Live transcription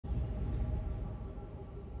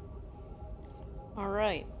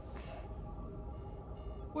Alright.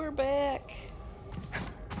 We're back.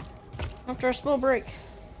 After a small break.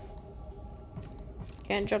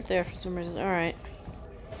 Can't jump there for some reason. Alright.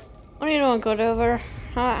 What are you doing, Cordova?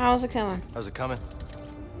 How's it coming? How's it coming?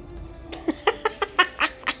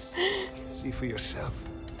 See for yourself.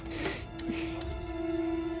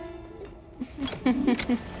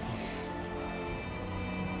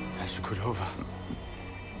 Master Cordova.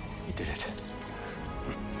 You did it.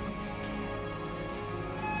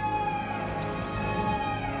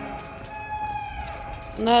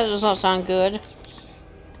 That does not sound good.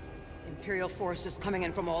 Imperial forces coming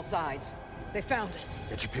in from all sides. They found us.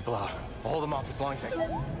 Get your people out. I'll hold them off as long as I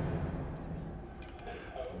can.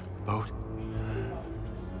 Boat.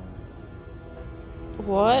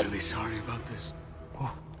 What? I'm really sorry about this.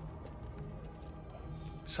 Oh.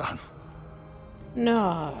 Son.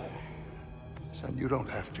 No. Son, you don't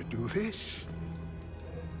have to do this.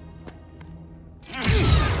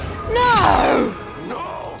 No!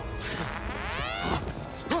 No!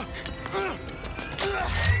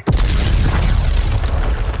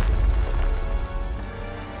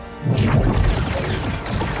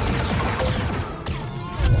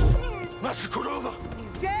 Master Cordova!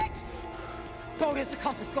 He's dead! Boat is the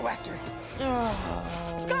compass. Go after it.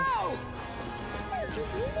 Oh. Go!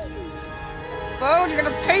 Bo, you're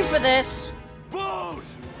gonna pay for this! Boat!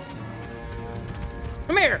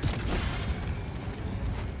 Come here!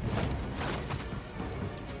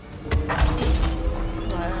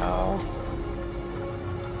 Wow.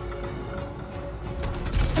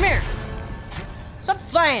 Come here! Stop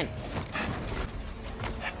flying!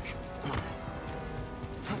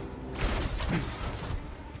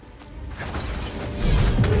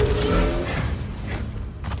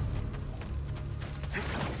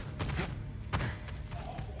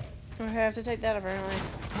 I have to take that apparently.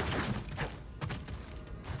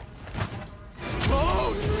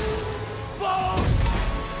 Boat! Boat!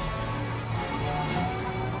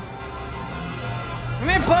 Come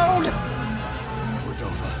here, Bode!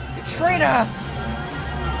 Cordova. You traitor!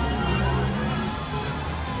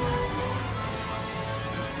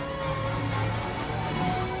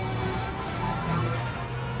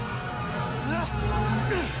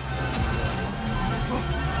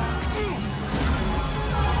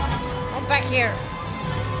 Come back here!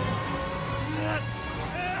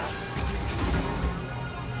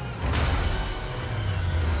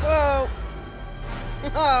 Whoa!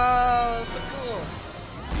 Oh, so cool.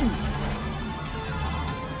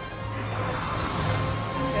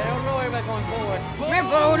 Okay, don't worry about going forward. Come here,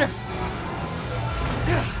 Bode!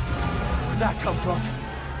 Where'd that come from?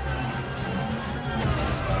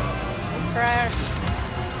 Trash.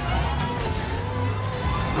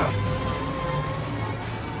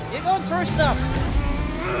 You're going through stuff.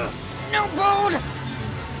 No, Bode!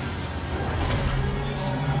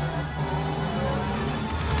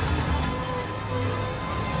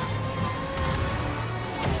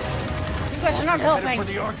 You guys are not Headed helping. for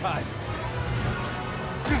the archive.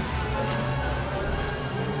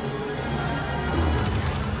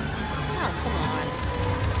 Oh, come on.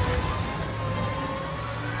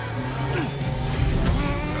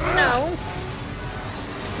 No.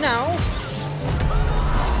 No.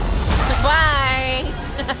 Bye.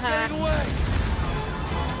 Get away!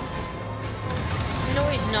 No,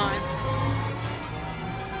 he's not.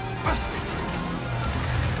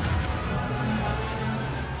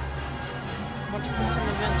 What quick-time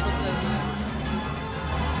events with this?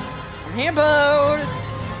 I'm here, Bode.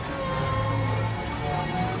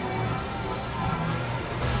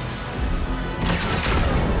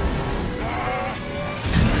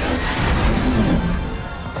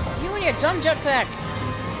 You and your dumb jetpack.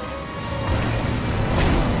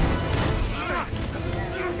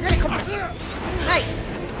 Give me the compass. Hey,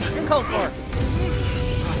 too cold for it.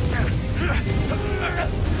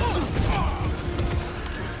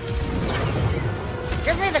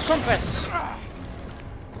 Give me the compass.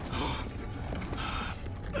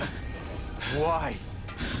 Why?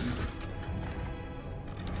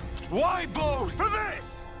 Why, Boat? For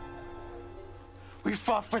this! We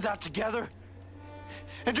fought for that together,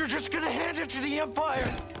 and you're just gonna hand it to the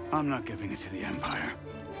Empire! I'm not giving it to the Empire.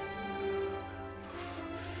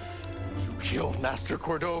 You killed Master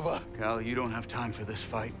Cordova. Cal, you don't have time for this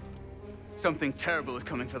fight. Something terrible is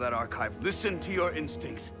coming for that archive. Listen to your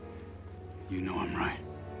instincts. You know I'm right.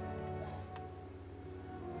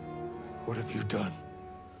 What have you done?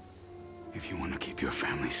 If you want to keep your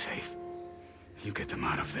family safe, you get them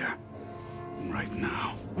out of there. Right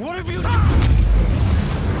now. What have you done?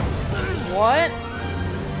 What?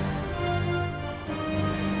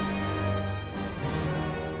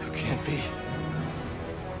 You can't be.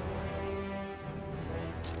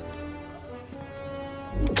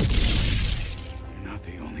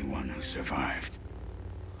 who survived.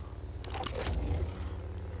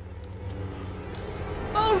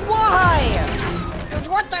 Oh, why?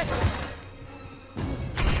 What the?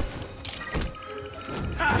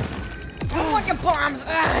 Fucking bombs!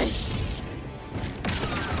 Ugh.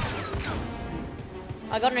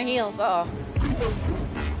 I got no heals. Oh.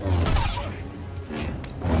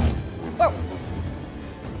 Whoa.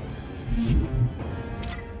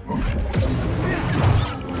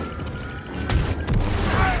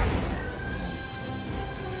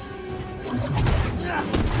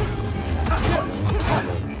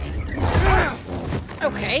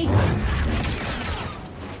 Okay.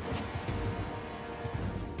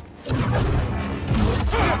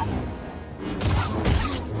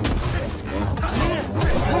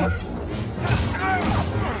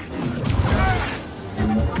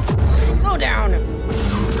 Slow down.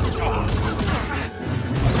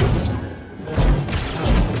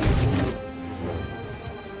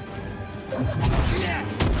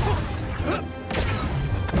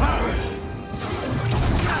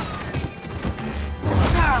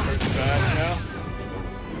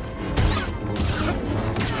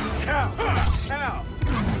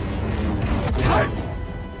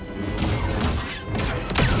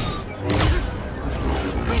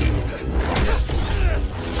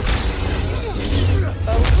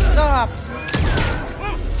 Stop!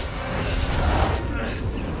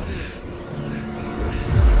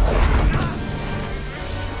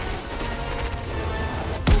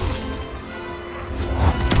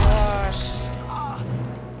 Gosh.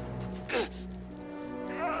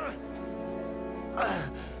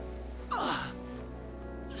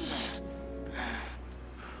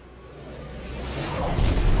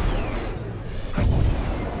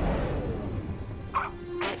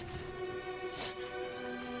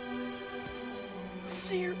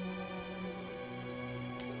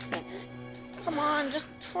 Come on, just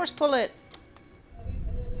force pull it.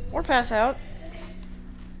 Or pass out.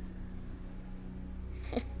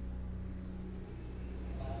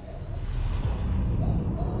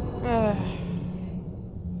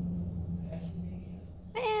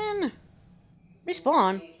 Man.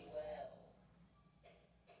 Respawn.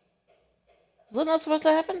 Is that not supposed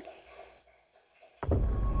to happen?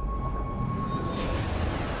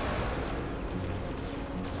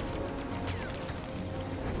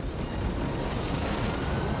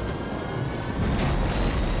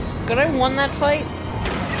 Could I have won that fight?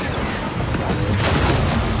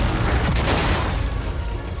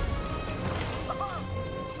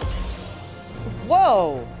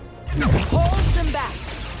 Whoa! Hold them back.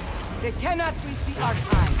 They cannot reach the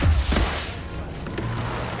archive.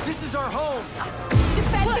 This is our home.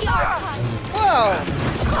 Defend the archive. Whoa!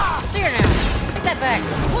 See her now. Take that back.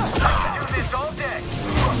 I can do this all day.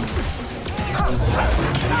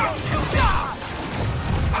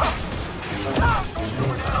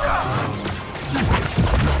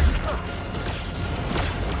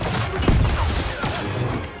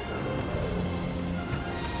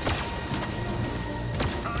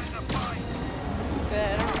 Okay,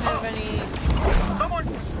 I don't have any. Someone,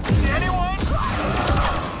 anyone?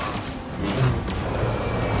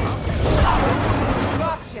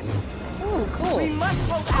 Options. Ooh, cool. We must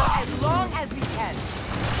hold out as long as we can.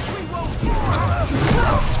 We won't.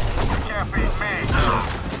 Can't beat me.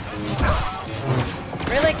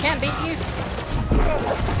 Really? Can't beat you?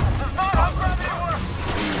 That's not how gravity works.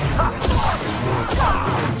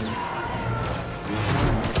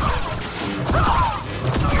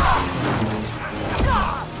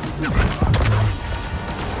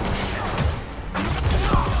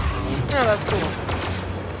 Oh, that's cool.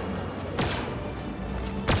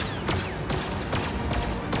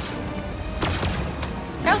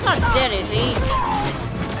 Cal's not dead, is he? The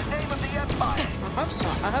name of the Empire. I hope so.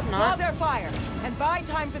 I hope Draw not. their fire and buy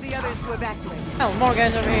time for the others to evacuate. Oh, more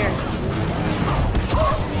guys over here.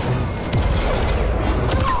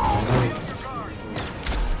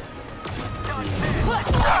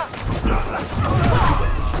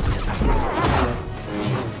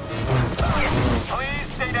 Please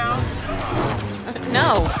stay down.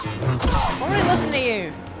 No. I already listened to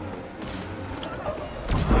you.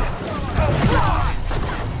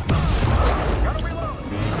 Gotta reload.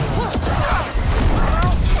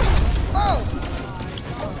 Oh!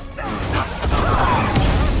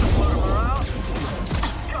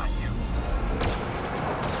 Got you.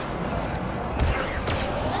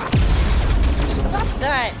 Stop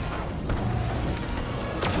that.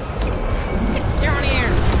 Get down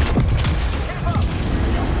here.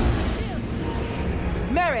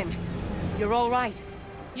 Merrin, you're all right.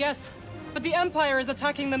 Yes, but the Empire is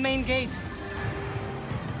attacking the main gate.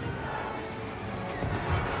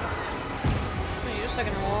 Oh, you're stuck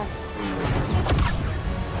in the wall.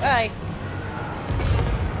 Bye.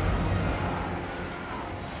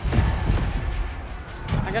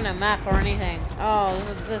 I got no map or anything. Oh,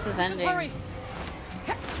 this is ending. Hurry!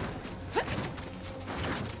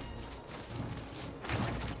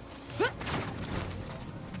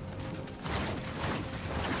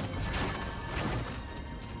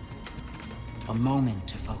 A moment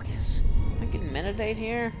to focus. I can meditate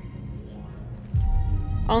here.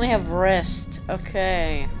 Only have rest.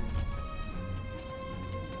 Okay.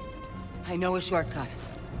 I know a shortcut.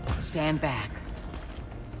 Stand back.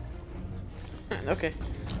 Okay.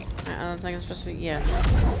 I don't think it's supposed to be. Yeah.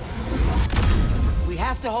 We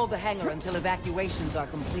have to hold the hangar until evacuations are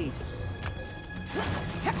complete.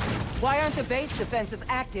 Why aren't the base defenses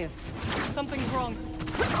active? Something's wrong.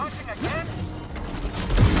 Launching again?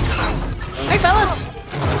 Hey, fellas!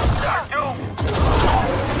 Go!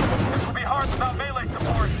 This will be hard without melee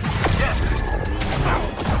support. Yes.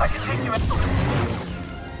 I can take you in.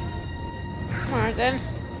 All right then.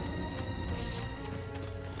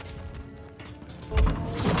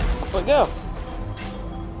 Let's go.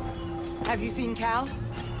 Have you seen Cal?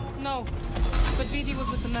 No, but BD was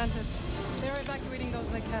with the Mantis. They're evacuating those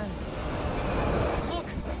they can. Look!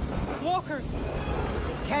 Walkers!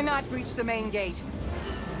 Cannot breach the main gate.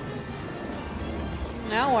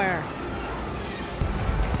 Now where?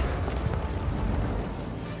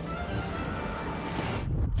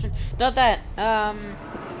 Not that.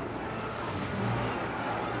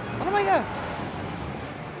 Where do I go?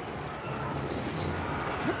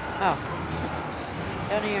 Oh.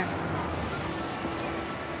 Down here.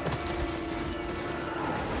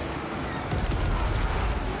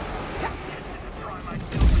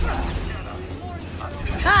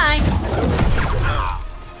 Hi!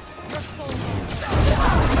 Your soul.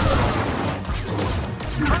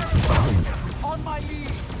 On my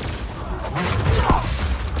lead.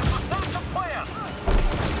 That's the plan.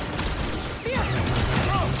 See ya!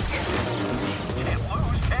 Can't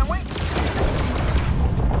lose, can we?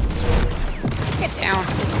 Get down.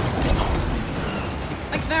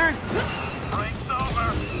 Thanks, Baron. Break's over.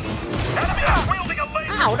 Enemy is wielding a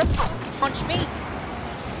laser. Ow, don't punch me.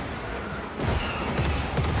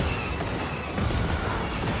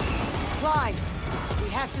 Clyde, we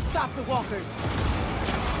have to stop the walkers.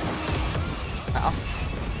 Uh-oh.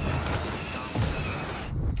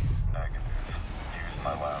 Negative. Use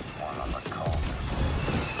my last one on the column.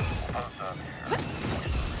 Post up here.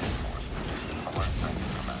 Alert second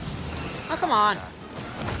command. Oh, come on.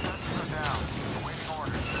 Sensors down. Awaiting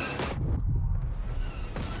orders.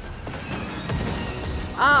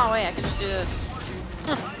 Oh, wait, I can just do this.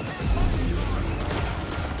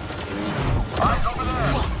 Eyes over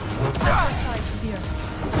there. Sights here.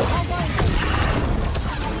 How wide?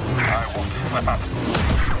 I will slip up.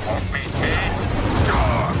 You won't beat me.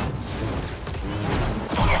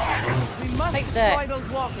 We must Take destroy that. those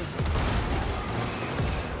walkers.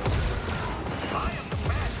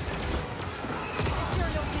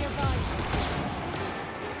 Imperials nearby.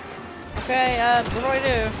 Okay, what do I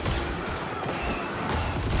do?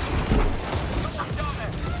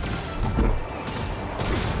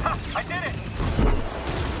 I did it.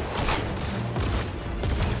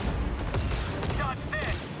 Got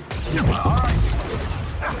this. All right.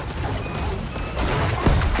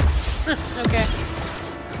 Okay.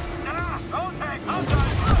 Okay, I'm done.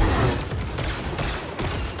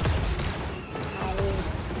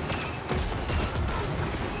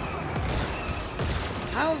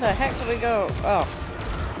 How the heck do we go? Oh.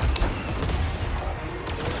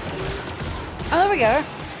 Oh, there we go.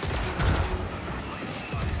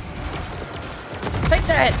 Take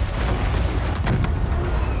that!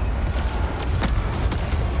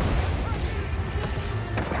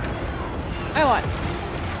 I won.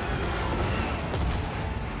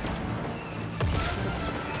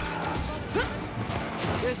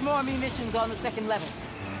 There's more munitions on the second level.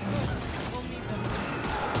 We'll need them.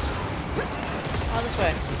 Oh, this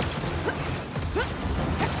way.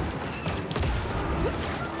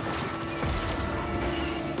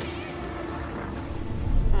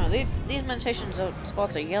 Oh, these meditation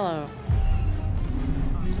spots are yellow.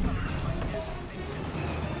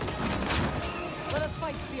 Let us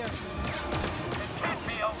fight, Seer. Can't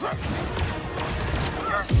be over.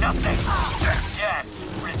 You're nothing. Yet.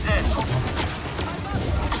 Resist.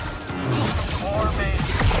 Or me.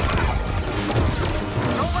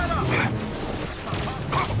 Don't let up.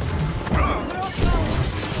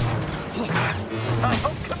 I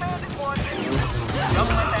hope commanded one.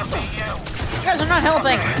 Don't let that be you. You guys are not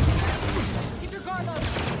helping! Keep your guard up.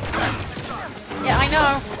 Yeah, I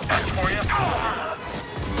know! That's for you.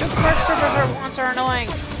 Two clerk troopers are once are annoying.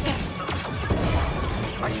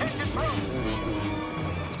 I can't get through.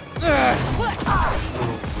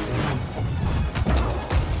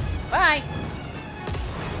 Bye.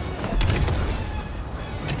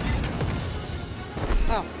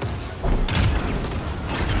 Oh.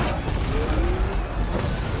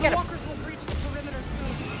 The walkers will breach the perimeter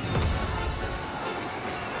soon.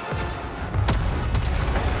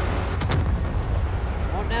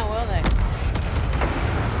 Won't now, will they?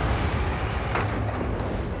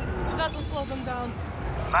 That will slow them down.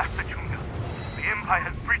 Master Junior, the Empire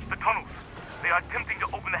has breached the tunnels. They are attempting to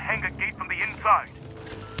open the hangar gate from the inside.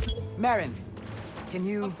 Marin, can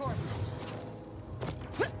you... Of course.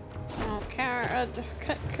 Oh,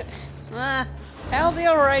 I'll be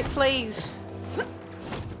alright, please.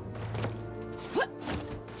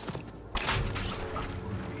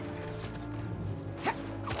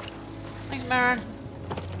 Thanks, Marin.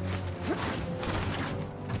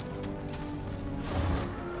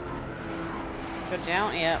 Go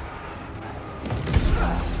down? Yep.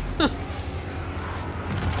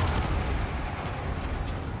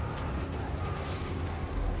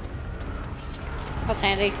 That's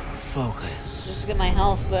handy. Focus. Just to get my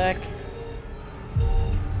health back.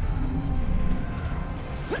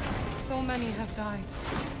 So many have died.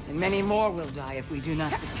 And many more will die if we do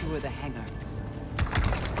not secure the hangar.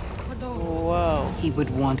 Cordo Whoa. He would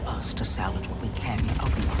want us to salvage what we can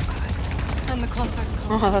of the archive. and the contact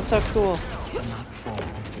code. Oh, that's so cool. It will not fall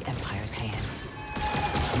into the Empire's hands.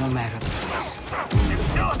 No matter the price.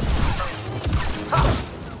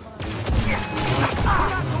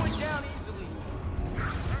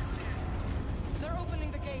 They're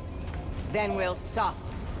opening the gate. Then we'll stop.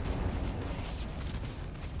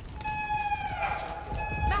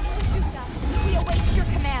 Master Judah, we await your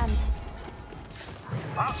command.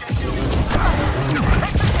 I'll get you.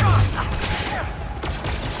 Take the shot.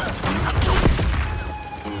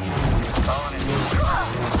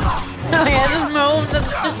 Oh yeah, just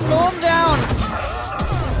mow him down.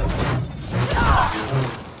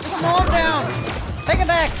 Just mow him down. Take it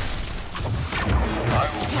back. I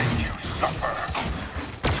will make you suffer.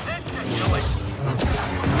 This should do it.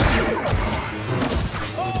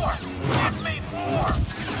 More! Give me more!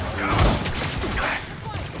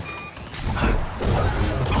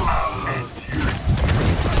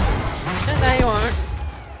 No, you aren't.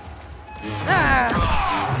 Ah!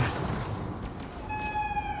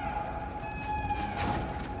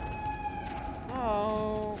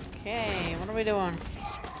 Okay, what are we doing?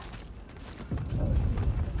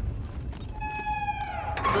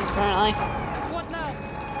 This apparently. What now?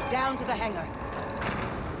 Down to the hangar.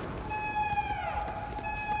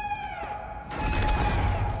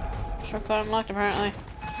 Shortcut unlocked apparently.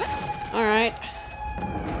 Alright.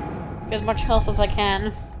 Get as much health as I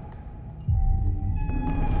can.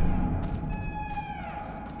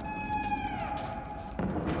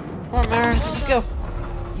 Come on, Mara, let's go.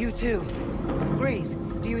 You too. Breeze,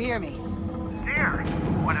 do you hear me? Dear,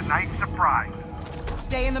 what a nice surprise.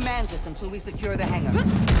 Stay in the Mantis until we secure the hangar.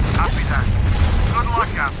 Copy that. Good luck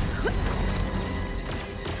out there.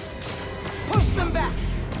 Push them back!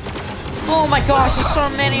 Oh my gosh, there's so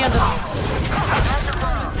many of them.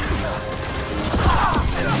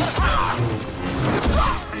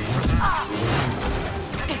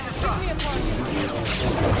 Pick me apart.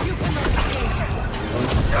 You cannot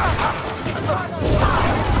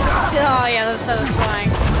Oh yeah, that's satisfying.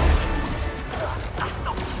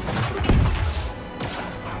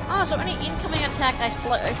 Oh, so any incoming attack I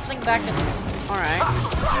fling back at them. Alright.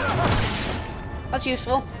 That's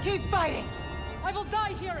useful. Keep fighting! I will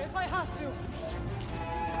die here if I have to.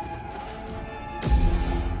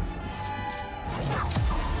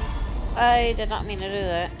 I did not mean to do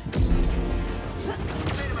that.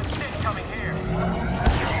 Coming here.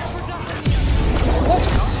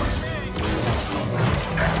 Whoops!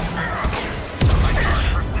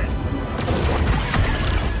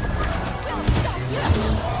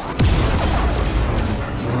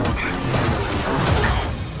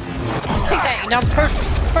 Take that, you dumb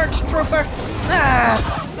perch trooper! Ah!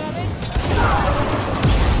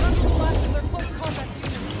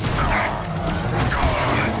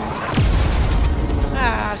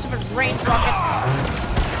 Ah, super range rockets.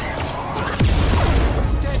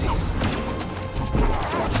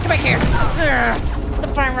 Come back here!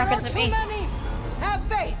 Stop firing rockets at me. Have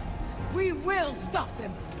faith! We will stop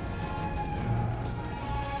them!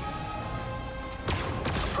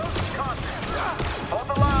 Hold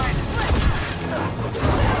the line.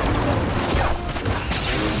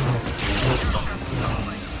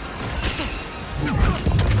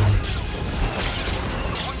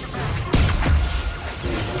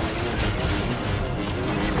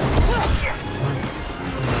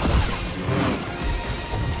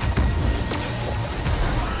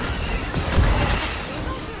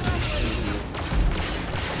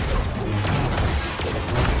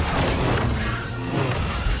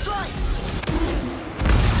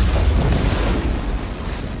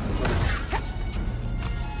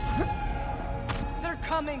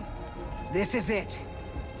 This is it.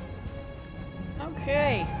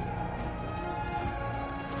 Okay.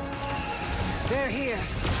 They're here.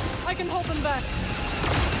 I can hold them back.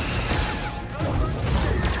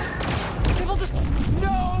 They will just... No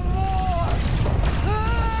more!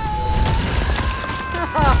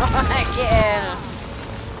 Yeah.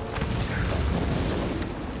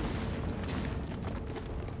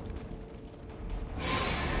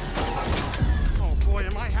 Oh boy,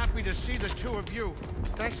 am I happy to see the two of you.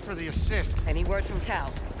 Thanks for the assist. Any word from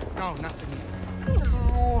Cal? No, nothing yet.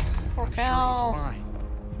 Oh, poor I'm sure Cal. he's fine.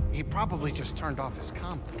 He probably just turned off his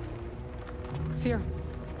comm. Seer,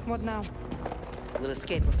 what now? We'll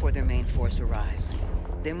escape before their main force arrives.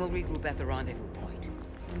 Then we'll regroup at the rendezvous point.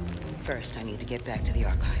 First, I need to get back to the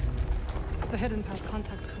archive. The hidden path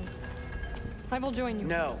contact codes. I will join you.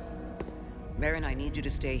 No. Marin, I need you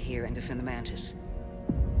to stay here and defend the Mantis.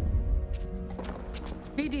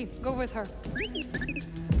 BD, go with her.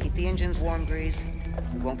 Keep the engines warm, Grease.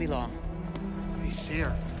 It won't be long. He's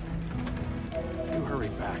here. You hurry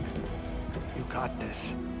back. You got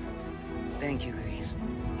this. Thank you, Grease.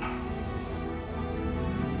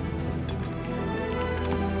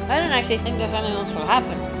 I didn't actually think there's anything else will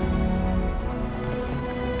happen.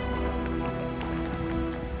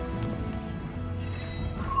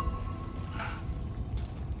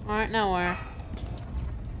 Alright, now where?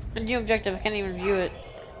 A new objective, I can't even view it.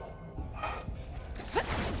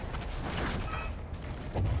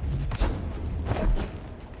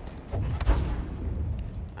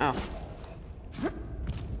 Oh.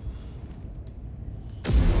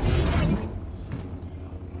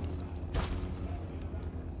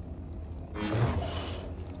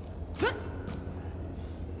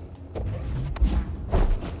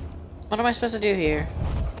 What am I supposed to do here?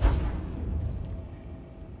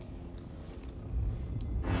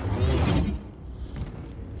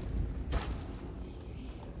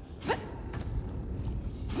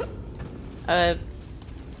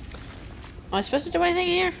 Am I supposed to do anything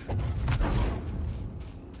here?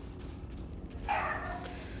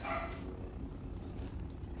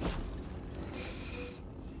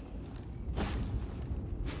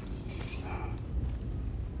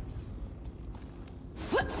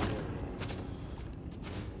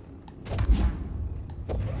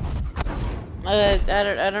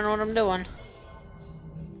 I don't know what I'm doing.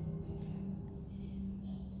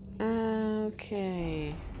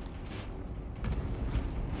 Okay.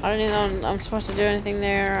 I don't even know I'm supposed to do anything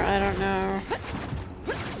there. I don't know.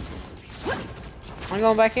 I'm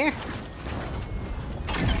going back here.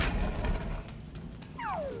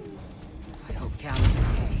 I hope Cal is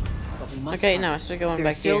okay. But we must Okay, hurry. no, so going back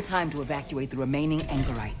There's still here. time to evacuate the remaining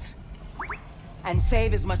Angarites. And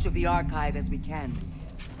save as much of the archive as we can.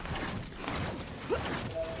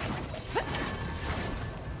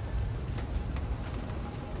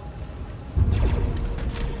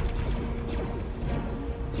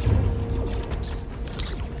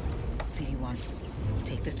 PD-1,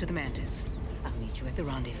 take this to the Mantis. I'll meet you at the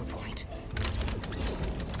rendezvous point.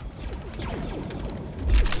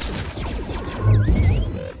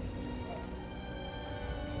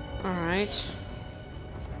 Alright.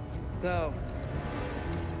 Go.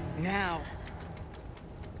 Now.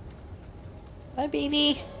 Bye,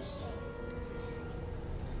 baby.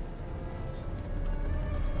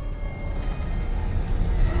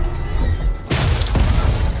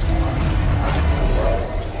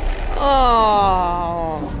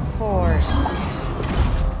 Oh, of course.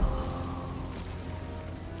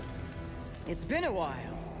 It's been a while.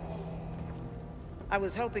 I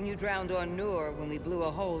was hoping you drowned on Nur when we blew a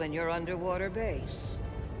hole in your underwater base.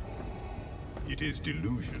 It is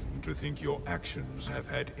delusion to think your actions have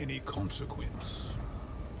had any consequence.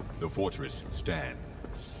 The fortress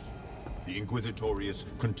stands. The Inquisitorius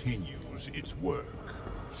continues its work.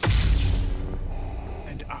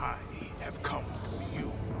 And I have come for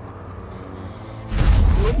you.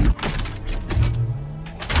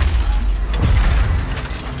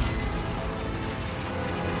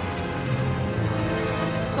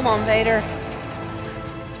 Come on, Vader.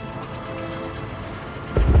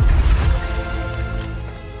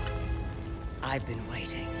 I've been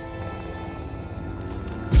waiting.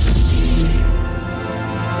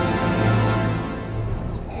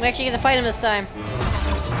 I'm actually gonna fight him this time.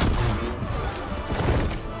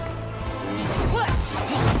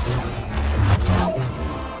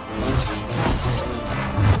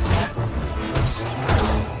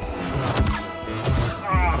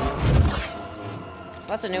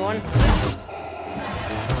 That's a new one.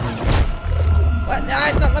 What?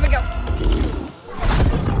 Ah, no, let me go.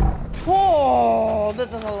 Oh,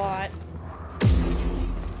 this is a lot.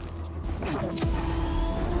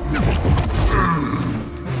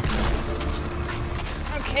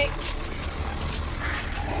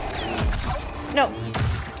 No.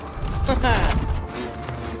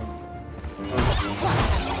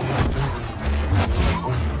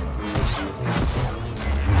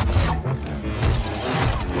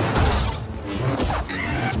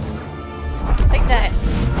 Take that.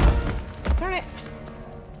 Darn it.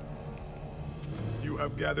 You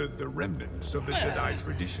have gathered the remnants of the Jedi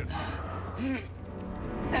tradition. How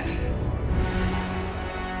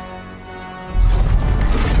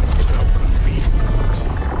convenient.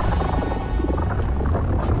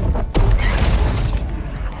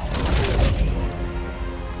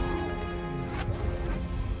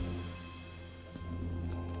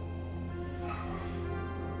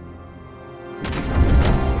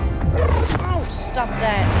 Oh, stop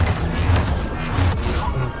that.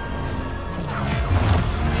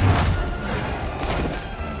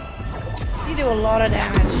 You do a lot of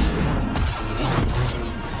damage.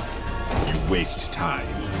 You waste time.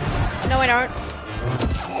 No, I don't.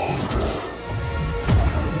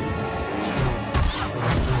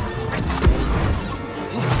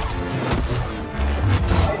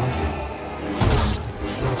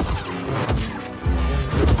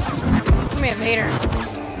 Come here, Vader.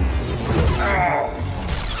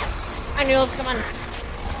 I knew it was coming.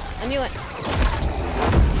 I knew it.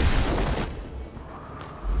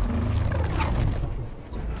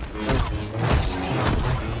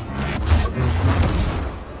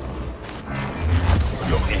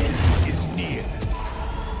 Your end is near.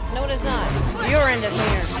 No, it is not. Your end is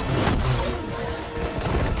here.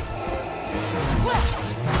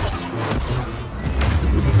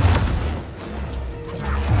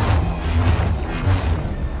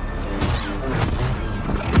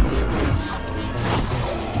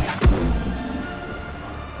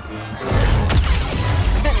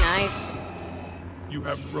 Nice. You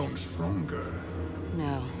have grown stronger.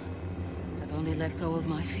 No. I've only let go of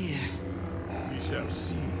my fear. We shall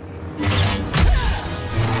see.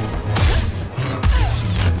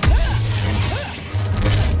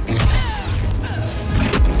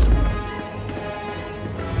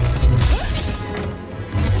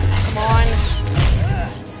 Come on.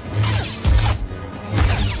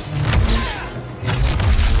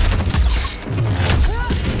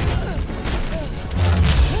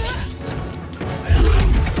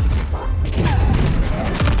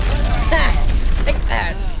 Ha! Take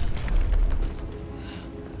that.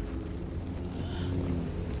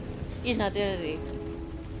 He's not there, is he?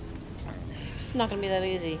 It's not gonna be that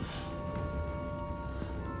easy.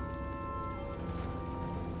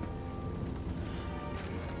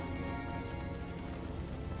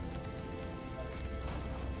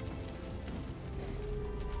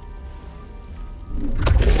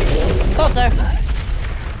 Thought so.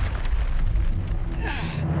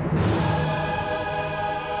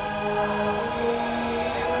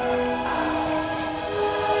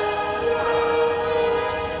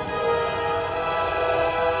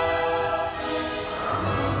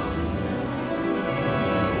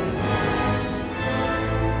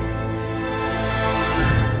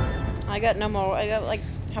 I got no more. I got like,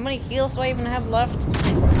 how many heals do I even have left?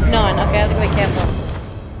 None. Okay, I have to be careful.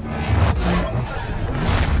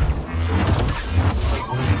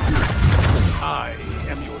 I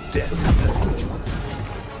am your death, Master Jedi.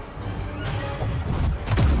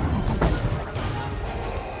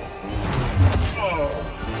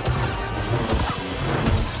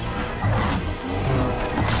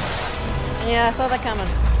 Yeah, I saw that coming.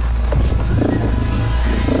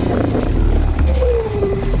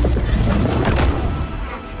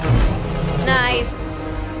 Nice.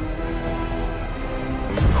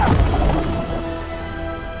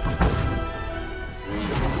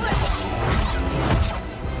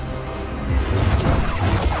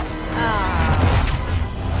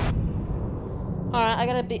 Alright, I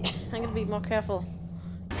gotta be more careful.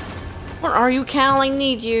 Where are you, Cal? I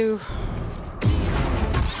need you.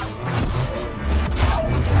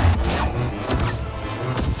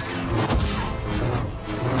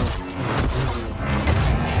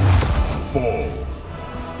 Fall.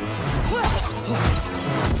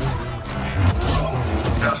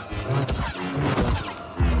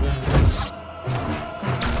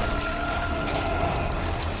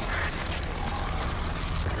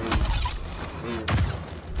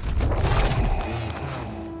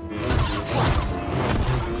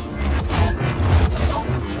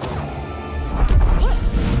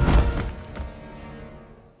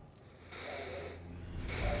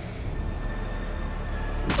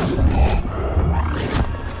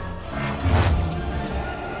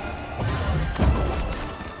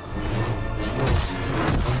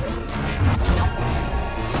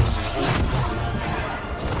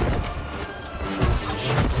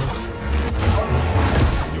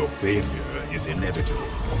 Failure is inevitable.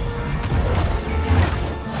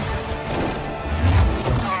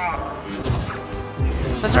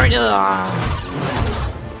 That's right.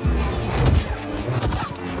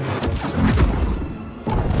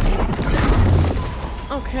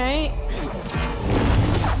 Okay.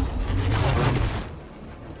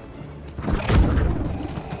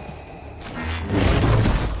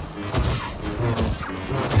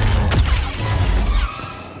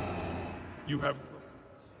 You have...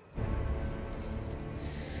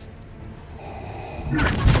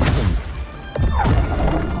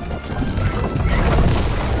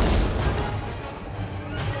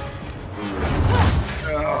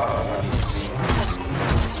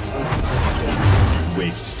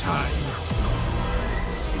 Waste time.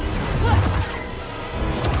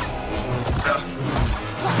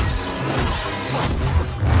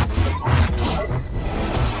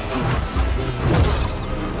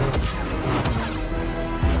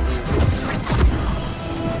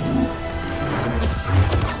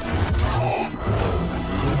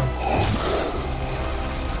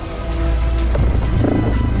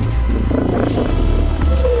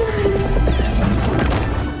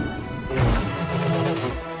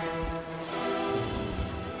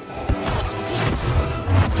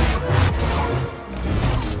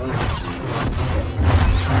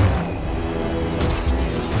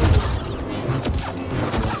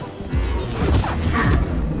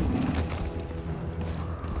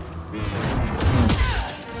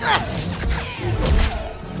 Yes!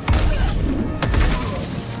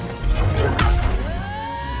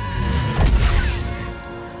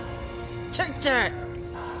 Take that!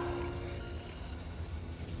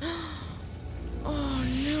 Oh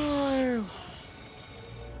no!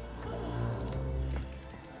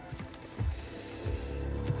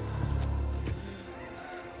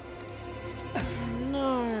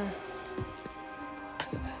 No!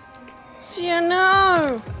 See you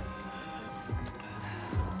no!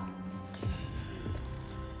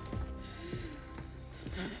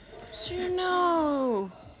 No!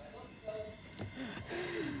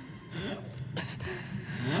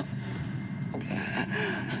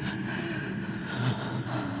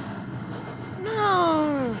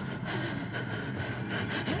 No!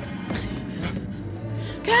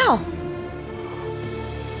 Cal!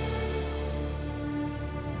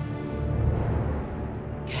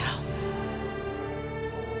 Cal.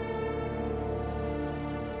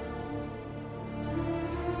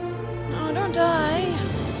 No, don't die.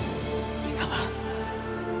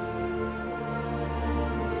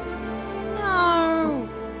 No!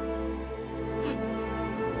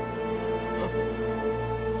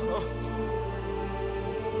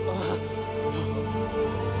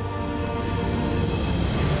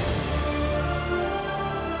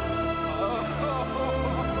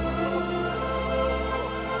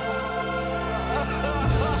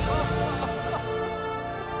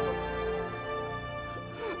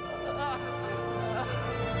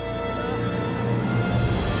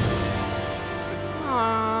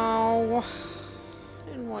 Oh,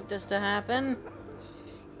 didn't want this to happen.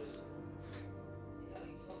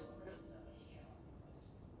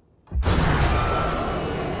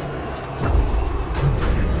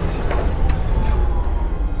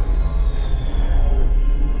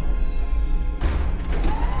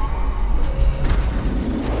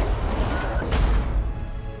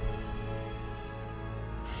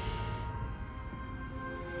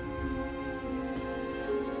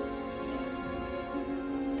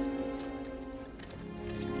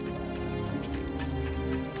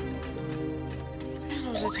 That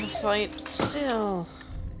was a tough fight, but still.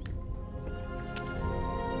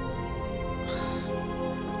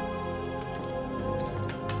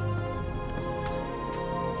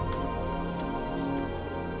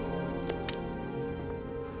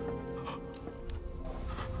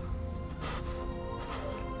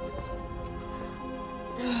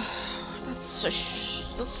 That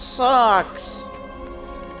sucks.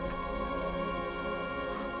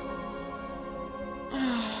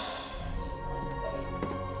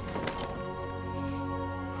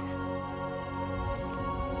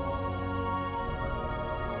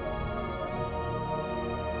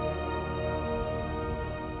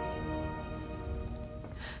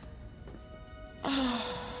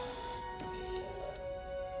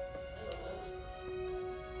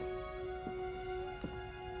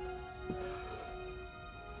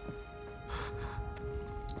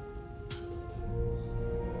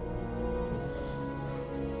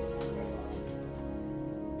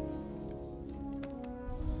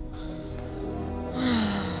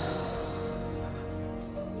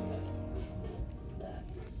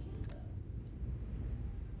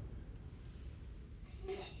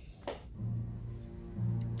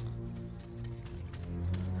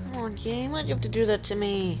 on, game. Why'd you have to do that to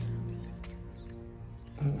me?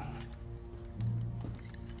 You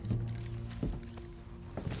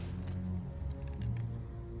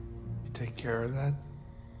take care of that?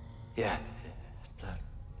 Yeah.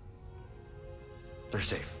 They're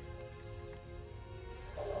safe.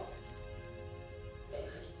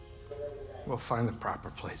 We'll find the proper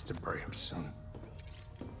place to bury him soon.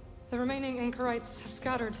 The remaining anchorites have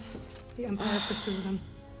scattered. The Empire pursues them.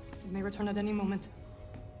 It may return at any moment.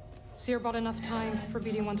 Seer bought enough time for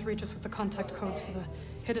BD-1 to reach us with the contact codes for the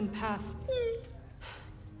hidden path.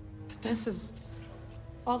 But this is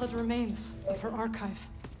all that remains of her archive.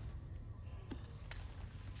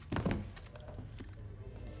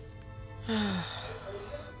 We're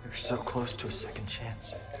so close to a second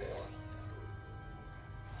chance.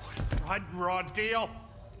 Blood raw deal?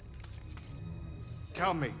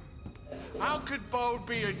 Tell me, how could Bode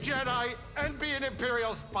be a Jedi and be an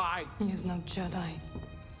Imperial spy? He is no Jedi.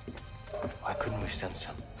 Why couldn't we sense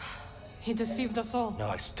him? He deceived us all. No,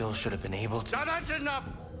 I still should have been able to. Now that's enough!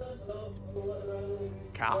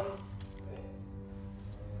 Cal.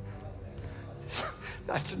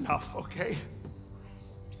 That's enough, okay?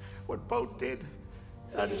 What Bode did,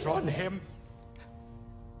 that is on him.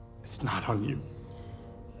 It's not on you.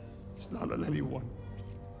 It's not on anyone.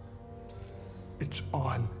 It's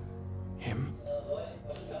on him.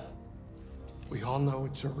 We all know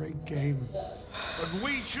it's a rigged game, but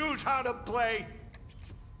we choose how to play.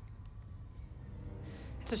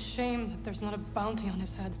 It's a shame that there's not a bounty on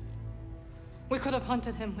his head. We could have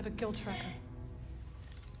hunted him with a guild tracker.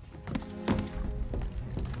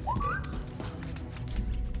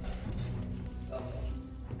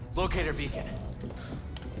 Locator beacon.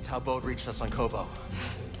 It's how Bode reached us on Kobo.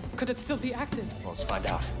 Could it still be active? Well, let's find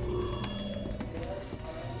out.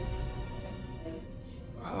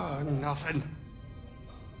 Nothing.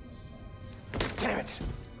 Damn it!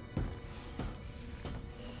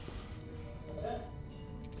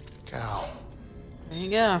 Cal, There you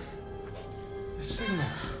go. the signal.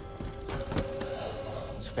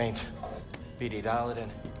 It's faint. BD, dial it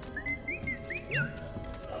in.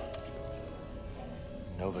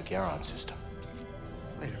 Nova Garon system.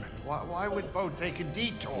 Wait a minute. Why would Bode take a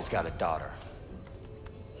detour? He's got a daughter.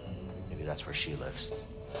 Maybe that's where she lives.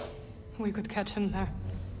 We could catch him there.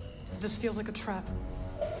 This feels like a trap.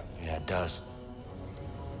 Yeah, it does.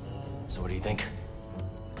 So what do you think?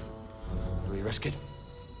 Do we risk it?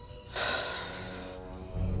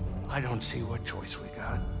 I don't see what choice we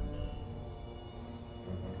got.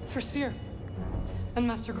 For Seer and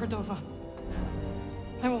Master Cordova.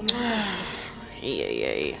 I will miss them.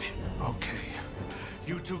 Yay. Okay.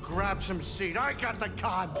 You two grab some seat. I got the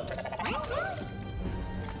con.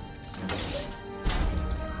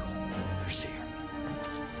 For Seer.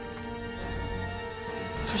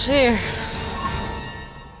 For Seer.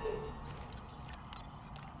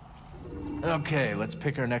 Okay, let's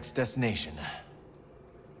pick our next destination.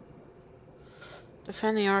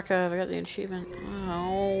 Defend the archive. I got the achievement.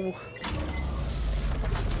 Oh.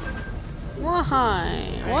 Why?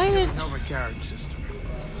 Why did... Nova Garon system.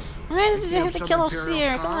 Why did they have to Some kill Imperial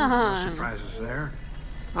Seer? comms, Come no on. surprises there.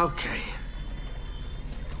 Okay.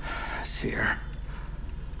 Seer,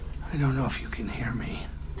 I don't know if you can hear me,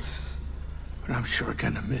 but I'm sure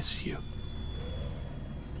gonna miss you.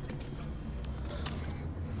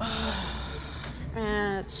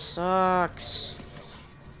 Man, it sucks.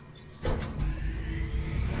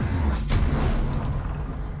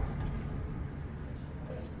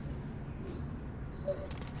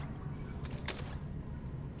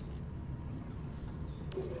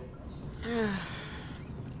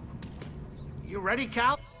 You ready,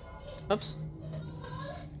 Cal? Oops.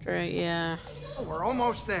 Great, yeah. We're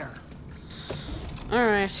almost there.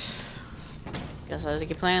 Alright. Guess I have to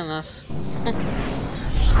keep playing this.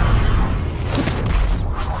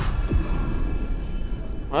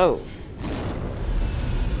 Whoa.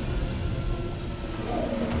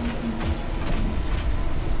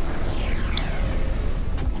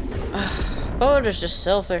 Bode is just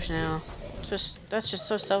selfish now. That's just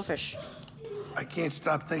so selfish. I can't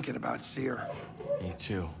stop thinking about Seer. Me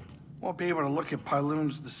too. Won't be able to look at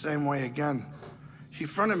Pyloons the same way again. She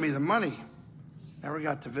fronted me the money. Never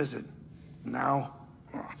got to visit. Now,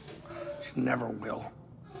 she never will.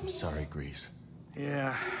 I'm sorry, Grease.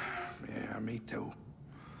 Yeah, me too.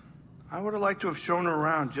 I would have liked to have shown her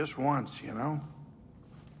around just once, you know?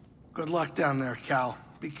 Good luck down there, Cal.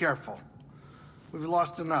 Be careful. We've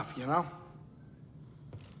lost enough, you know?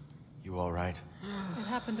 You all right? It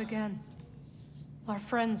happened again. Our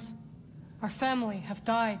friends, our family have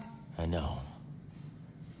died. I know.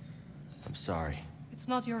 I'm sorry. It's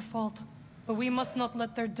not your fault, but we must not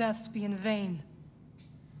let their deaths be in vain.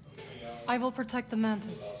 I will protect the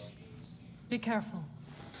Mantis. Be careful.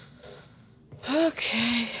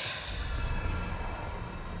 Okay.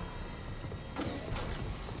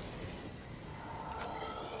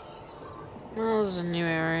 Well, this is a new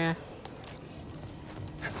area.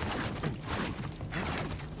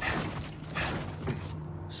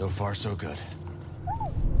 So far, so good.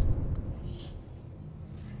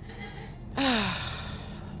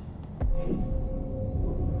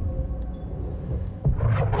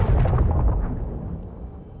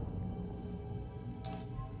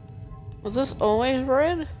 Was this always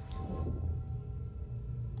red?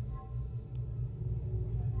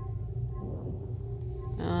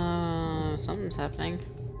 Something's happening.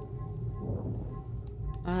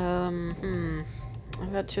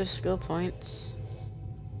 I've got 2 skill points.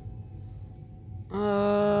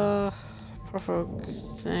 Provoke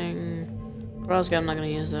thing. But I'm not gonna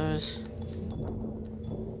use those.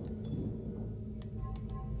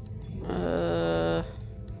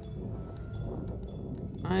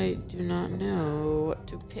 I do not know what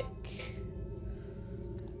to pick.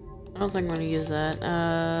 I don't think I'm gonna use that.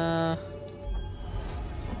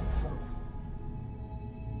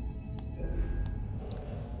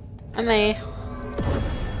 I may.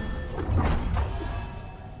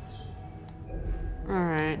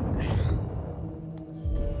 Alright.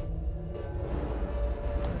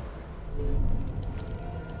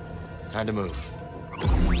 Time to move.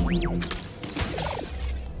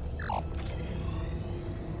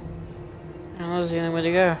 That was the only way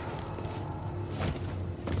to go.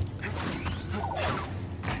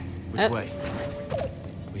 Which way?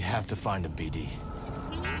 We have to find him, BD.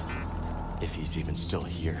 If he's even still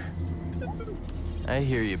here. I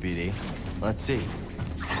hear you, BD. Let's see.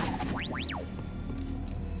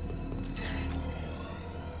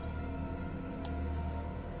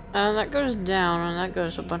 That goes down, and that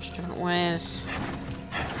goes a bunch of different ways.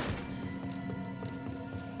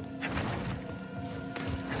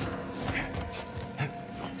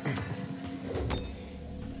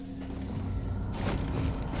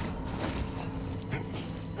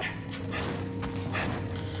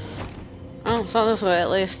 Oh, it's not this way, at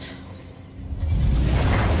least.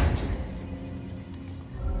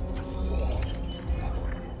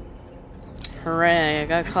 Hooray, I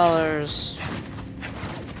got colors.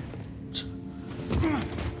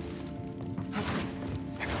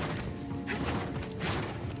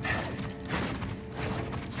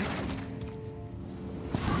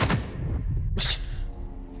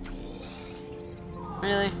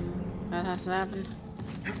 Really? That has to happen?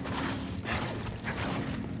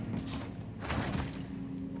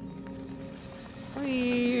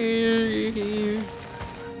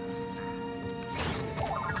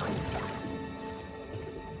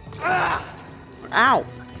 Ow!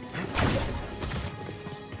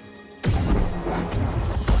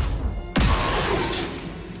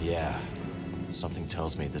 Yeah. Something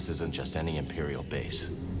tells me this isn't just any Imperial base.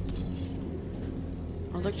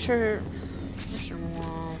 I'll look sure.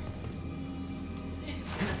 Wall.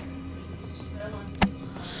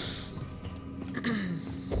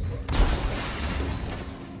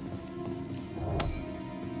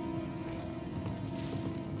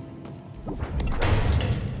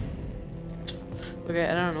 Okay,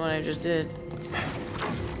 I don't know what I just did.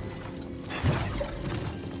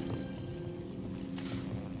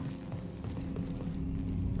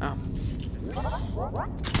 Oh.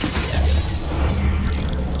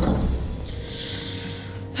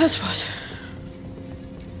 That's what.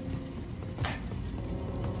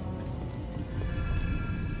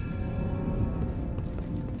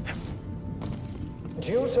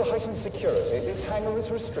 Due to heightened security, this hangar is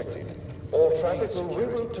restricted. All traffic will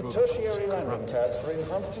reroute to tertiary landing pads for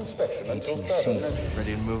enhanced inspection until further notice.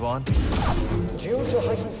 Ready to move on? Due to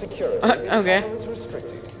heightened security, this okay. hangar is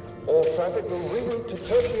restricted. All traffic will reroute to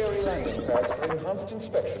tertiary landing pads for enhanced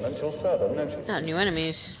inspection until further notice. Not new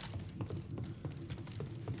enemies.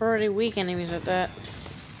 Pretty weak enemies at that.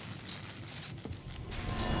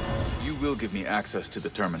 You will give me access to the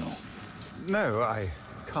terminal. No, I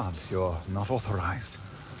can't. You're not authorized.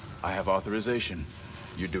 I have authorization.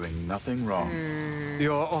 You're doing nothing wrong.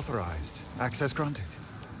 You're authorized. Access granted.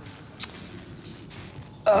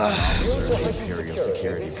 Officer of the Imperial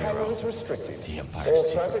Security Bureau. The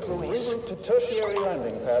Empire's secret police.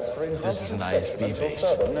 This is an ISB base.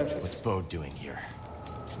 What's Bode doing here?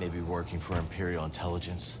 Maybe working for Imperial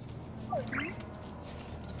intelligence?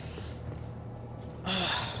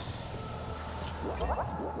 I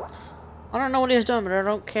don't know what he's doing, but I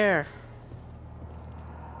don't care.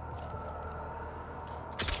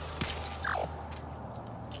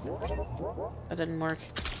 That didn't work.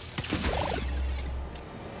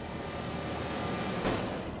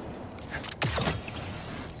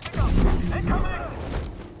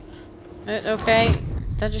 Okay,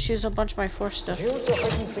 that just used a bunch of my force stuff. Due to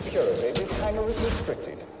heightened security, this hangar is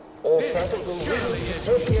restricted. All traffic will reroute to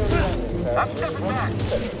tertiary landing pads for enhanced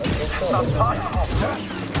inspection until further notice.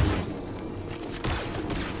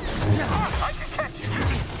 I can catch you.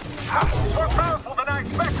 More powerful than I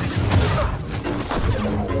expected.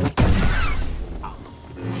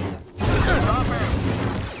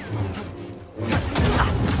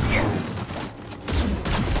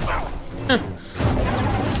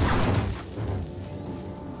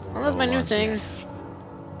 Well, that's my new thing.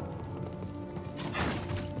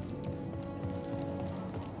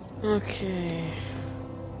 Okay.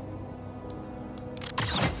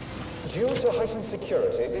 Due to heightened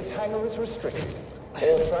security, this hangar is restricted.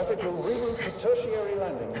 All traffic will reroute to tertiary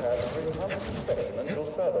landing pads for enhanced inspection until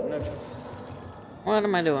further notice. What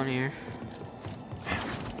am I doing here?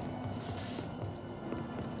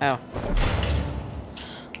 Oh.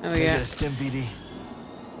 There we go. Stim BD.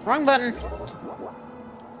 Wrong button.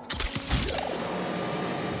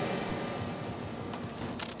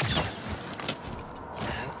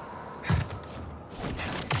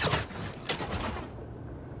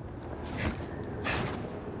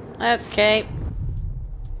 Okay.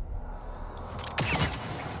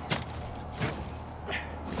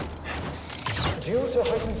 Due to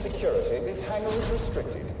heightened security, this hangar is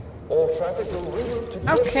restricted. All traffic will reroute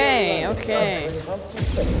to Okay, okay. enhanced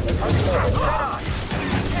inspection until further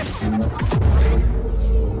notice.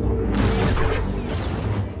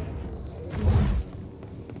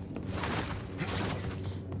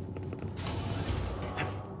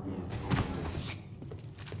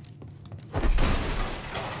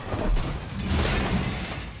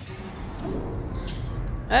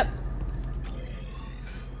 Up.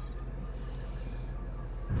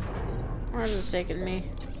 Where's it taking me?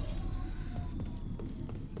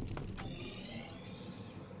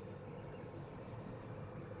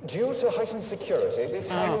 Due to heightened security, this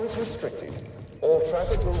hangar is restricted. All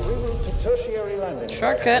traffic will reroute to tertiary landing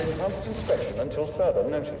Shortcut. pads for enhanced inspection until further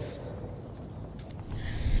notice.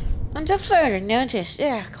 Until further notice.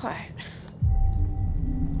 Yeah, quiet.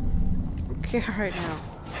 Okay, right now.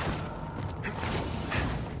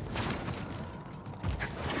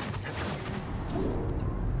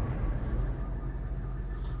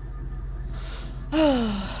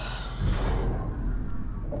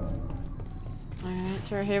 Alright,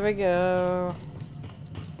 so here we go.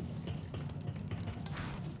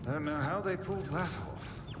 Don't know how they pulled that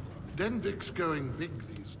off. Denvik's going big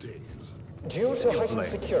these days. Due to heightened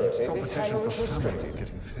security, this Competition hangar is for funding is restricted.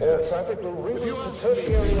 getting All fierce. traffic will reroute to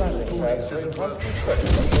tertiary landing pads for enhanced inspection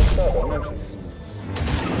until further notice.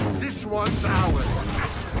 This one's ours.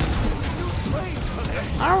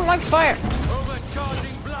 I don't like fire.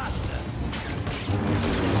 Overcharging blaster.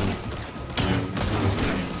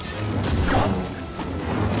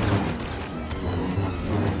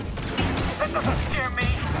 That doesn't scare me.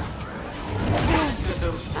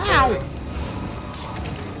 Ow!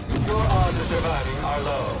 Your odds of surviving are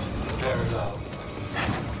low. Very low.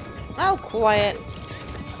 Oh, quiet.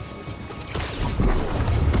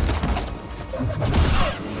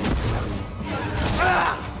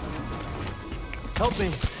 Help me.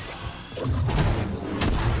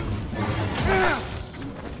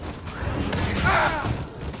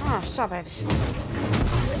 Oh, stop it.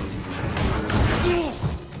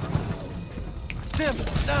 Stim,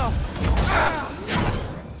 no.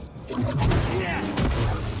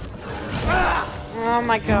 Oh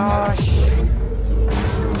my gosh.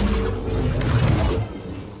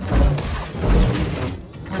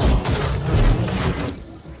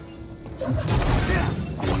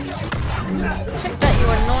 Take that, you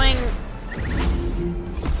annoying.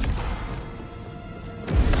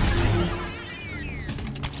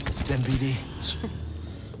 Stim BD.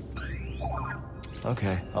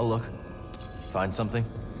 Okay, I'll look. Find something?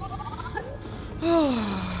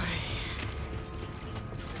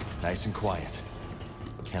 Nice and quiet.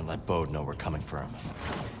 Can't let Bode know we're coming for him.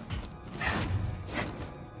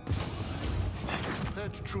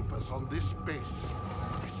 Purge troopers on this base.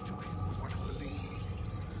 What believe?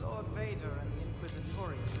 Lord Vader and the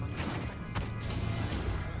Inquisitorius must be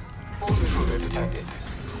Full intruder detected.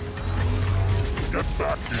 Get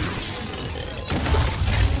back here.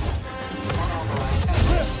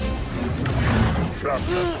 Trap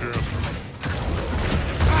that kid.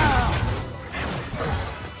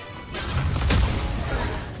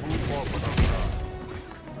 Move off another.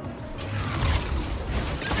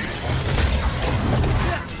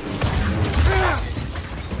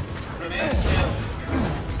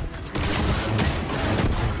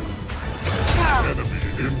 Enemy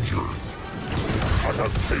injured. I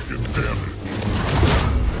have taken damage.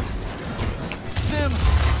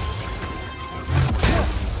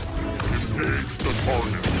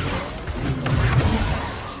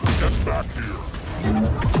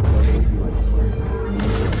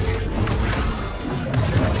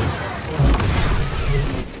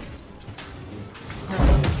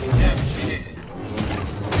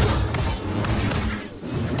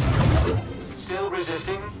 Still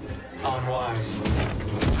resisting? Unwise.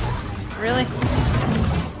 Really?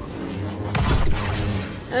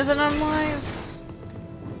 Is it unwise?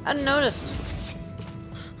 I noticed.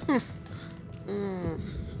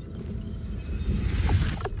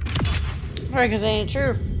 Right, because it ain't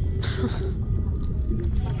true.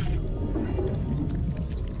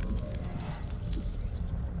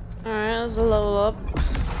 Alright, there's a level up.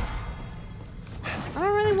 I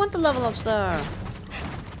don't really want the level up, sir.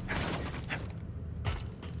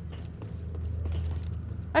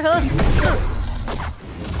 Hi, fellas.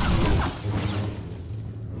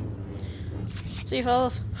 See you,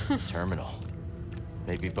 fellas. Terminal.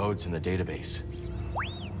 Maybe Bode's in the database.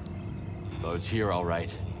 Bode's here, all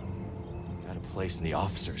right. Got a place in the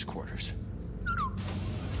officers' quarters.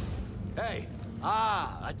 Hey,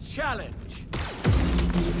 a challenge.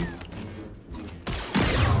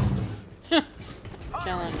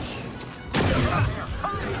 Challenge.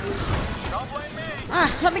 Ah,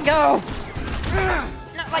 let me go.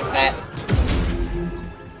 Not like that.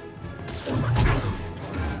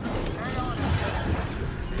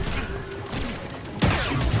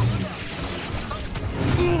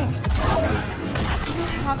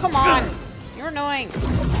 Oh, come on. You're annoying.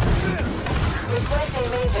 Requesting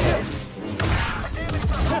maintenance.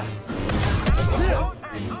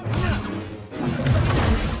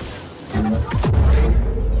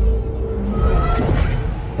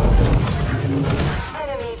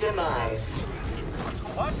 Enemy demise.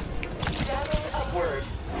 What? Stabbing upward.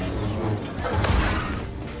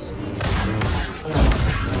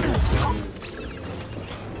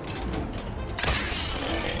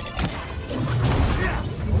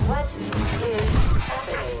 What is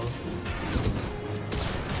happening?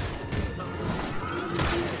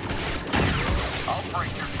 I'll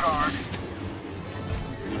break your guard.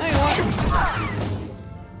 No, you won't.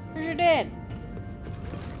 Where's your dad?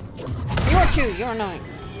 You are too. You're annoying.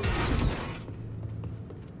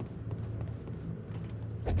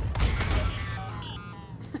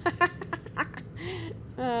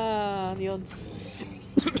 Ah, the old.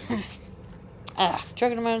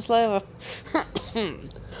 Choking my own saliva.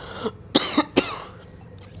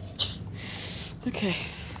 Okay.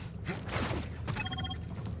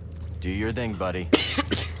 Do your thing, buddy.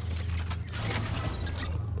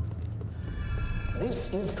 This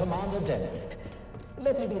is Commander Denny.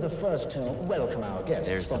 Let me be the first to welcome our guests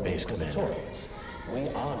There's the from base Inquisitorius. We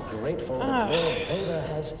are grateful that Lord Vader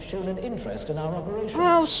has shown an interest in our operations.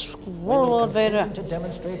 Oh, screw Lord Vader. To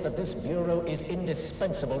demonstrate that this bureau is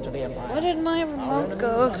indispensable to the Empire. Why didn't my remote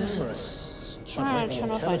go? Because it's trying to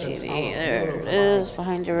turn off my TV. There it is,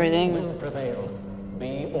 behind everything. Will prevail.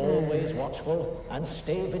 Be always watchful and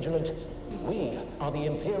stay vigilant. We are the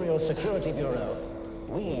Imperial Security Bureau.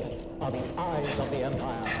 We are the eyes of the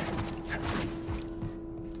Empire.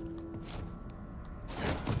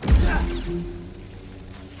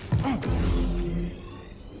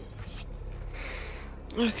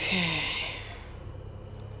 Okay.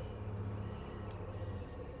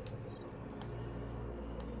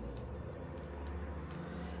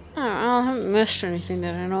 Oh, I haven't missed anything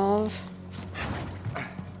that I know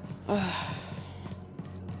of.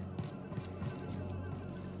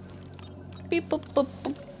 Beep boop boop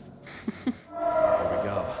boop. Here we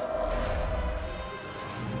go.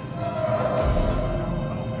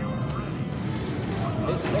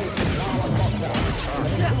 This base is now on lockdown. An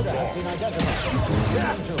intruder has been identified.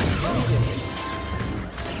 Listen to immediately.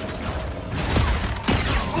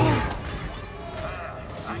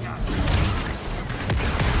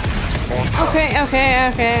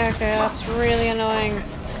 Okay, that's really annoying.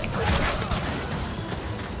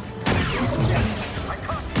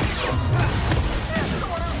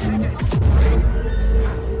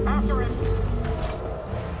 After him.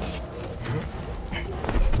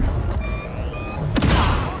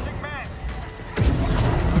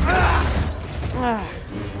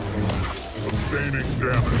 Sustaining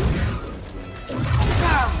damage.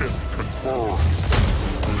 It's confirmed.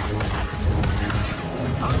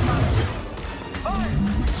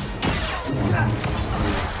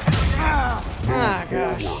 Oh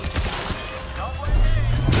gosh.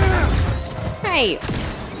 Hey!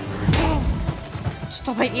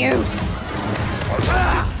 Stop it, you!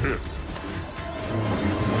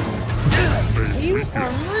 You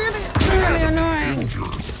are really annoying!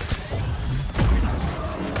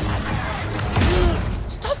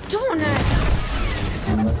 Stop doing that!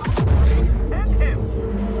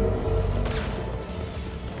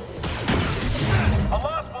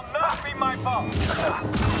 Our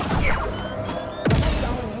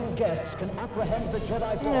new guests can apprehend the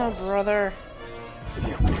Jedi Force. Yeah, brother.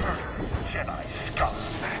 You murdered Jedi scum.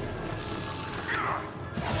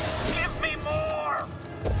 Give me more!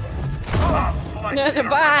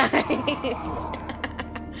 Goodbye!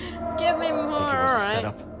 Give me more, Think it was a alright.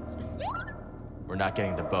 setup? We're not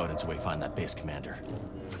getting to boat until we find that base commander.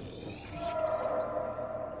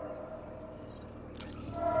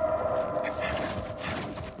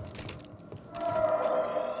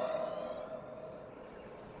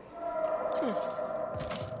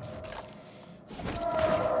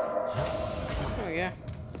 There we go.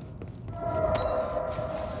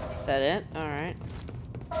 Is that it? Alright.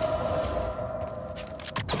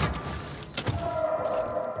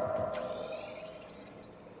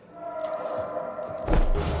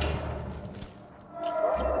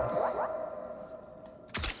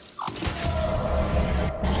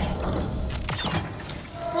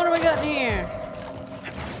 What do we got in here?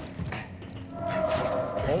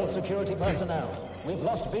 All security personnel, we've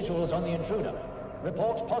lost visuals on the intruder.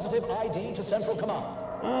 Report positive ID to Central Command.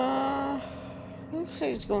 Looks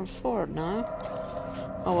like it's going forward now.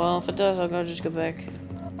 Oh well, if it does, I'll just go back. I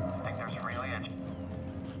think there's really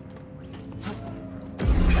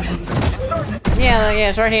Yeah,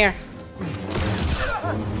 it's right here.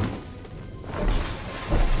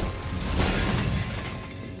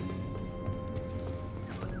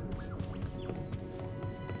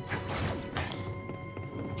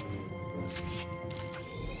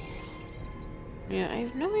 Yeah, I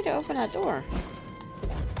have no way to open that door.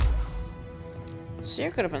 So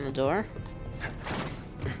you could open the door.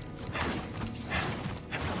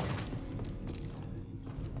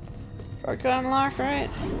 Shortcut unlocked, right?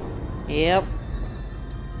 Yep.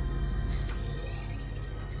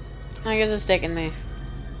 I guess it's taking me.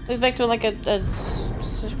 It's back to like a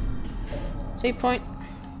save point.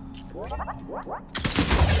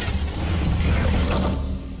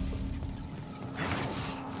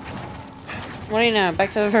 What do you know?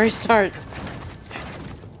 Back to the very start.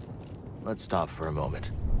 Let's stop for a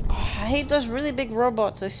moment. Oh, I hate those really big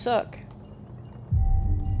robots. They suck.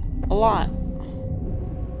 A lot.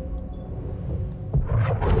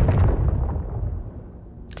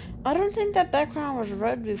 I don't think that background was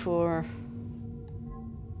red before.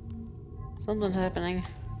 Something's happening.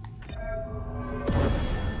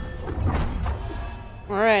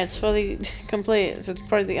 Alright, it's fully complete. So it's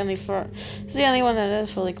probably the only it's the only one that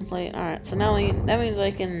is fully complete. Alright, so now that means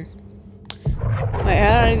I can... Wait,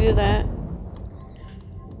 how do I do that?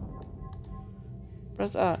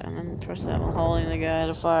 Press up and then press that while holding the guy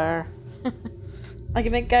to fire. I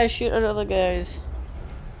can make guys shoot at other guys.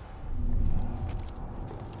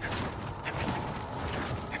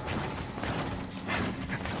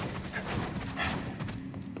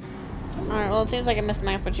 Alright, well it seems like I missed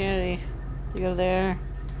my opportunity to go there.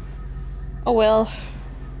 Oh well.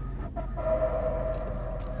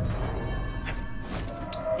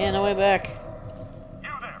 Yeah, no way back. You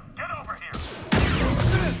there, get over here.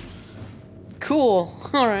 Cool.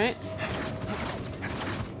 Alright.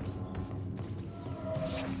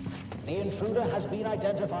 The intruder has been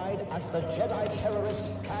identified as the Jedi terrorist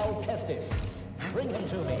Cal Kestis. Bring him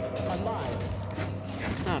to me, alive.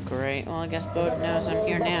 Oh great. Well I guess Bode knows I'm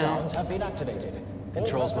here now. Have been activated.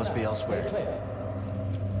 Controls must be elsewhere.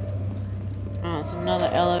 Oh, it's another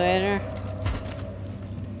elevator.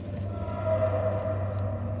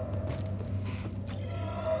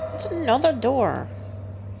 It's another door.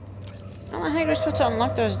 How the heck are we supposed to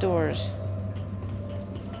unlock those doors?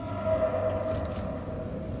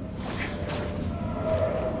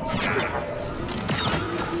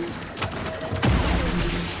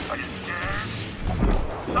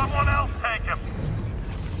 Someone else take him.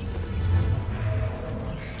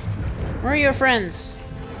 Where are your friends?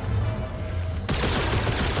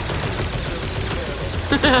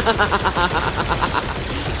 Take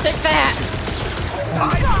that!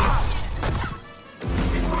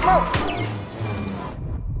 Whoa!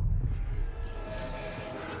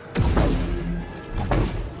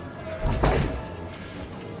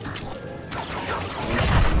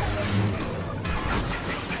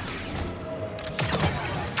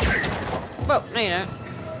 Whoa, no you don't.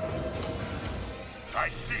 I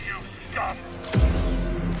see you, scum.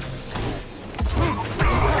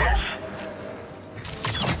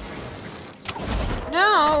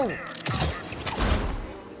 No!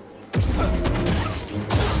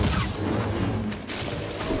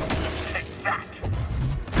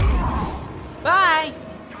 Bye!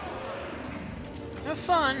 Have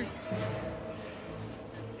fun.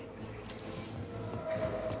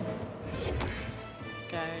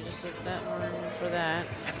 Okay, just look that one for that.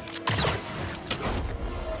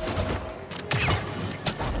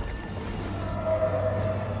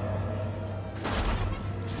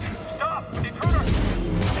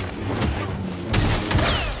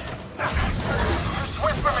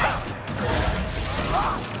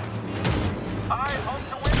 I hope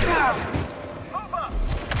to win now. Move up.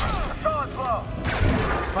 The saw is low.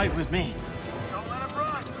 Fight with me. Don't let him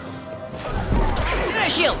run. Get that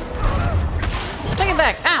shield! Take it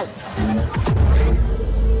back! Ow!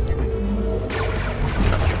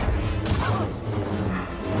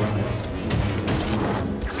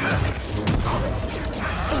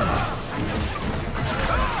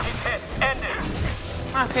 He's hit. End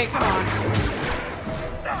it. Okay, come on.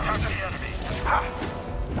 Attack the enemy.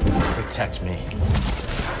 Protect me.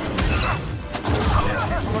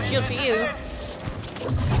 More shield for you.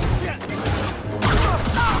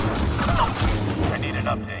 I need an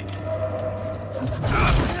update.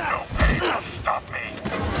 No pain will stop me.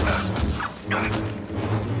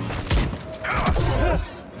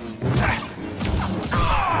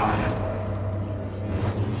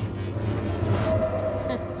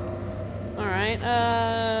 Alright,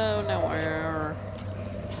 nowhere.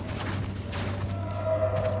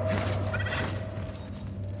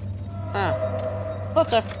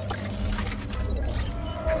 What's up?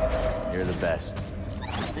 You're the best.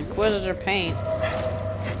 Inquisitor paint.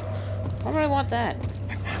 Why would I want that?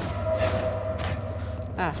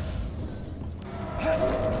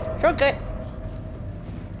 Shortcut!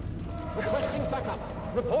 Requesting backup.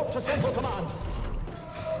 Report to Central Command.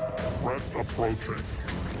 Threat approaching.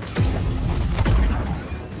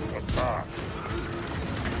 Attack.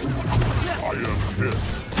 I am hit.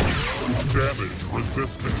 Damage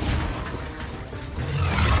resistant.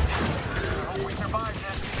 We survived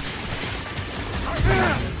this. I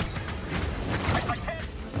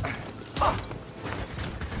can't.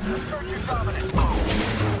 Search your dominant.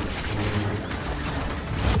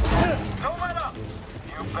 Don't let up.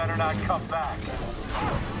 You better not come back.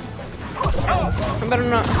 I better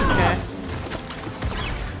not. Okay.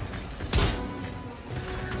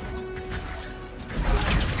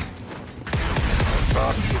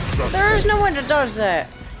 There is no one that does that.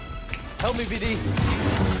 Help me, BD.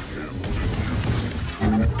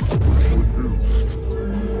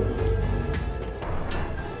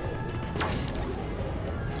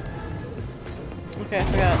 Okay, I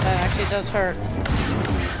forgot. That actually does hurt.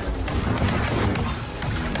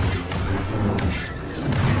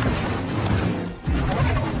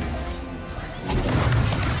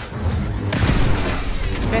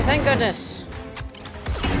 Okay, thank goodness.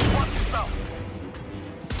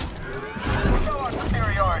 Show our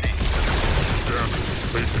superiority.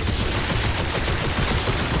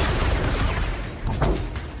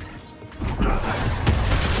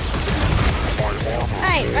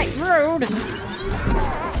 Hey, rude!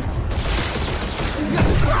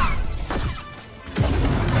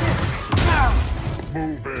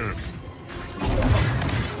 Move in.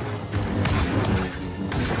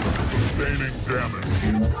 Sustaining damage.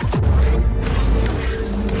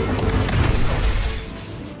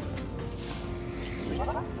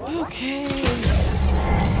 Okay.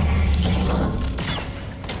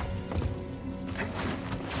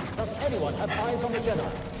 Does anyone have eyes on the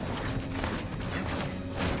Jedi?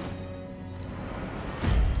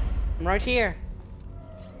 I'm right here.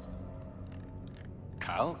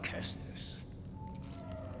 Cal Kestis.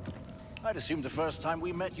 I'd assumed the first time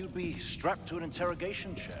we met you'd be strapped to an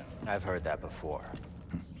interrogation chair. I've heard that before.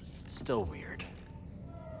 Still weird.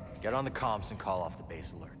 Get on the comms and call off the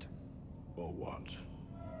base alert. For what?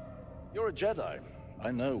 You're a Jedi.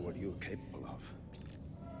 I know what you are capable of.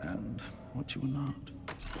 And what you are not.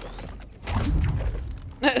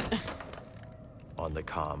 On the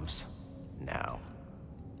comms. Now.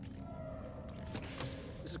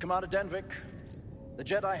 This is Commander Denvik. The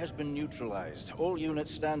Jedi has been neutralized. All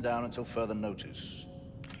units stand down until further notice.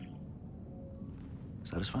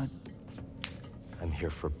 Satisfied? I'm here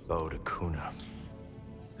for Bode Akuna.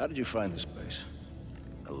 How did you find this base?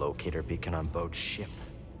 A locator beacon on Bode's ship.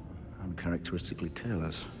 Uncharacteristically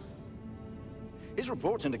careless. His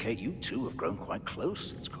reports indicate you two have grown quite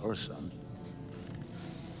close since Coruscant.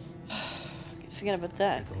 Forget about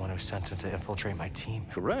that. The one who sent him to infiltrate my team.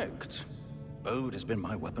 Correct. Bode has been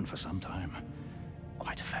my weapon for some time.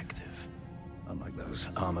 Quite effective. Unlike those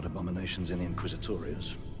armored abominations in the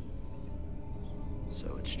Inquisitorius.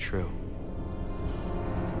 So it's true.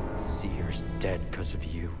 Seer's dead because of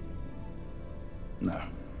you. No.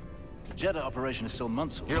 The Jedi operation is still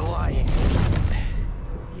months away. You're lying.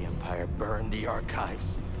 The Empire burned the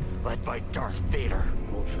archives, led by Darth Vader.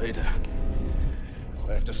 Lord Vader.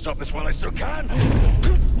 I have to stop this while I still can.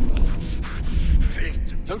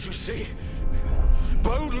 Don't you see?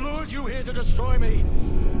 Bode lured you here to destroy me.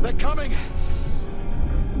 They're coming.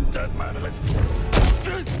 Dead man, let's...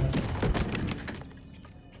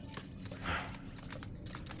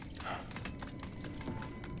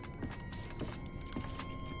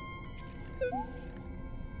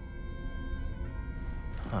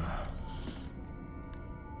 Huh.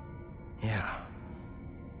 Yeah.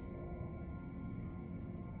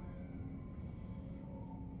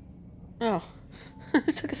 Oh.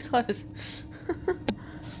 It took his clothes.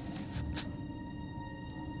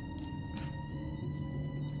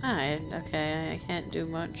 Okay, I can't do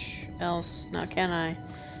much else now, can I?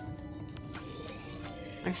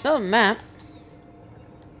 I still have a map.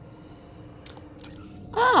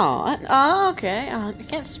 Oh, okay. I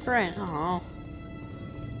can't sprint. Oh.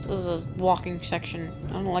 This is a walking section.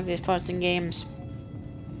 I don't like these parts in games.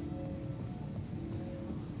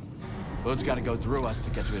 Boat's gotta go through us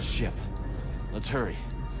to get to his ship. Let's hurry.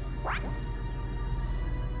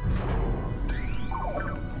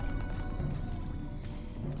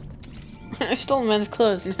 I stole men's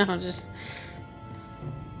clothes now, just...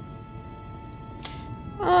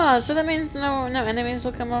 Oh, so that means no enemies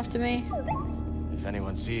will come after me? If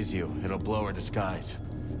anyone sees you, it'll blow her disguise.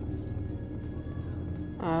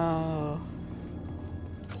 Oh.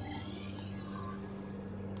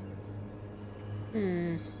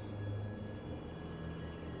 Hmm.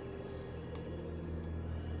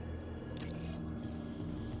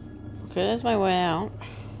 Okay, that's my way out.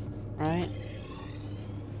 Right?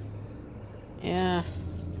 Yeah.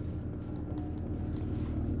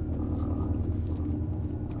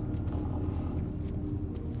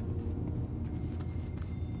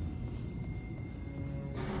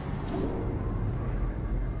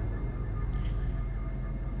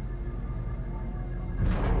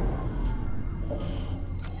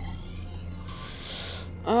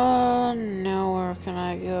 Oh, now where can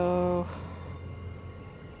I go?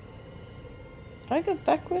 Did I go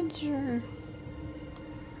backwards or?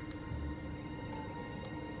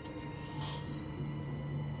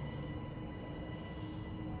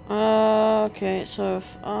 Okay, so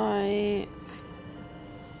if I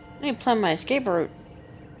need to plan my escape route.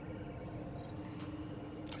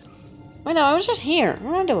 Wait, no, I was just here.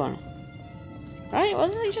 What am I doing? Right?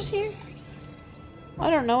 Wasn't I just here?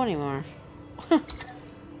 I don't know anymore.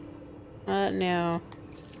 No.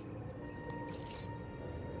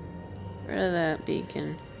 Get rid of that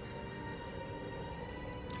beacon.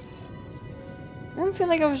 I don't feel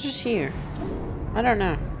like I was just here. I don't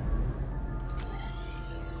know.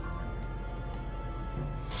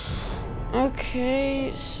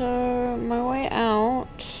 Okay, so my way out.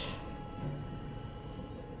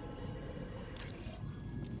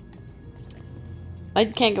 I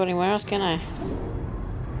can't go anywhere else, can I?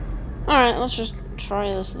 Alright, let's just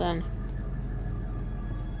try this then.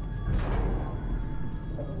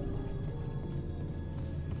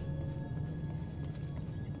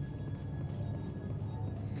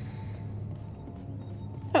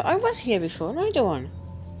 Oh, I was here before. What am I doing?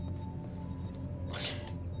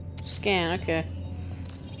 Scan, okay.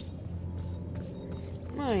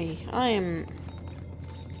 I am...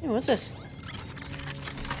 Hey, what's this?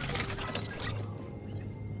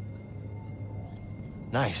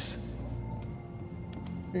 Nice.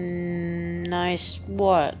 Nice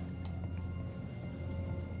what?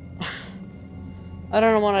 I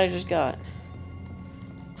don't know what I just got.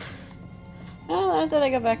 Oh, I thought I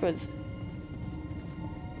got backwards.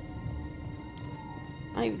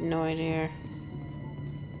 I have no idea.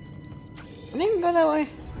 Can I even go that way?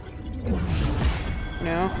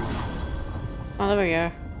 No. Oh, there we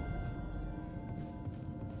go.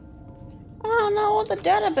 Oh no, all the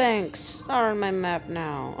data banks are on my map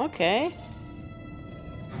now. Okay.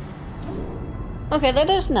 Okay, that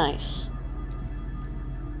is nice.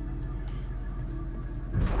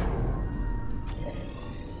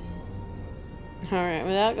 Alright,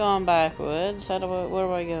 without going backwards, where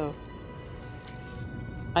do I go?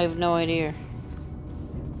 I have no idea.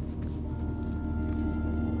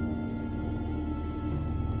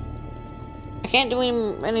 I can't do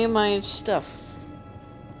any of my stuff.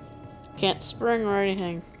 Can't sprint or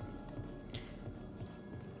anything.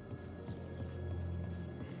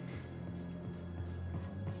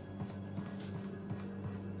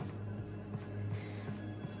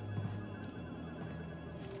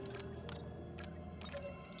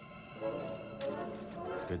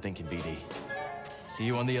 Good thinking, BD. See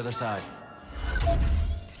you on the other side.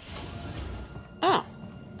 Oh.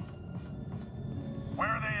 Where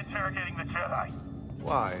are they interrogating the Jedi?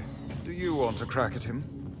 Why? Do you want to crack at him?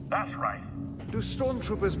 That's right. Do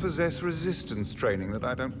stormtroopers possess resistance training that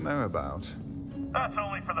I don't know about? That's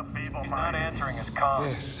only for the feeble. He's not answering his calls.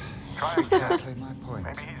 Yes, exactly my point.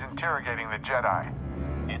 Maybe he's interrogating the Jedi.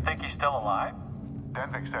 You think he's still alive?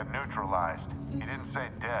 Denvik said neutralized. He didn't say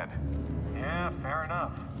dead. Yeah, fair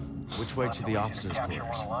enough. Which way to the officers'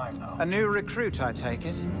 quarters? A new recruit, I take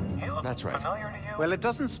it? That's right. Well, it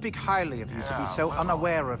doesn't speak highly of you to be so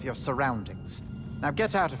unaware of your surroundings. Now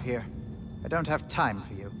get out of here. I don't have time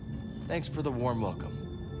for you. Thanks for the warm welcome.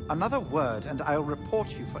 Another word and I'll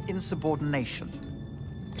report you for insubordination.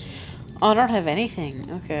 Oh, I don't have anything.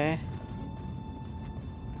 Okay.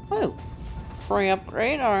 Oh. Free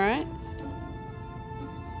upgrade, alright.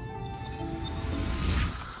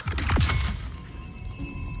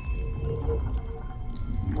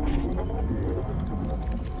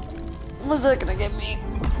 What's that gonna give me?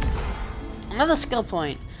 Another skill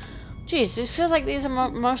point. Jeez, it feels like these are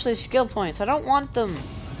mostly skill points. I don't want them.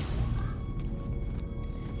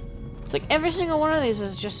 It's like every single one of these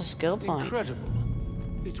is just a skill point. Incredible.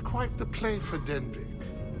 It's quite the play for Denvik.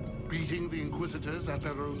 Beating the Inquisitors at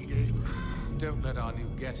their own game. Don't let our new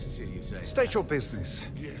guests hear you say. State your business.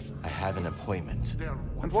 Yes. I have an appointment.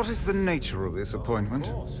 And what is the nature of this appointment?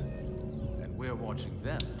 Of course. And we're watching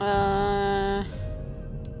them.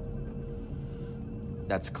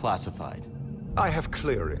 That's classified. I have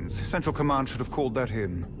clearance. Central Command should have called that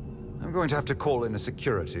in. I'm going to have to call in a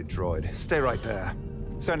security droid. Stay right there.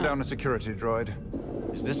 Send down a security droid.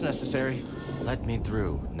 Is this necessary? Let me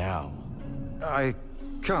through, now. I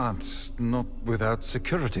can't. Not without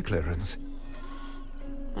security clearance.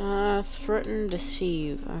 Threaten,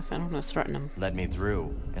 deceive. I don't know, threaten him. Let me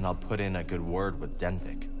through, and I'll put in a good word with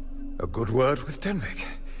Denvik. A good word with Denvik?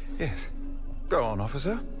 Yes. Go on,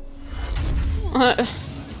 officer.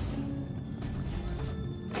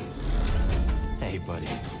 Hey, buddy.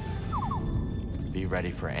 Be ready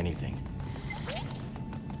for anything.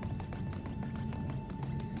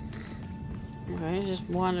 Okay, he's just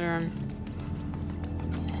wandering.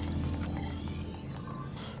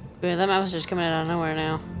 Okay, that mouse is just coming out of nowhere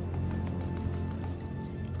now.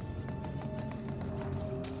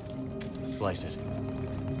 Slice it.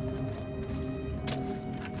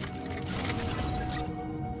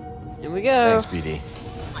 Here we go. Thanks, BD.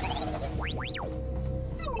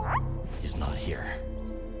 He's not here.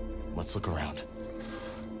 Let's look around.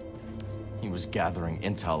 He was gathering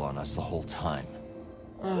intel on us the whole time.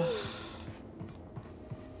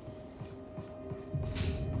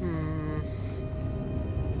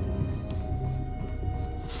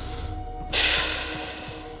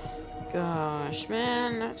 Gosh,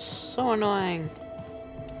 man, that's so annoying.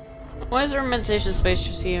 Why is there a meditation space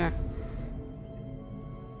just here?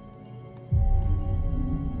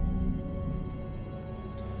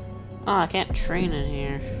 Oh, I can't train in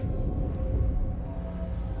here.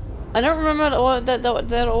 I don't remember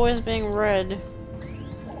that always being red.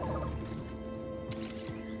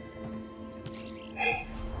 Hey,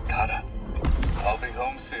 Kata. I'll be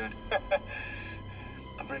home soon.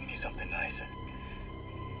 I'll bring you something nice.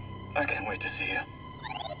 I can't wait to see you.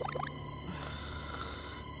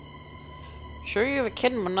 Sure you have a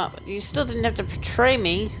kid, but not. You still didn't have to betray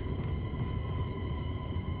me.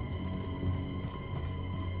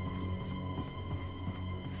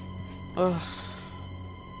 Ugh.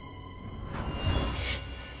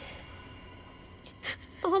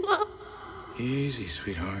 Mama. Easy,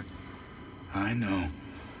 sweetheart. I know.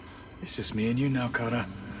 It's just me and you now, Kata.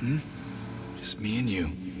 Hmm? Just me and you.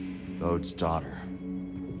 Bode's daughter.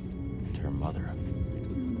 And her mother.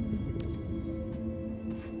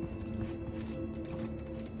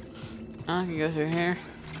 I can go through here.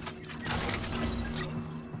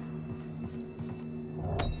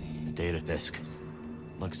 The data disk.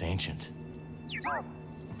 Looks ancient.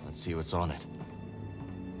 Let's see what's on it.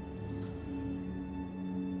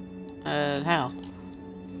 How?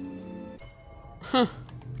 Huh.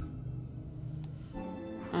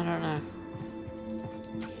 I don't know.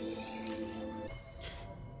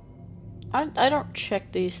 I don't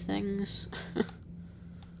check these things.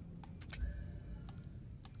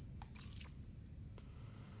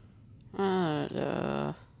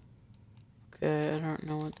 Okay, I don't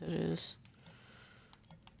know what that is.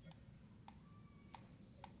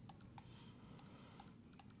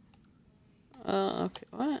 Okay,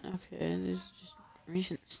 what? Okay, this is just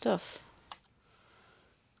recent stuff.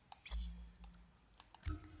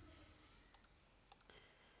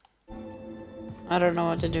 I don't know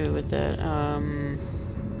what to do with that.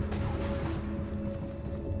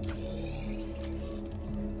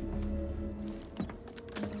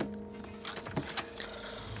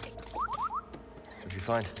 What'd you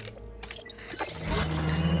find?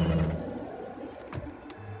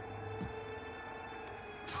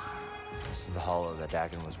 This is the hollow that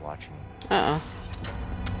Dagon was watching. Uh-oh.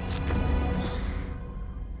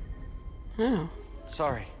 Oh.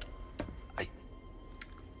 Sorry.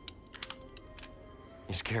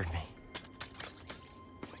 You scared me.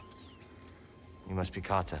 You must be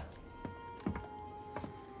Kata.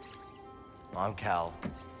 I'm Cal.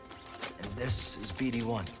 And this is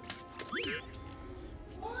BD1.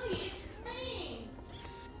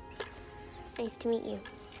 It's nice to meet you.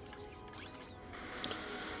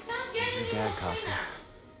 Where's your dad, Katya?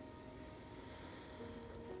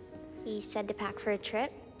 He said to pack for a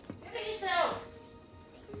trip.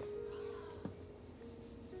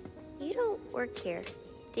 You don't work here,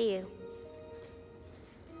 do you?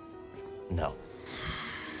 No.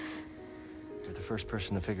 You're the first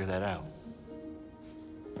person to figure that out.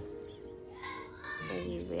 Are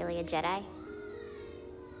you really a Jedi?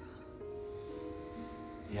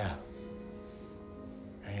 Yeah.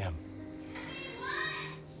 I am.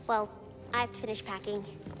 Well, I have to finish packing.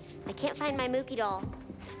 I can't find my Mookie doll.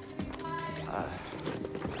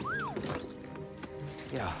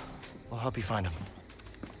 Yeah. We'll help you find him.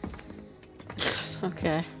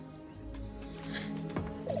 Okay.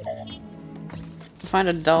 To find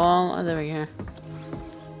a doll. Oh, there we go.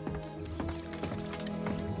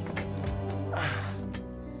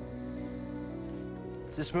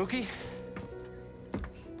 Is this Mookie?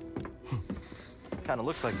 Kinda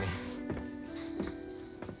looks like me.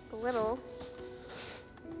 A little.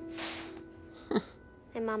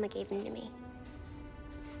 My mama gave him to me.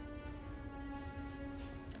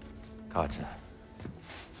 Katya.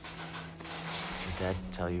 Did your dad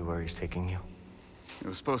tell you where he's taking you? It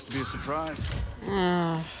was supposed to be a surprise.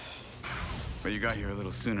 But you got here a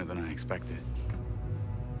little sooner than I expected.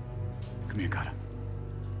 Come here, Kata.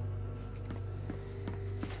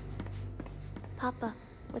 Papa,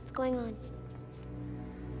 what's going on?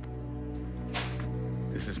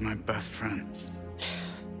 This is my best friend.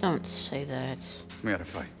 Don't say that. We had a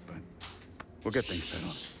fight, but we'll get things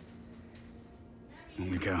settled. When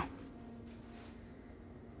we go.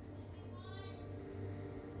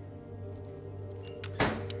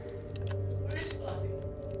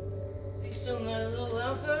 Is he still in that little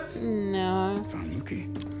outfit? No. Found Mookie.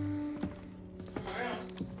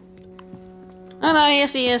 Oh no,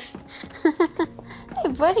 yes he is.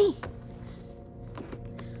 Hey, buddy.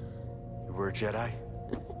 You were a Jedi?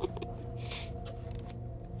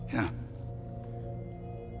 Yeah.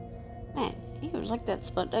 Man, you like that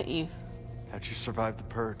spot, don't you? How'd you survive the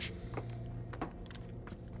purge?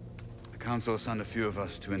 The Council assigned a few of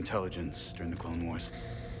us to intelligence during the Clone Wars.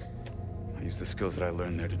 I used the skills that I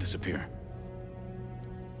learned there to disappear.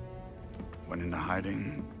 Went into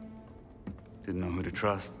hiding. Didn't know who to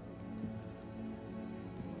trust.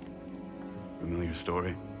 Familiar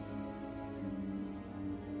story?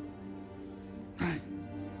 Right.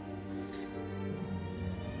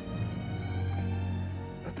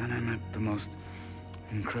 But then I met the most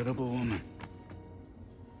incredible woman.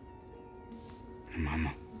 Your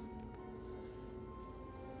mama.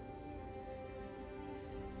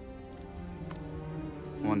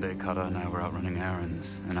 One day, Kata and I were out running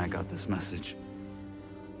errands, and I got this message.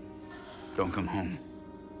 Don't come home.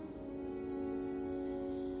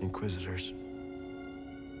 Inquisitors.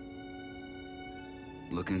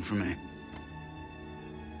 Looking for me.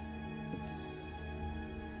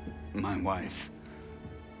 My wife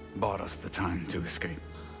bought us the time to escape.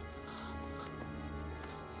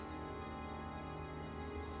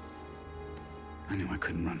 I knew I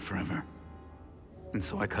couldn't run forever. And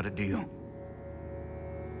so I cut a deal.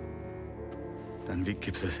 Danvik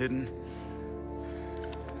keeps us hidden.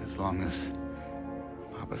 As long as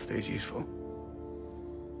Papa stays useful.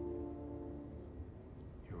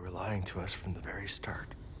 You were lying to us from the very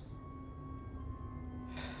start.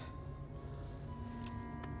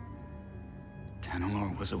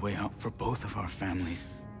 Tanalor was a way out for both of our families.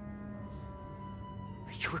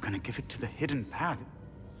 You were gonna give it to the hidden path.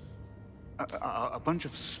 A bunch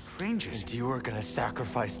of strangers. And you were gonna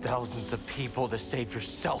sacrifice thousands of people to save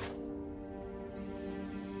yourself.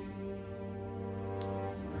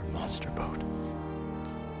 Your monster boat.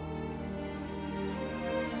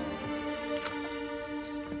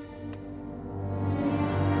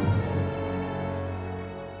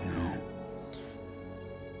 No.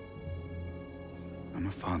 I'm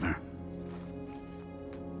a father.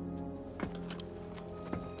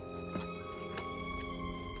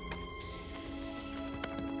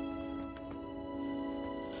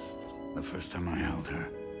 The first time I held her,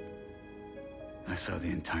 I saw the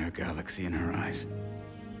entire galaxy in her eyes.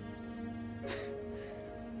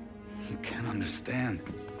 You can't understand.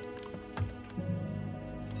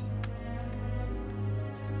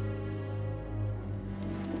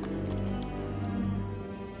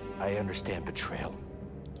 I understand betrayal.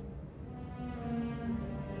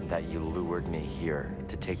 And that you lured me here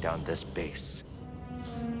to take down this base.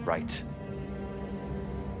 Right?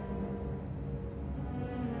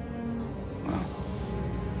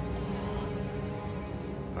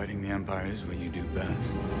 Fighting the Empire is what you do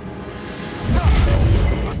best.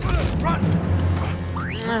 Run!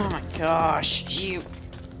 Oh my gosh, you.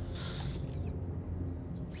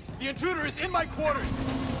 The intruder is in my quarters!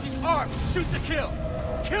 He's armed! Shoot to kill!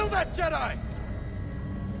 Kill that Jedi!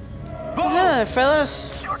 Hello, fellas.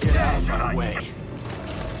 Get out of my way.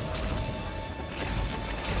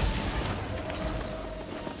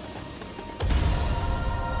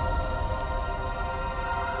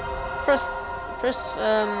 Press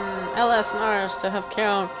LS and R's to have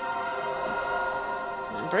Carol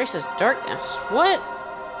embrace his darkness. What?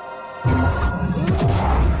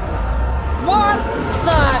 What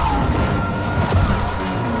the?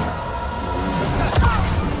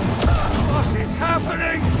 What is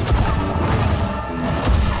happening?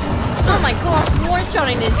 Oh my gosh, I'm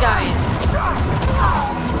one-shotting these guys.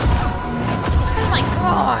 Oh my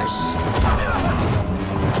gosh.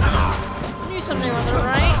 I knew something wasn't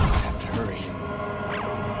right. I have to hurry.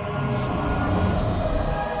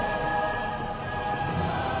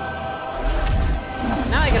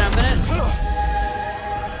 Now I can open it.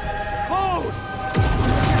 Forward!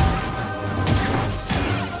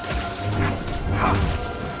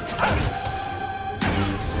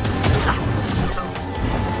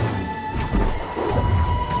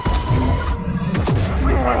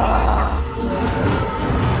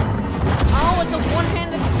 Oh, it's a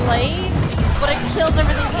one-handed blade, but it kills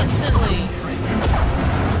everything instantly.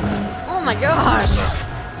 Oh my gosh.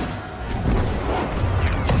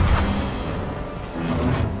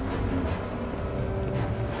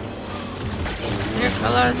 Here,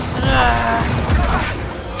 fellas.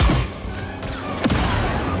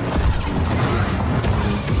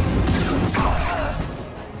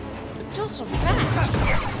 It feels so fast.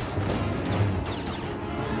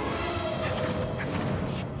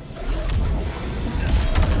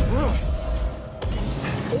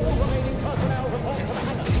 All remaining personnel report to the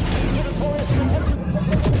hangar. Inquisitorious attempting to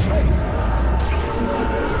complete the trade.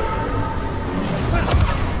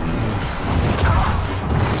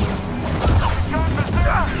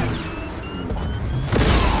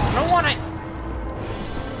 I don't want it.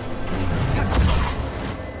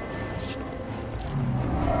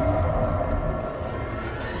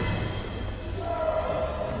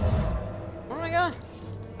 Where am I going?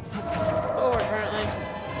 Forward, apparently.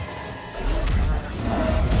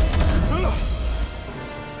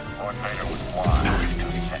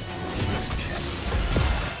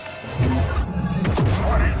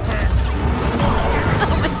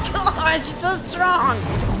 Oh my gosh, it's so strong!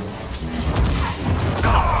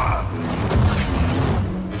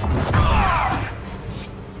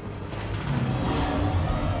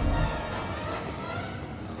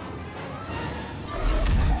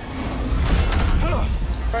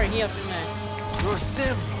 Probably heal, shouldn't I? Your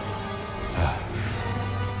stim!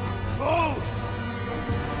 Load!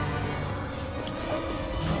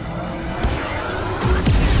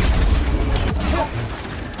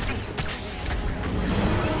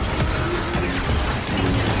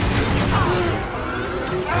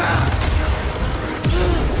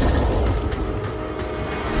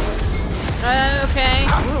 Okay.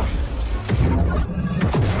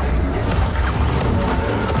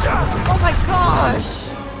 Oh my gosh!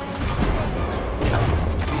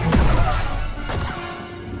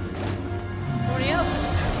 Nobody else?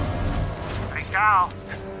 Hey, Cal.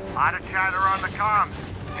 Lot of chatter on the comms.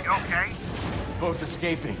 You okay? Boat's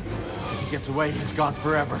escaping. If he gets away, he's gone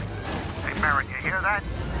forever. Hey, Merritt, you hear that?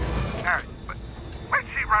 Merritt, but where'd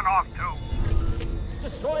she run off to?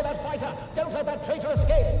 Destroy that fighter! Don't let that traitor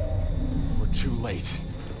escape! We're too late.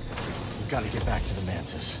 We've got to get back to the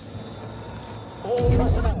Mantis. All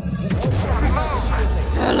personnel.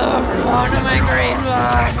 Hello everyone, I'm angry.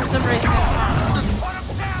 For some reason.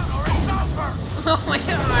 Oh my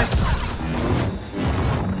gosh.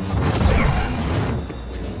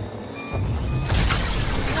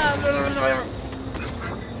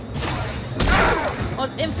 Oh,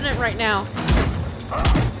 it's infinite right now.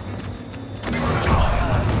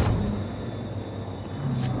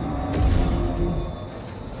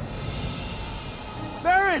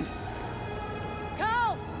 Baron!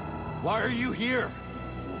 Cal! Why are you here?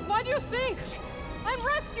 Why do you think? I'm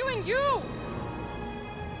rescuing you!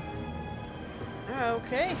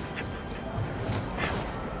 Okay.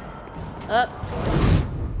 Up.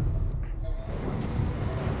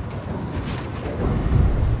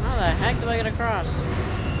 How the heck do I get across?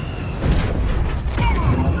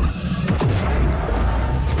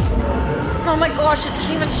 Oh my gosh, it's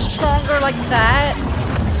even stronger like that.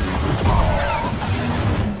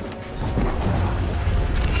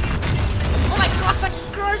 Oh my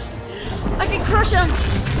gosh, I can crush him.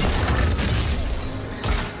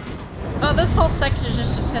 Oh, this whole section is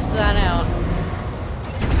just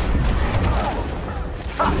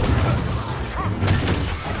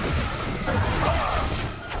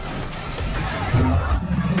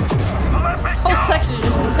This whole section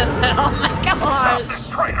just existed. Oh my gosh!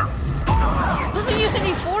 Doesn't use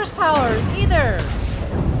any force powers either.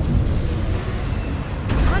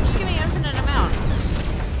 I'm not just giving an infinite amount.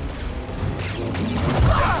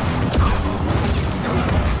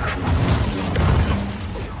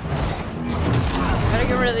 Gotta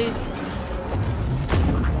get rid of these.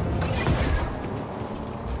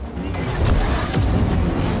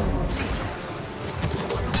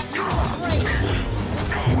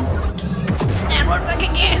 And we're back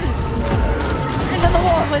again! Into the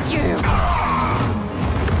wall with you!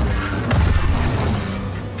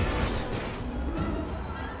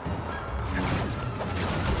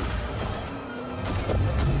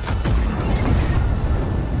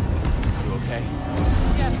 You okay?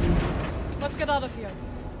 Yes. Let's get out of here.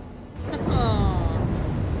 Oh,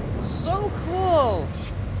 so cool!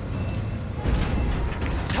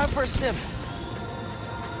 Time for a stim.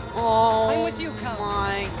 Oh I'm with you, Cal.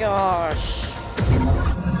 my gosh.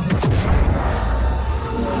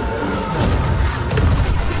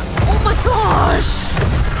 Oh my gosh!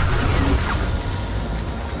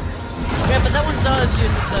 Yeah, but that one does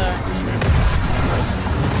use it there.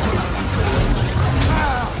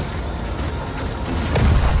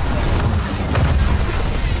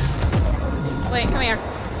 Wait, come here.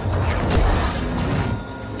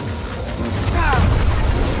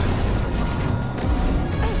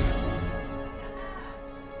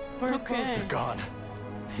 Okay. They're gone.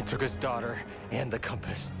 He took his daughter and the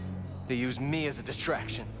compass. They used me as a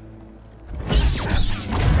distraction.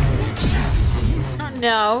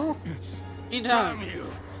 No, you don't. Damn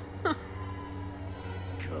you.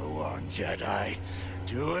 Go on, Jedi.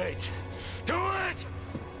 Do it. Do it!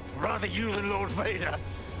 Rather you than Lord Vader.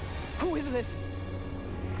 Who is this?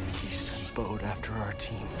 He sent Bode after our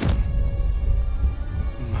team.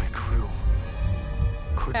 My crew.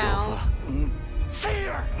 Cordova.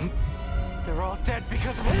 Seer! They're all dead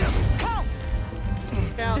because of him! Cal!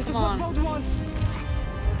 Cal, This is come what on. Bode wants.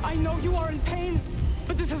 I know you are in pain,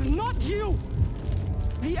 but this is not you!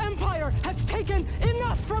 The Empire has taken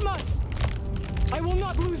enough from us! I will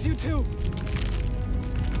not lose you two!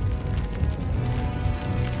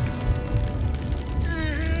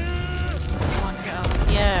 Come on, Cal.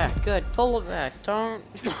 Yeah, good. Pull it back. Don't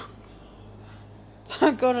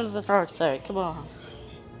go to the dark side. Come on.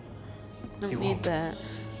 Don't need that.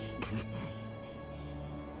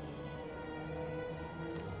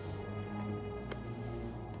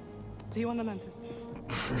 See you on the Memphis.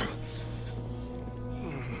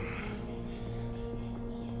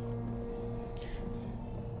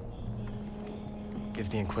 Give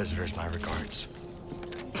the Inquisitors my regards.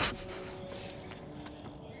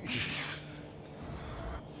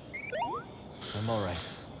 I'm alright.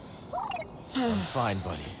 I'm fine,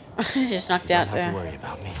 buddy. Just knocked You out don't there. have to worry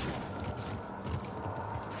about me.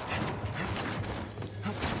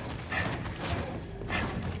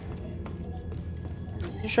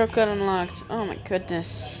 Shortcut unlocked. Oh my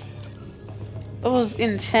goodness. That was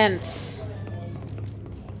intense.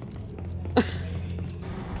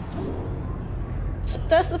 So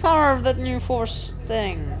that's the power of that new force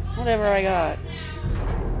thing. Whatever I got.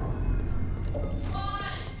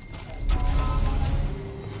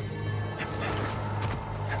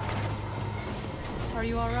 Are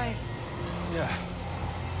you alright? Yeah.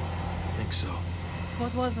 I think so.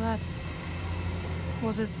 What was that?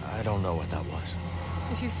 Was it... I don't know what that was.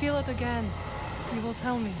 If you feel it again, you will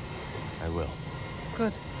tell me. I will.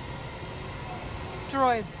 Good.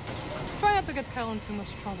 Droid, try not to get Cal in too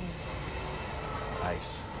much trouble.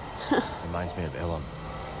 Ice. Reminds me of Ilum.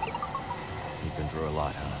 You've been through a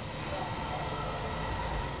lot, huh?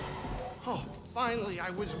 Oh, finally, I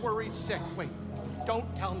was worried sick. Wait,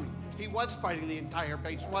 don't tell me. He was fighting the entire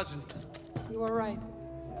base, wasn't he? You were right.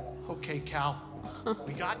 Okay, Cal.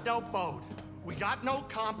 We got no boat. We got no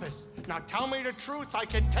compass. Now tell me the truth, I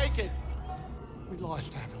can take it. We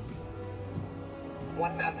lost, haven't we?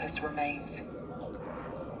 One compass remains.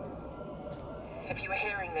 If you are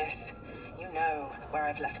hearing this, you know where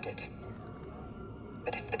I've left it.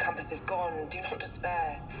 But if the compass is gone, do not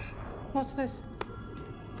despair. What's this?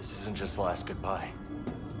 This isn't just the last goodbye.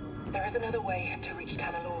 There is another way to reach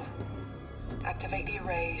Tanalor. Activate the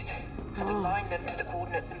arrays and align them to the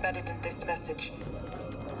coordinates embedded in this message.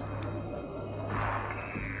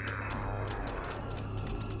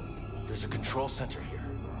 There's a control center here.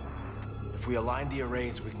 If we align the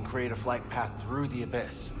arrays, we can create a flight path through the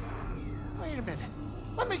abyss. Wait a minute.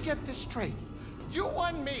 Let me get this straight. You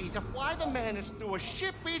want me to fly the Manus through a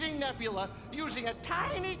ship-eating nebula using a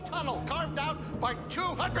tiny tunnel carved out by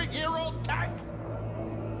 200-year-old tech?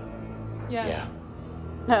 Yes.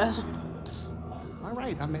 All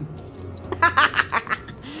right, I'm in.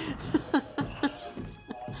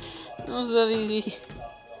 Was that easy?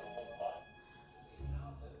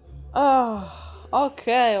 Oh,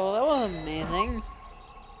 okay. Well, that was amazing.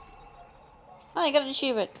 Oh, I got to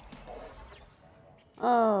achieve it.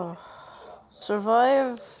 Oh,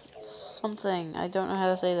 survive something. I don't know how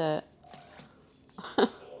to say that.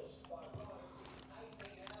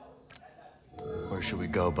 Where should we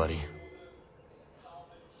go, buddy?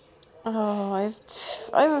 Oh,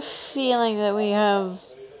 I have a feeling that we have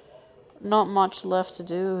not much left to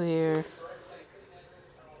do here.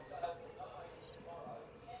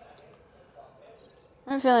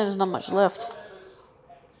 I have a feeling there's not much left.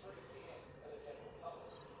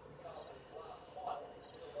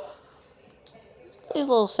 These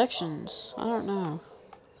little sections, I don't know.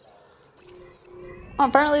 Oh,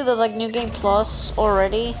 apparently there's like New Game Plus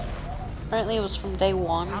already. Apparently it was from day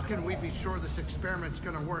one. How can we be sure this experiment's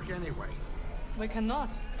gonna work anyway? We cannot.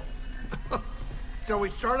 So we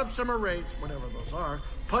start up some arrays, whatever those are,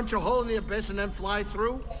 punch a hole in the abyss and then fly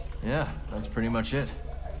through? Yeah, that's pretty much it.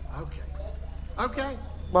 Okay. Okay.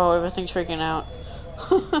 Well, everything's freaking out.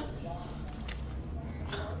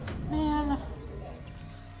 Man.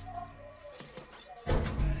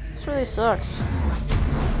 This really sucks.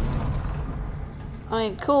 I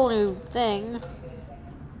mean, cool new thing.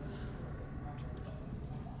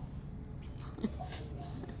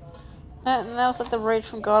 Now it's like the rage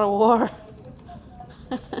from God of War.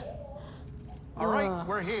 All right,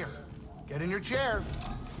 we're here. Get in your chair.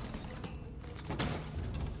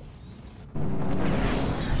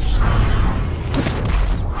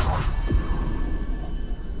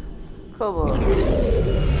 Kobo.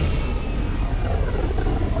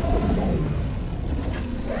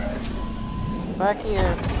 Back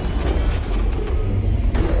here.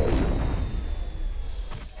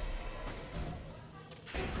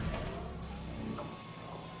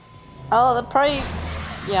 Oh, the probably.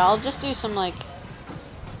 Yeah, I'll just do some like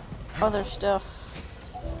other stuff.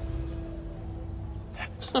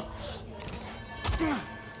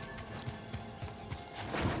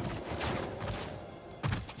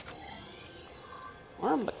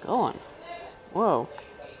 Where am I going? Whoa.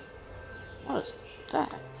 What is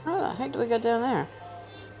that? How the heck do we get down there?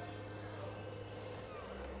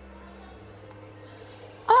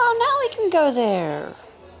 Oh, now we can go there.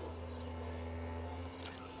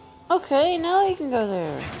 Okay, now we can go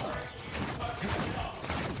there.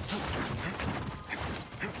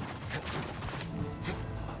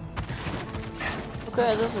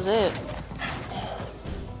 Okay, this is it.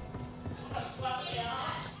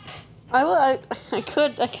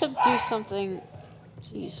 I could do something.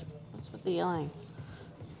 Jeez, what's with the yelling?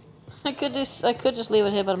 I could just leave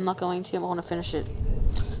it here, but I'm not going to. I want to finish it.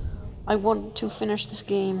 I want to finish this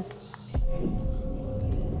game.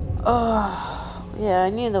 Oh, yeah, I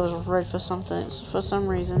knew that was red for something, for some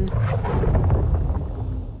reason.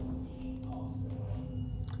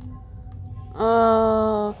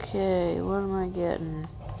 Okay, what am I getting?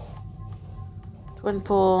 Twin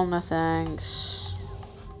pull, no thanks.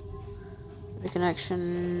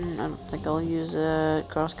 Reconnection, I don't think I'll use it.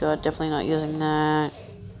 Crosscut, definitely not using that.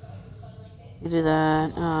 You do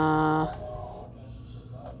that.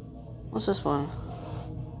 What's this one?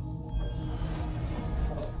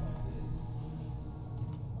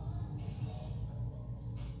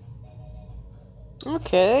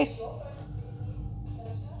 Okay.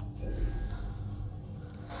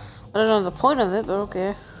 I don't know the point of it, but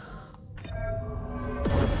okay.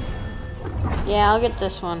 Yeah, I'll get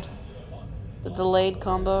this one. The delayed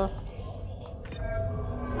combo.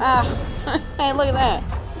 Ah! Hey, look at that!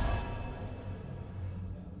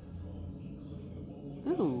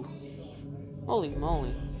 Ooh. Holy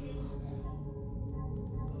moly.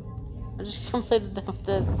 I just completed that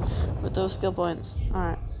with those skill points.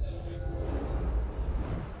 Alright.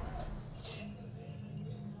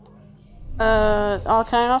 Oh,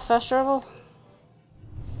 can I not fast travel?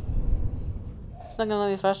 It's not gonna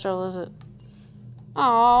let me fast travel, is it?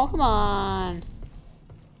 Oh, come on.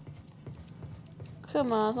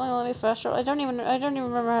 Come on, it's not gonna let me fast travel. I don't even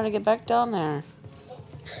remember how to get back down there.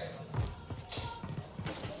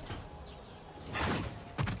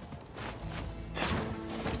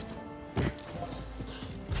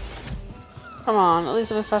 Come on, at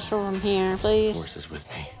least let me fast travel from here, please. Force is with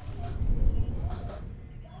me.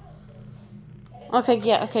 Okay,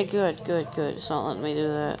 yeah, okay, good. It's not letting me do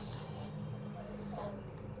that.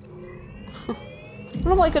 I don't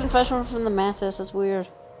know why I couldn't fast travel from the mantis, that's weird.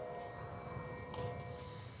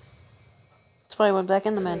 That's why I went back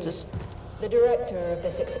in the mantis. The director of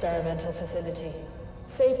this experimental facility.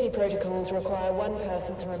 Safety protocols require one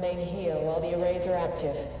person to remain here while the arrays are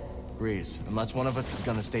active. Breeze, unless one of us is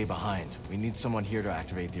gonna stay behind, we need someone here to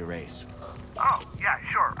activate the arrays. Oh, yeah,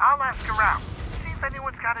 sure. I'll ask around. See if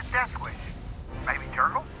anyone's got a death wish. Maybe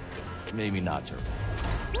Turtle? Maybe not Turtle.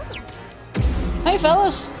 Hey,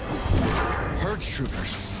 fellas! Purge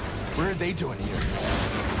troopers. What are they doing here?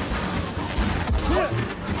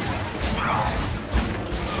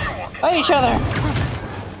 Fight each other!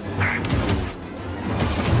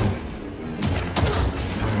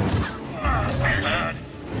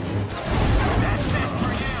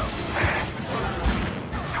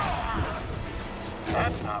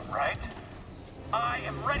 That's not right. I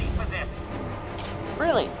am ready for this.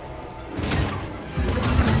 Really?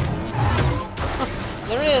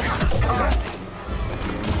 There it is.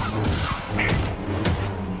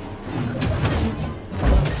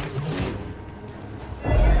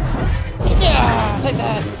 Yeah, take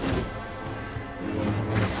that.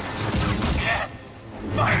 Yes,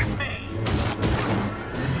 fight me.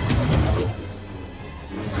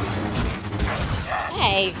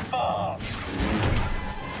 Hey. Fall.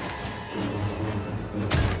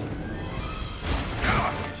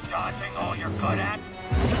 Dodging all you're good at.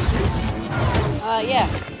 Yeah.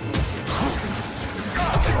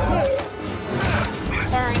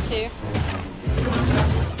 Trying to.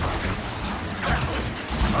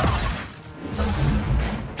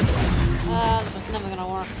 That was never gonna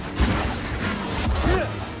work.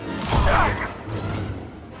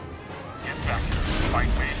 Get back here.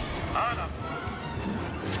 Fight me. On him.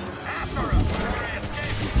 After him.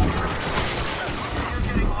 You're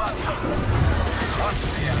getting lost. Watch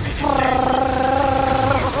the enemy.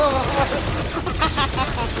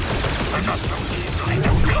 I'm not so easily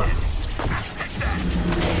defeated. Take that.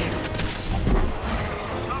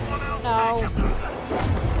 Someone else. No.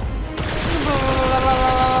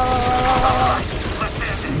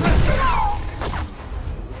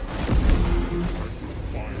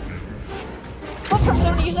 What the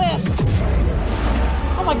fuck is this?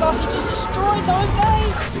 Oh my gosh, he just destroyed those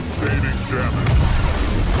guys! Sustaining damage.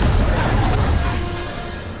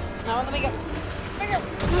 No, let me go. Let me go.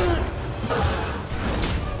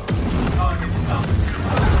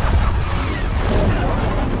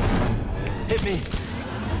 Hit me.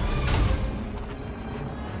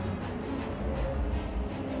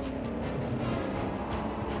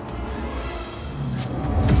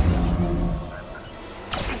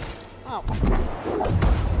 Oh.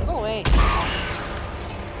 Go away.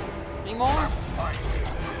 Any more?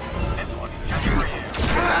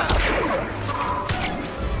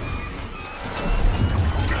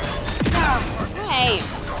 Hey!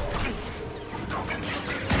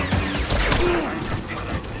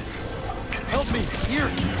 Help me! Here!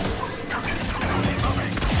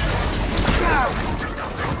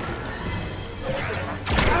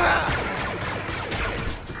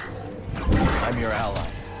 I'm your ally.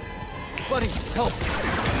 Buddy, help!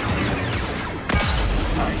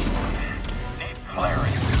 Need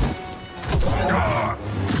clarity.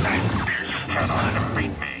 You cannot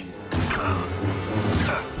defeat me.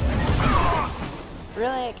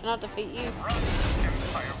 Really? I cannot defeat you?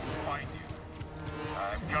 Empire will find you.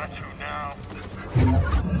 I've got you now.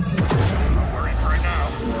 We're in for it now.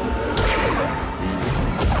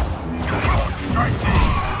 Strike me.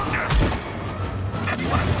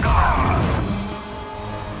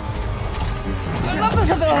 I love this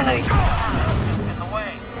ability! In the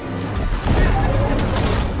way.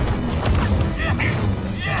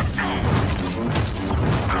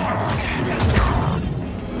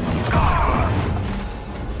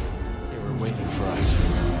 They were waiting for us.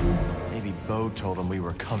 Maybe Bo told them we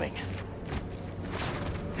were coming.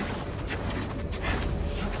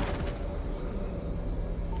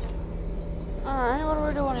 Alright, what are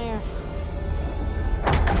we doing here?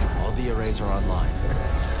 All the arrays are online.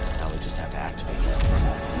 Now we just have to activate them.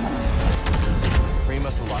 Ray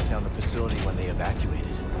must have locked down the facility when they evacuated.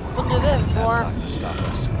 Wouldn't have been That's for. not gonna stop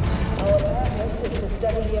us. Our purpose is to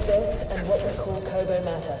study the Abyss and what we call Kobo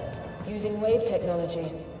matter, using wave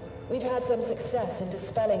technology. We've had some success in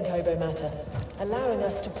dispelling Kobo matter, allowing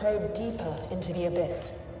us to probe deeper into the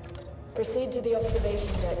Abyss. Proceed to the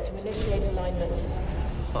observation deck to initiate alignment.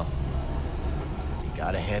 Huh. You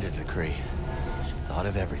gotta hand it to Kree. She thought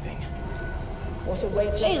of everything. What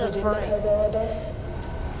awaits us within the Kobo Abyss?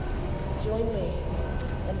 Join me,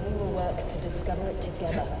 and we will work to discover it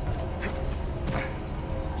together.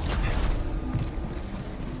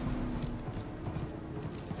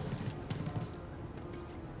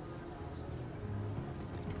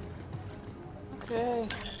 Okay.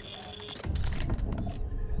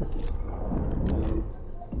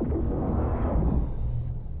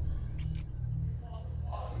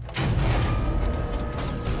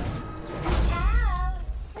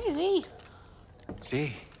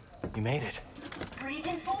 See? You made it. Breeze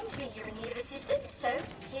informed me you're in need of assistance, so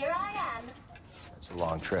here I am. It's a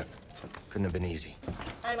long trip. Couldn't have been easy.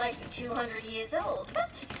 I might be 200 years old,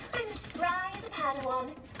 but I'm as spry as a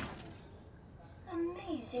Padawan.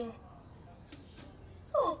 Amazing.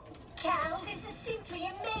 Oh, Cal, this is simply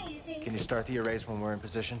amazing. Can you start the arrays when we're in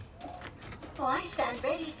position? Oh, I stand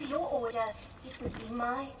ready for your order. It would be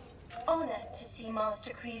my honor to see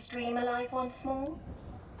Master Kree's dream alive once more.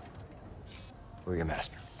 We're your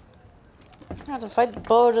master. We have to fight the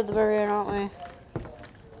boat at the very end, aren't we?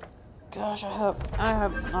 Gosh, I hope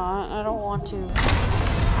not. I don't want to.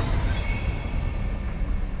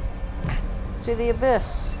 To the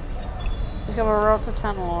abyss. Discover a route to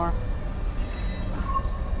Tanalor.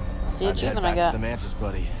 That's the achievement I got. To the Mantis,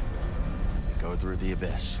 buddy. Go through the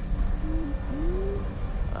abyss.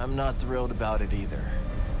 I'm not thrilled about it either.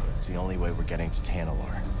 It's the only way we're getting to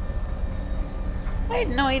Tanalor. I had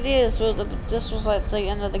no idea this was like the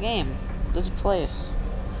end of the game. This place.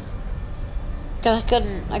 Cause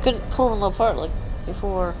I couldn't pull them apart like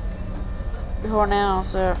before now,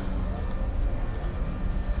 so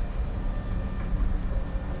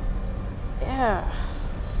yeah.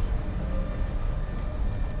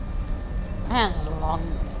 Man,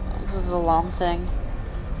 this is a long thing.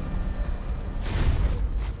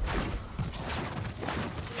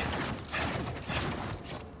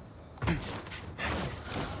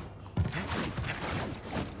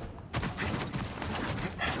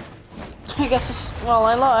 I guess it's, well,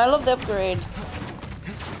 I love the upgrade.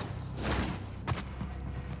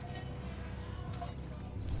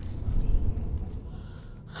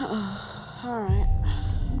 Alright.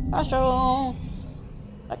 Fast travel.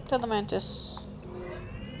 Back to the Mantis.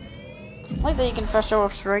 I like that you can fast travel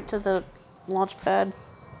straight to the launch pad.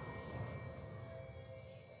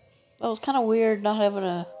 That was kind of weird not having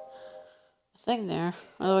a thing there.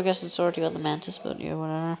 Although I guess it's already got the Mantis, but yeah,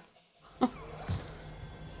 whatever.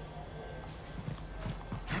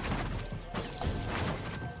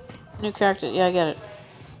 New character, yeah, I get it.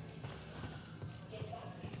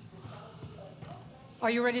 Are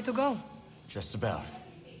you ready to go? Just about.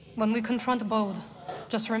 When we confront Bode,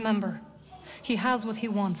 just remember, he has what he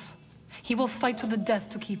wants. He will fight to the death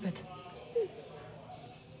to keep it.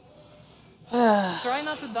 Try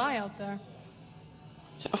not to die out there.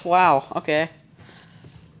 Wow, okay.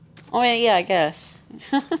 I mean, yeah, I guess.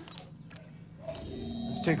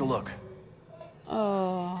 Let's take a look.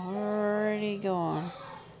 Oh, already going.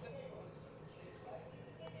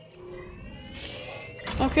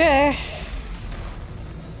 Okay.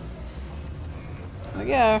 Here we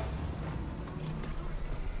go.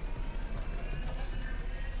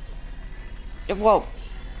 Yeah, whoa.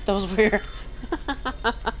 That was weird.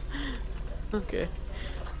 Okay.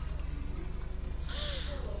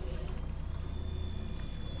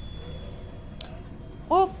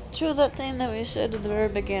 Well, to that thing that we said at the very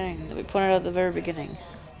beginning, that we pointed out at the very beginning.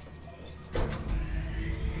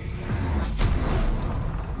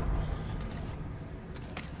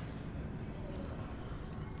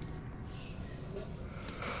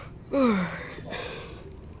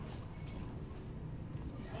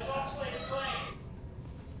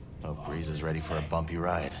 Oh, Breeze is ready for a bumpy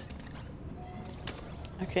ride.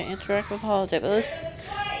 Okay, interact with holotape.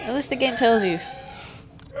 At least the game tells you.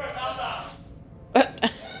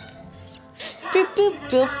 Boop, boop,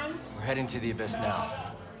 boop. We're heading to the abyss now.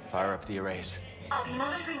 Fire up the arrays. I'll be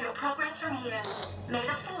monitoring your progress from here. May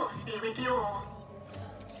the Force be with you all.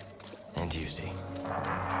 And you, Z.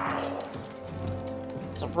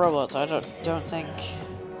 It's a robot, so I don't think.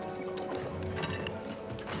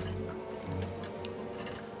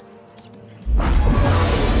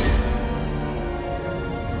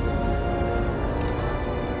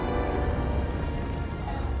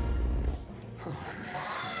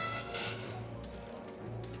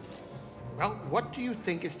 Well, what do you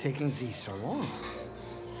think is taking Z so long?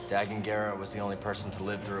 Dagan was the only person to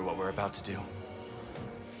live through what we're about to do.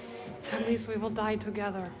 At least we will die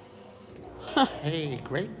together. Hey,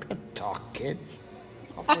 great pep talk, kids.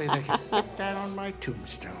 Hopefully they can fit that on my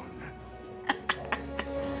tombstone.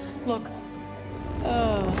 Look.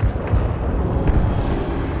 Oh.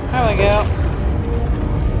 There we go.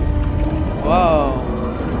 Whoa.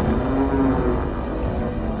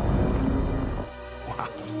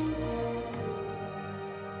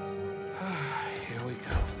 Here we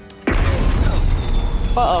go.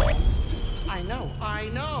 Uh-oh. I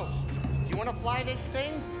know. You want to fly this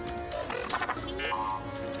thing?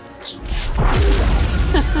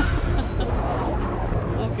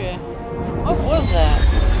 Okay. What was that?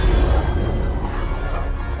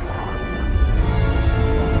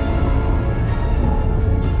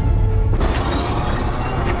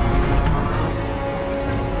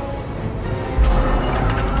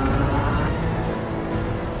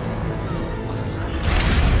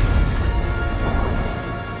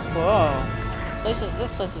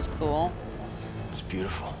 place is cool. It's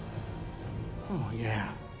beautiful. Oh,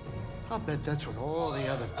 yeah. I'll bet that's what all the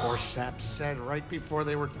other poor saps said right before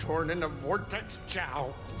they were torn into Vortex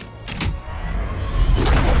Chow.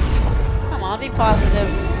 Come on, be positive.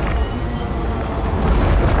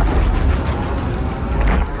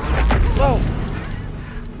 Whoa!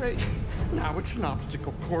 Great. Now it's an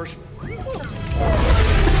obstacle course.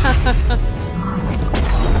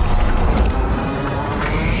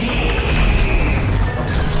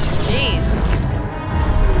 Jeez.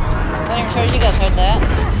 Not even sure you guys heard that.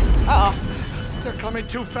 Uh-oh. They're coming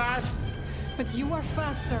too fast. But you are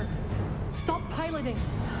faster. Stop piloting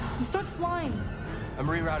and start flying. I'm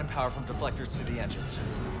rerouting power from deflectors to the engines.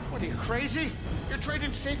 What, are you crazy? You're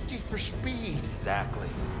trading safety for speed. Exactly.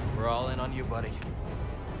 We're all in on you, buddy.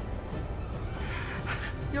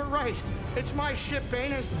 You're right. It's my ship,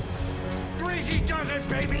 ain't it? Greasy does it,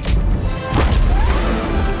 baby!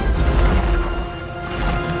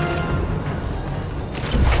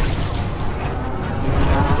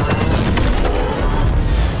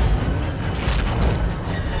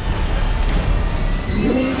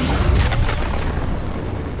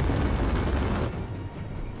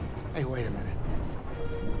 Hey, wait a minute.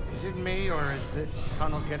 Is it me, or is this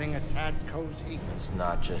tunnel getting a tad cozy? It's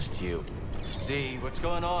not just you. Z, what's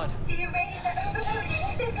going on? Are you ready to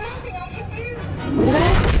overload? There's nothing I can do.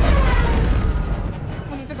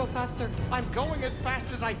 We need to go faster. I'm going as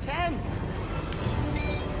fast as I can.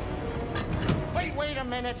 Wait a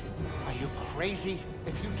minute. Are you crazy?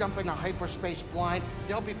 If you jump into hyperspace blind,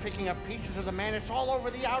 they'll be picking up pieces of the Mantis all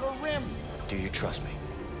over the outer rim. Do you trust me?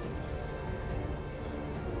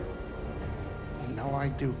 You know I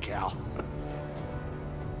do, Cal.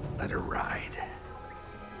 Let her ride.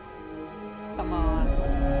 Come on.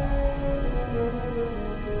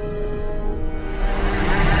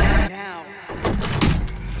 Now.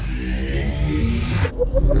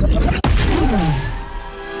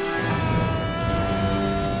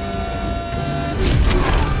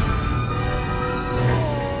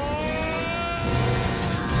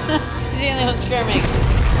 He's the only one screaming.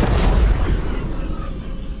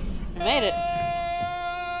 I made it.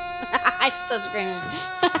 I still screaming.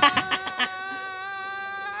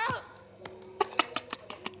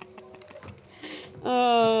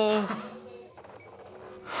 Oh.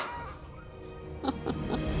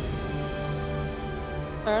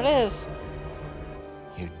 There it is.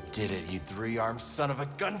 You did it, you three-armed son of a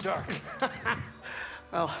Gundar.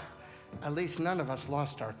 Well, at least none of us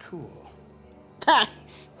lost our cool.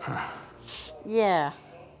 Yeah.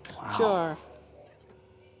 Wow. Sure.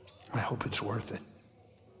 I hope it's worth it.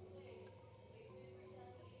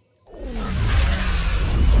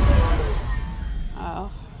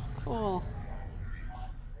 Oh, cool.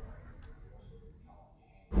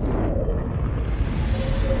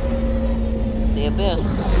 The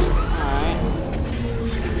abyss. Alright.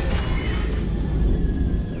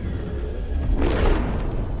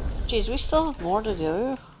 Jeez, we still have more to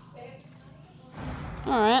do.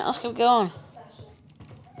 Alright, let's keep going.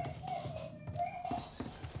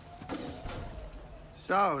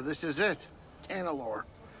 So, this is it. Tanalor.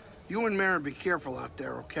 You and Mara be careful out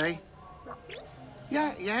there, okay?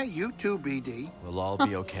 Yeah, you too, BD. We'll all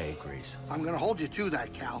be okay, Grease. I'm gonna hold you to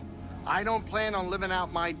that, Cal. I don't plan on living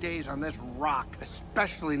out my days on this rock,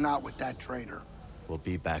 especially not with that traitor. We'll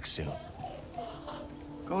be back soon.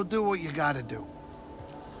 Go do what you gotta do.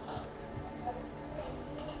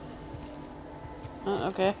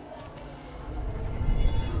 Okay.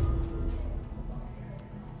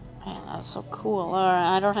 Man, that's so cool. Alright,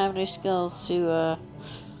 I don't have any skills to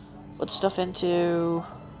put stuff into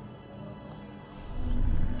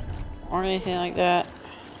or anything like that.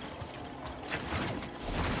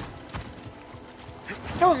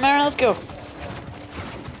 Come on, Mara, let's go.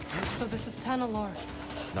 So this is Tanalor.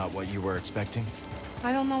 Not what you were expecting?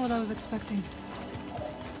 I don't know what I was expecting.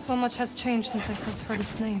 So much has changed since I first heard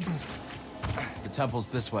its name. The temple's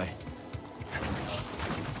this way.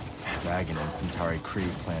 Dragon and Centauri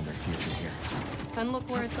Creed planned their future here. And look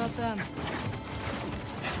where it got them.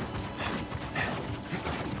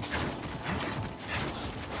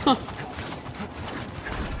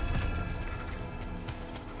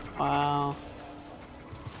 Wow.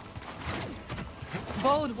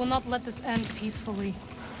 Bode will not let this end peacefully.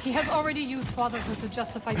 He has already used fatherhood to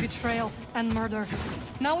justify betrayal and murder.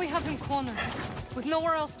 Now we have him cornered, with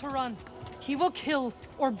nowhere else to run. He will kill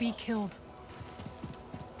or be killed.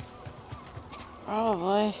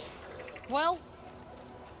 Probably. Well,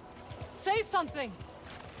 say something.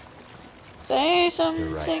 Say something.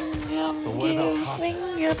 You're right. But what about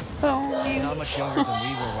Hata? Your pony. He's not much younger than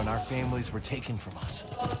we were when our families were taken from us.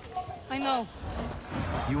 I know.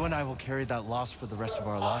 You and I will carry that loss for the rest of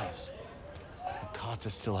our lives. But Kata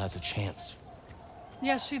still has a chance.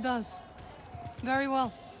 Yes, she does. Very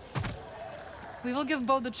well. We will give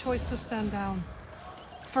Bo the choice to stand down.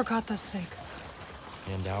 For Kata's sake.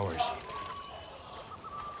 And ours.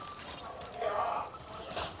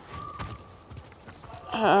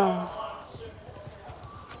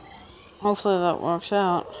 Hopefully that works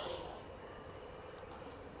out.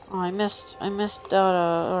 Oh, I missed out.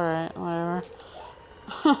 Alright, whatever.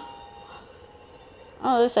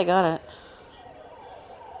 Oh, at least I got it.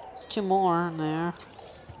 There's 2 more in there.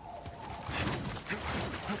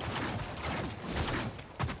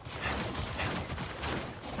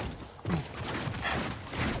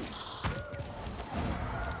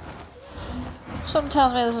 Something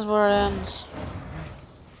tells me this is where it ends.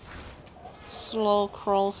 Slow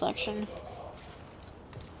crawl section.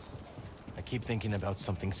 I keep thinking about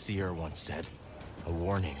something Seer once said. A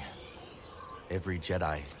warning. Every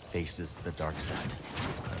Jedi faces the dark side.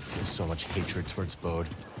 I feel so much hatred towards Bode.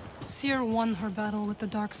 Seer won her battle with the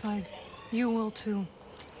dark side. You will too.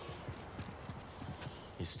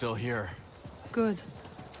 He's still here. Good.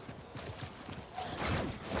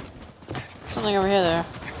 Something over here there.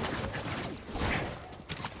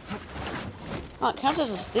 Oh, it counts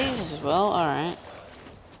as these as well, alright.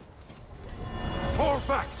 Fall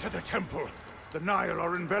back to the temple. The Nile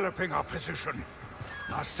are enveloping our position.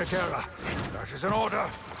 Master Gera, that is an order.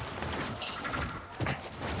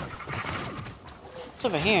 It's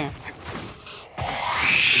over here.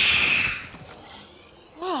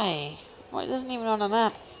 Why? Why, it isn't even on the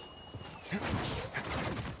map?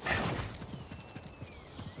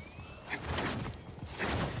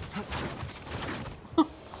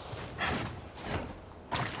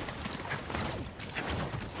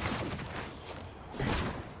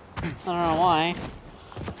 I don't know why.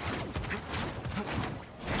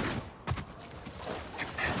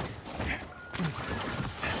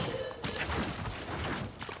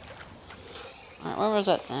 Alright, where was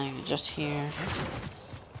that thing? Just here.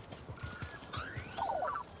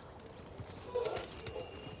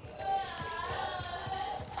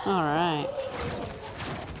 Alright.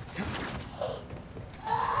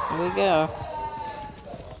 Here we go.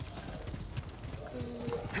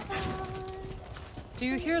 Do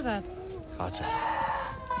you hear that? Kata.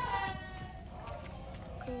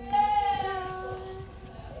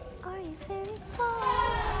 Are you very far?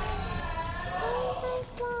 All night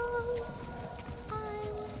long, I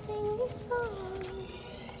will sing your song.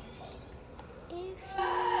 If you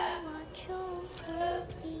watch over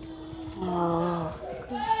me, like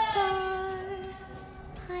a star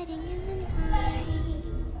hiding in the night.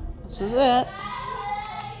 This is it.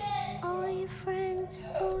 All your friends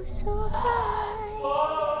are oh so bright.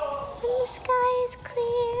 When the sky is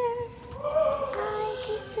clear, I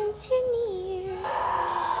can sense you're near.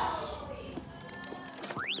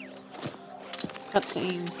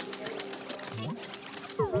 Cutscene.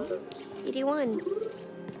 BD1.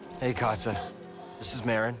 Hey, Kata. This is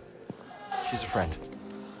Marin. She's a friend.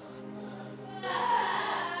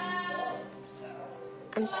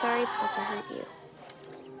 I'm sorry Papa hurt you.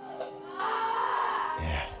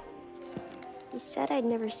 Yeah. He said I'd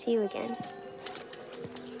never see you again.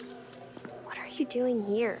 What are you doing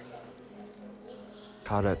here?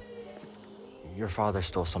 Kata, your father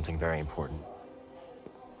stole something very important.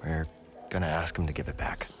 We're gonna ask him to give it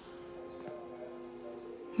back.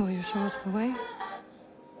 Will you show us the way?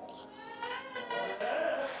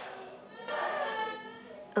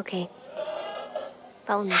 Okay.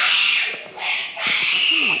 Follow me.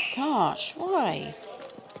 Oh my gosh, why?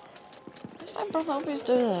 Why's my brother always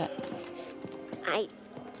do that? I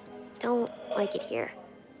don't like it here.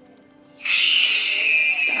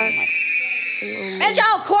 And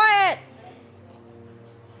y'all quiet!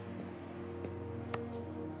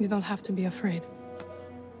 You don't have to be afraid.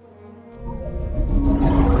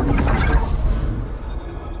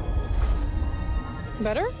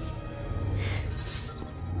 Better?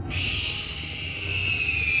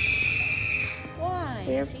 Why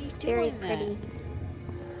You're is he very doing pretty. that?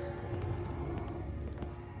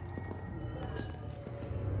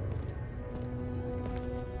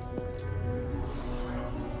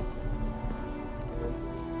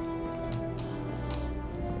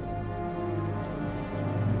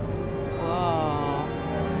 Whoa.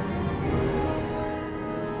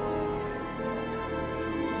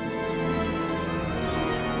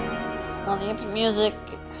 Well, the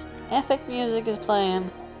epic music is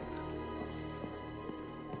playing.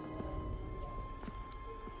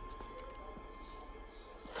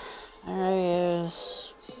 There he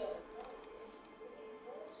is.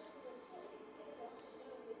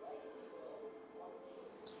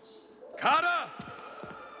 Kata!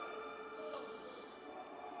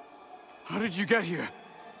 How did you get here?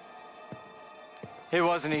 It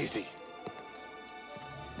wasn't easy.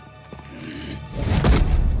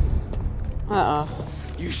 Uh-oh.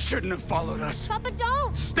 You shouldn't have followed us. Papa,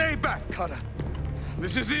 don't! Stay back, Cutter.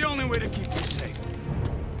 This is the only way to keep you safe.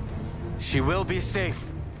 She will be safe.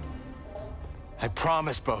 I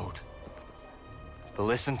promise, Bode. But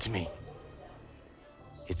listen to me.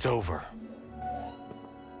 It's over.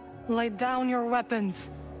 Lay down your weapons.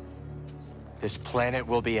 This planet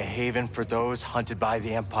will be a haven for those hunted by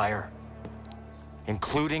the Empire.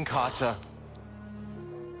 Including Kata.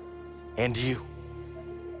 And you.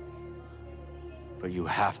 But you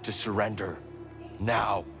have to surrender.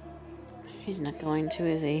 Now. He's not going to,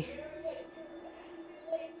 is he?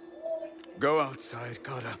 Go outside,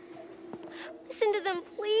 Kata. Listen to them,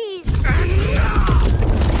 please.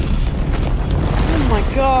 Oh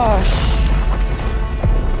my gosh.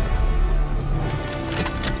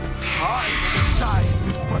 I decide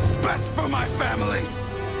what's best for my family.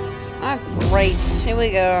 Ah, great. Here we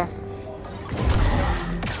go.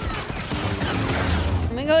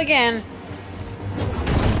 Here we go again.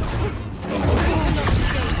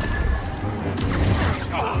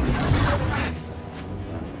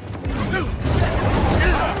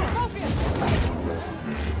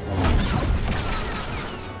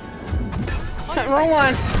 Wrong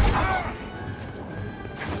one.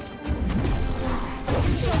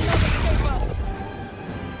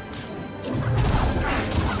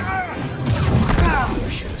 You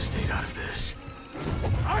should have stayed out of this.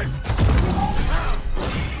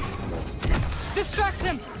 Distract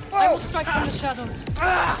him! I will strike from the shadows.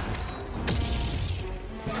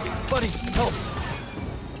 Buddy, help!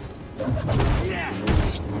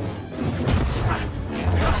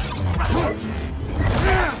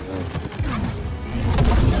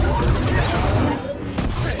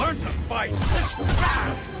 Learn to fight.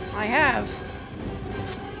 I have.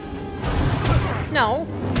 No.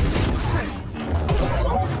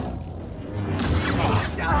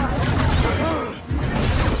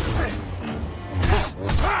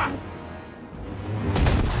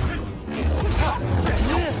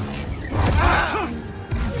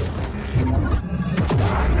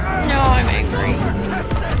 No, I'm angry.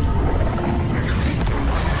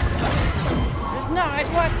 There's not.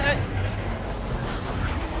 What the?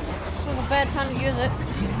 This was a bad time to use it.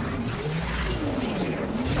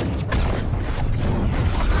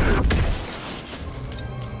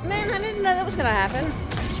 Man, I didn't know that was gonna happen.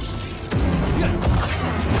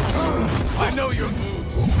 I know your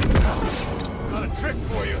moves. Got a trick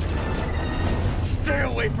for you. Stay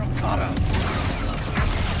away from Kata.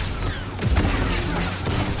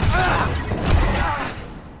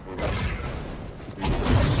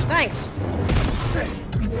 Thanks.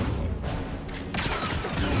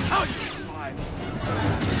 How you survive?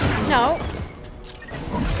 No.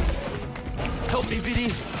 Help me,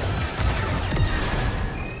 BD.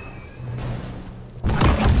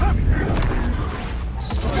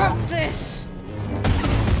 Stop this.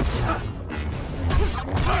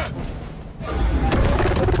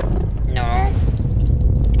 No.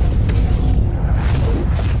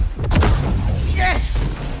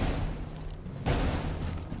 Yes.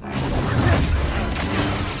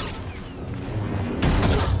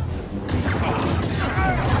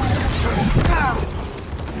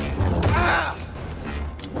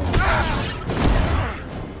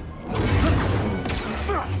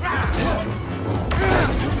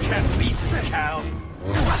 Can't beat the cow.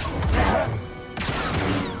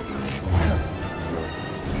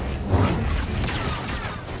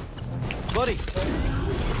 Buddy!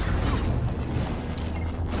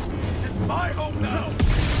 This is my home now.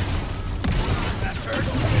 That hurt.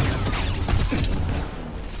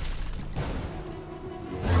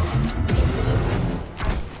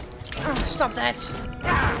 Oh, stop that.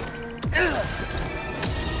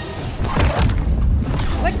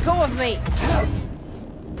 Let go of me.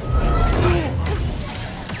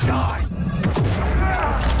 Die.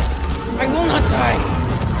 I will not die.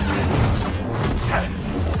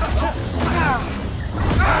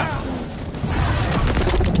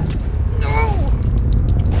 No.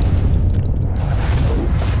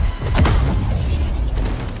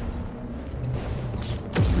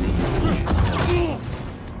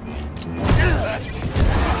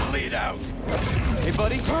 Bleed out. Hey,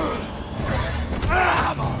 buddy.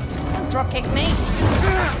 Come on. Don't drop kick me.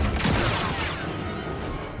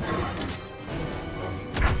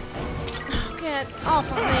 Get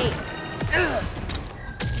off of me.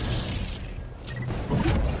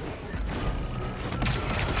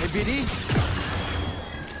 Hey, BD.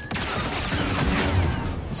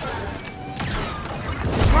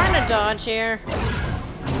 I'm trying to dodge here.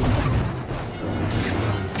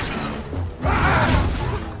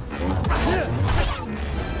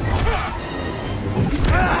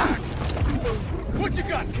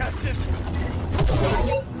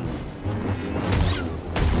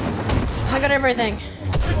 got everything.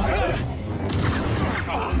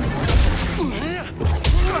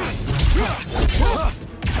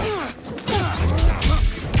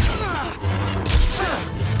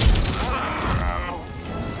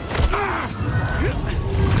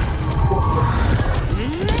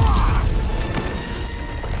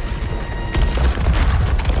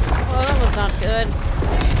 Well, that was not good.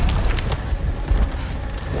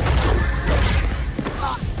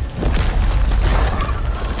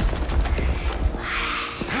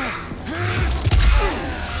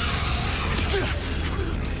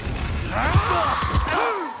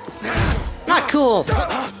 Not cool.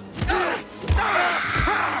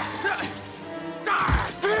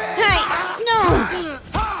 Hey, no.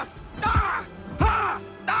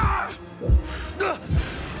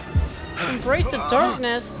 Embrace the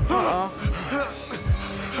darkness. Uh-oh.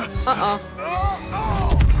 Uh-oh.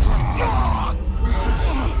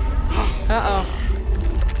 Uh-oh.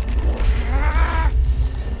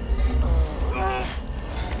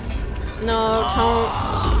 No, don't.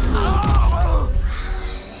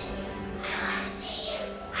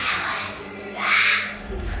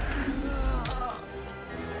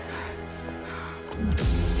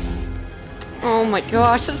 Oh my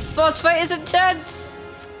gosh, this boss fight is intense!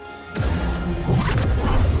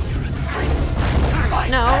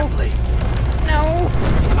 No! No!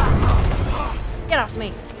 Get off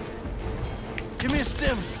me! Give me a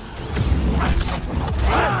stim!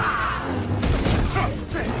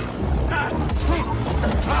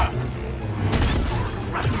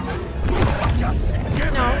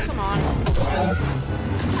 No, come on.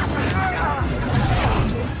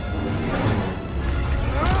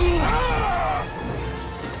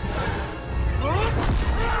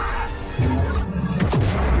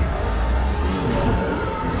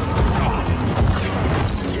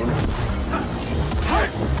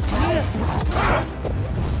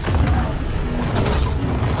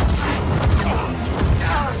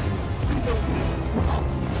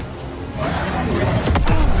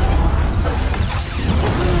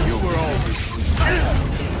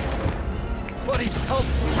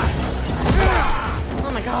 Oh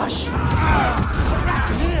my gosh.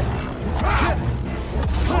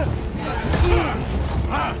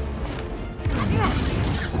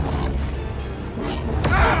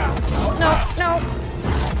 No, no.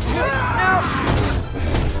 No.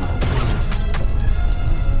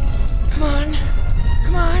 Come on.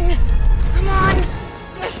 Come on. Come on.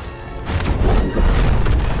 Yes.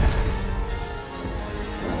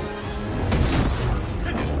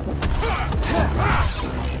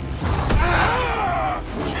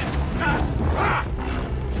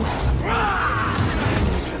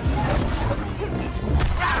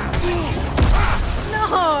 No!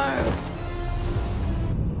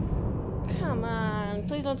 Come on.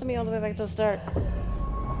 Please don't send me all the way back to the start.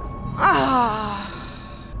 Ah!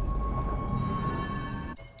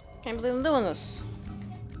 Can't believe I'm doing this.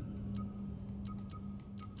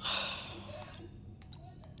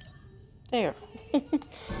 There. I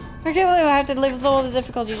can't believe I have to live all the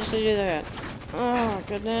difficulty just to do that. Oh,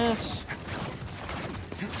 goodness.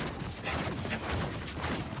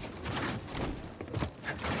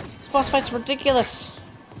 This boss fight's ridiculous.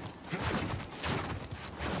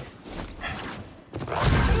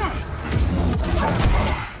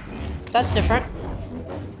 That's different.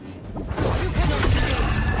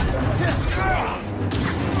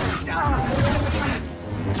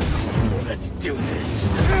 Let's do this.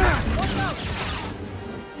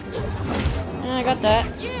 Yeah, I got that.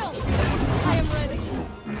 I am ready.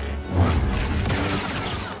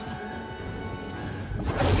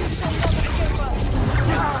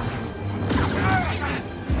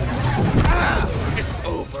 It's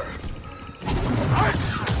over.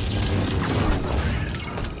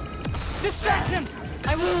 Distract him!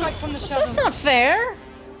 I will strike from the shadows. That's not fair.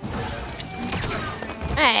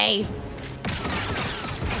 Hey.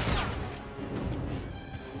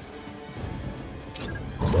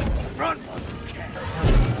 Run.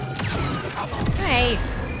 Hey.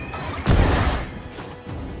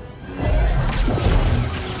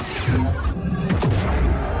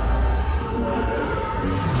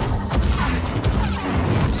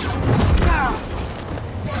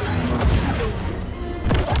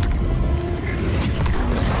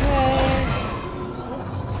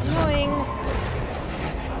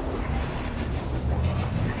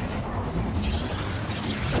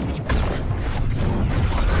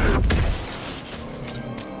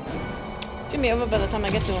 Me over by the time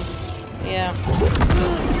I get to him. Yeah.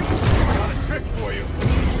 Got a trick for you.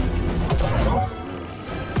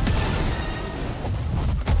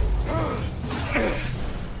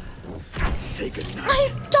 Say goodnight.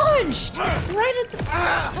 I dodged! Right at the...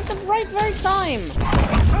 At the right very time.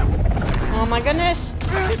 Oh my goodness.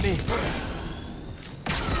 Hit me.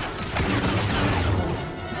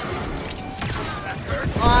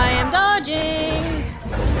 I am dodging.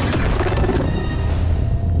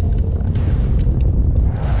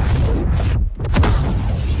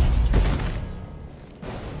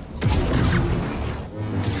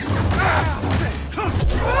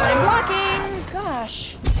 I'm blocking.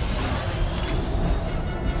 Gosh.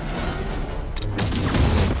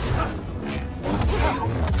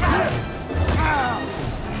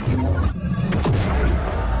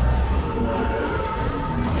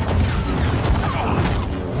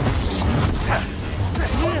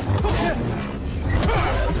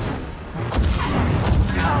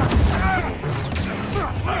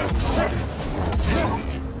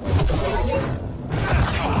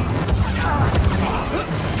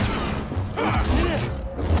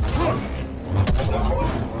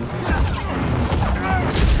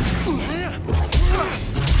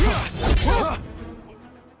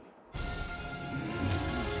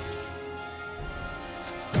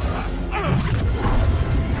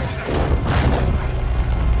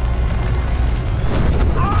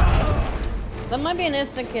 That might be an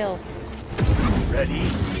instant kill. Ready?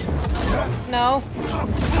 No.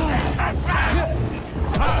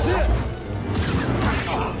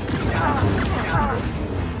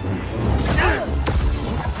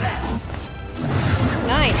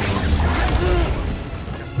 Nice.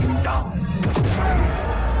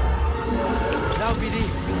 Now, BD.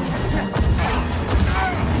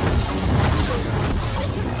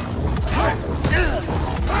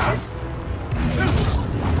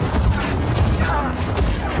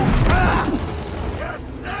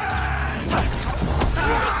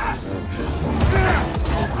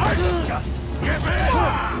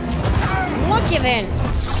 Look you then.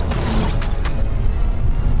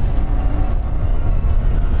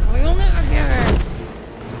 We'll never get her.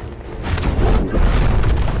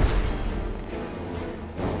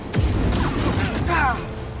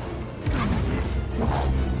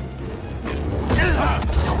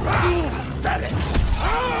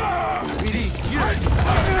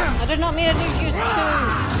 I did not mean to do use two.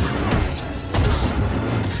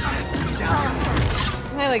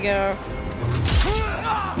 There we go.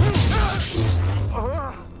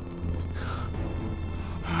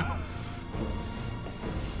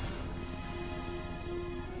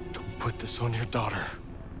 Don't put this on your daughter.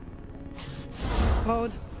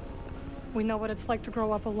 Bode, we know what it's like to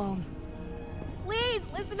grow up alone. Please,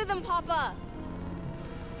 listen to them, Papa.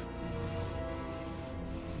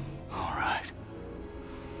 All right.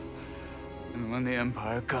 And when the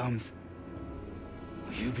Empire comes,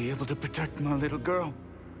 will you be able to protect my little girl?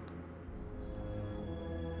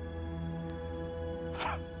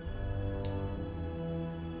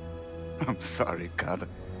 I'm sorry, Kada.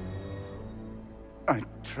 I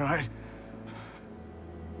tried.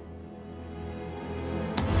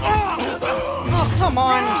 Oh, come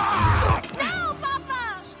on. No,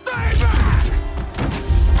 Papa! Stay back!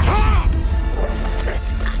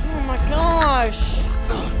 Oh my gosh.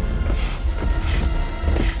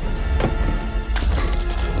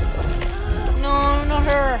 No, not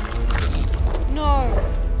her. No.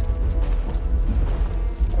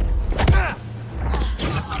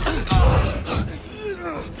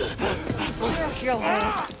 Kill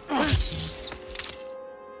her.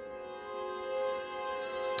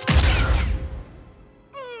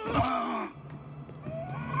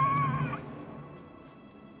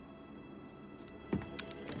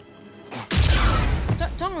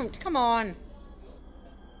 Don't, come on.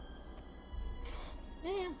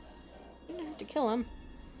 Yeah, you didn't have to kill him.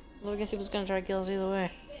 Well, I guess he was gonna try to kill us either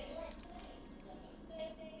way.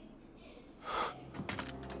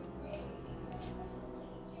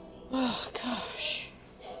 Oh gosh.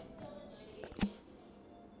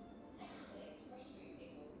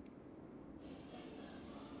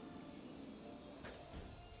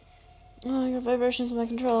 Oh, I got vibrations in my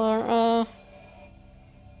controller.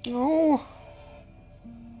 No.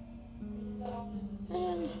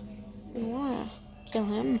 Man, I don't wanna kill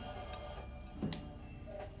him.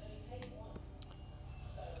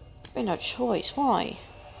 There's no choice. Why?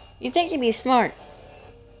 You'd think you'd be smart.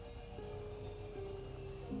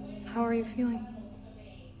 How are you feeling?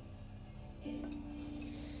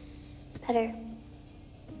 Better.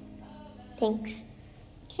 Thanks.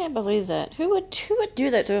 Can't believe that. Who would do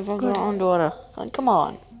that to their own daughter? Like, come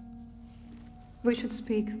on. We should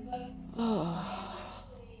speak.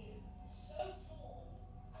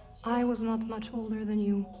 I was not much older than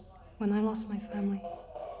you when I lost my family.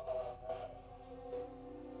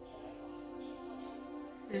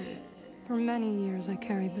 For many years I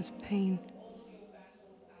carried this pain.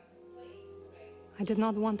 I did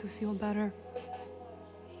not want to feel better.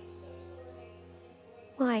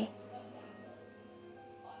 Why?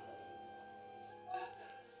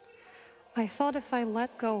 I thought if I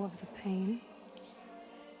let go of the pain,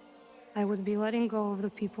 I would be letting go of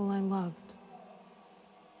the people I loved.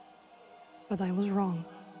 But I was wrong.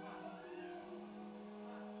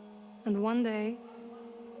 And one day,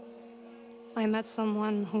 I met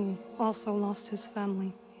someone who also lost his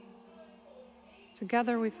family.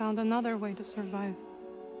 Together, we found another way to survive.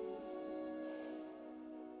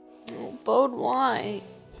 Oh, Bode, why?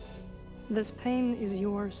 This pain is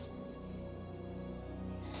yours.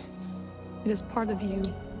 It is part of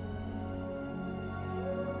you.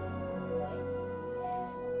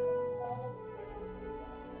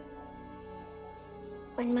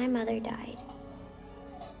 When my mother died,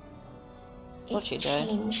 Thought she died.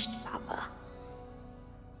 changed Papa.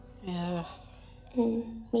 Yeah.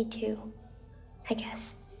 And me too, I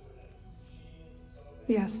guess.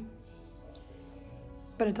 Yes.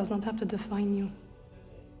 But it does not have to define you.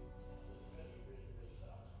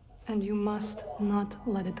 And you must not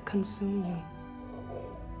let it consume you.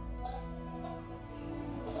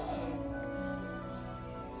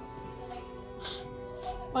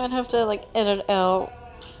 Might have to like edit out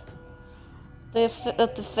the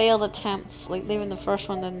failed attempts, like leaving the first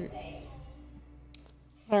one, then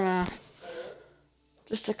I don't know,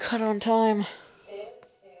 just to cut on time.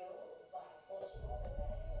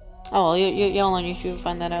 Oh well, you'll on YouTube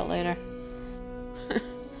find that out later.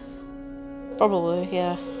 Probably,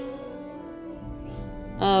 yeah.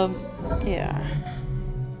 Yeah.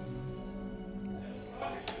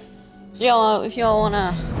 Y'all, if y'all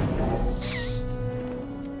wanna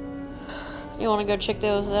go check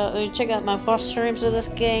those out, check out my past streams of this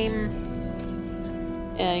game.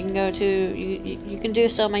 Yeah, you can go to you can do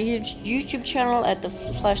so on my YouTube channel at the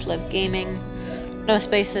Flashlight Gaming. No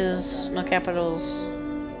spaces, no capitals.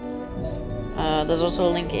 There's also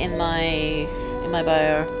a link in my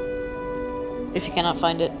bio if you cannot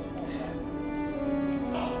find it.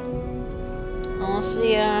 I'll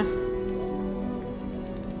see ya.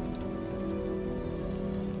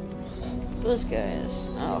 Who this guy is?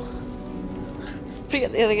 Oh.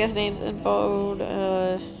 Forget the other guy's names. Involved,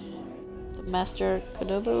 the Master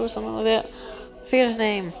Kodobo or something like that. Forget his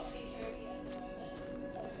name.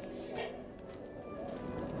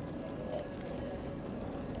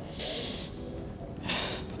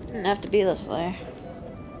 Didn't have to be this way.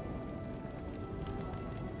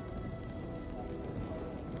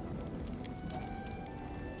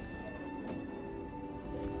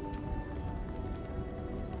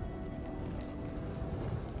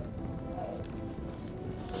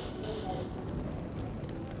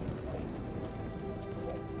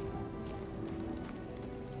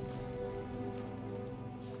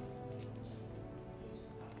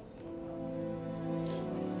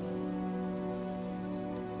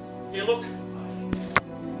 Hey, look.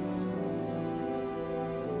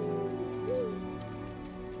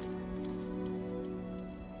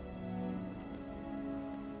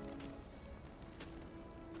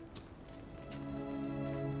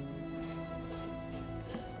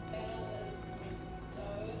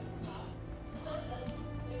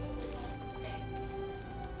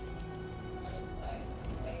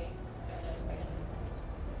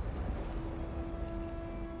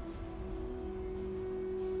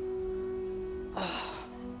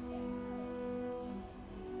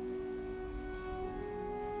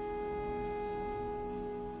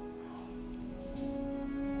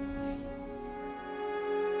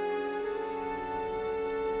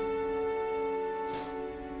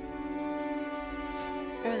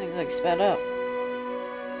 Everything's like sped up.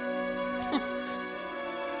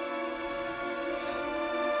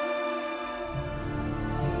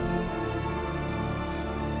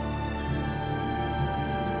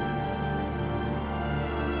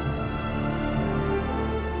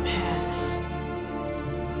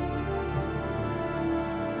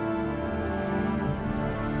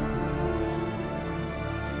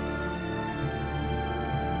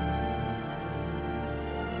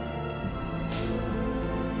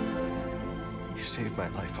 You saved my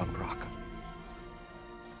life on Bracca.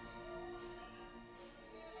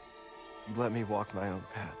 You let me walk my own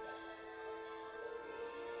path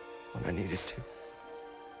when I needed to.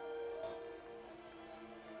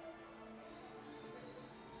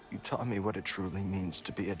 You taught me what it truly means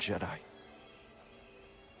to be a Jedi.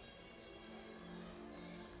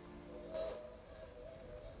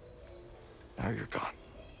 Now you're gone.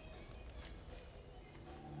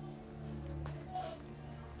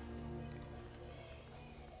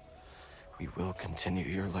 We will continue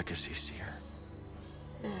your legacy, Seer.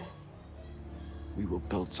 We will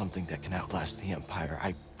build something that can outlast the Empire.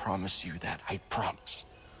 I promise you that. I promise.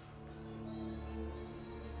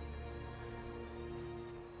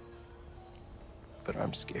 But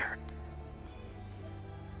I'm scared.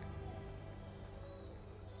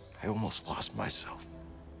 I almost lost myself.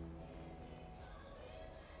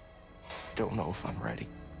 Don't know if I'm ready.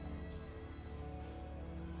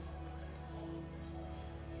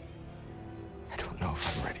 I don't know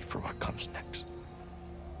if I'm ready for what comes next.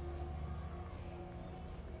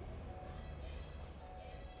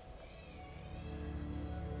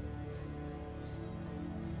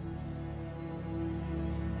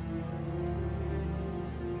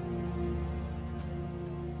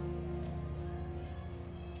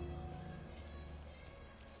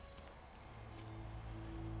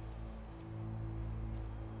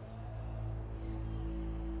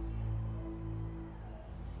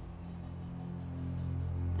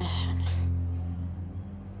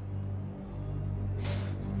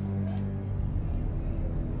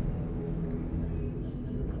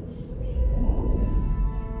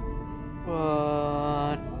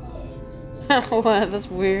 What? That's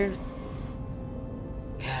weird.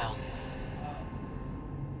 Cal.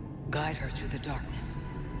 Guide her through the darkness.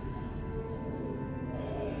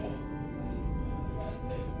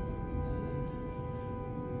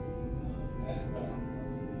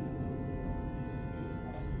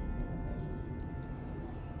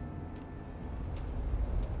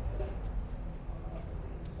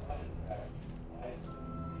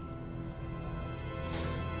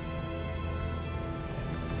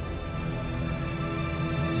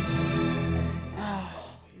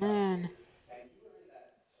 Man.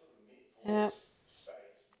 Yep.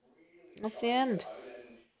 That's the end.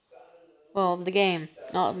 Well, the game,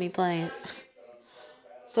 not me playing it.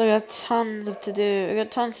 So I got tons to do. I got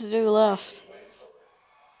tons to do left.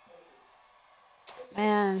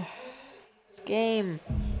 Man, this game.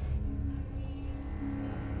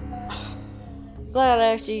 Glad I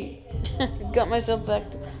actually got myself back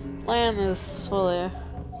to playing this fully.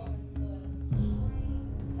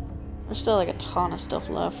 There's still like a ton of stuff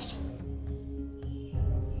left.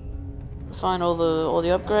 Find all the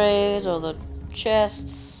upgrades, all the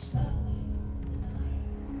chests.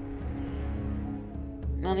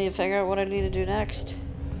 I need to figure out what I need to do next.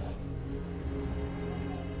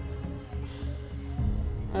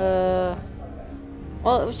 Well,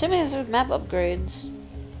 assuming there's map upgrades.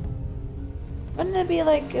 Wouldn't there be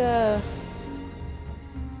like,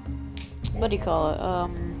 what do you call it?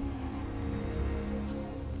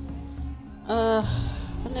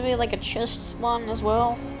 Wouldn't there be like a chest one as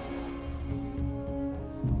well?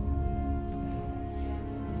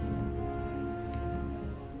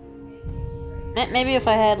 Maybe if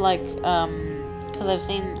I had like, because I've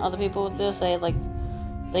seen other people with this, they had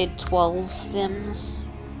 12 stims.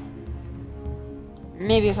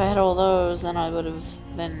 Maybe if I had all those, then I would have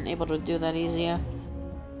been able to do that easier.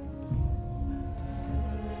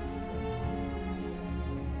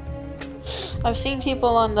 I've seen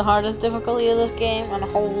people on the hardest difficulty of this game, and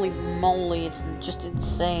holy moly, it's just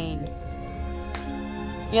insane.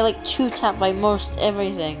 You're like two-tapped by most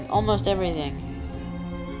everything, almost everything.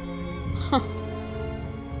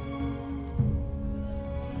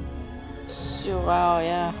 Wow,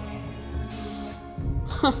 yeah.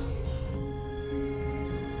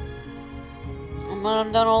 And when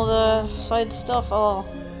I'm done all the side stuff, I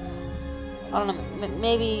don't know,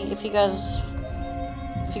 maybe if you guys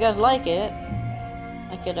like it,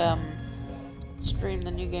 I could stream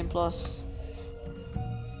the New Game Plus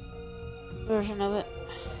version of it.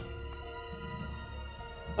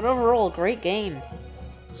 But overall, great game.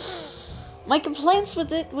 My complaints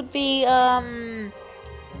with it would be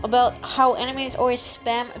about how enemies always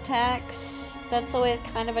spam attacks. That's always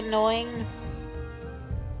kind of annoying.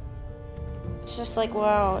 It's just like,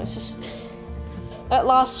 wow, it's just... That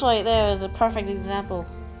last fight there is a perfect example.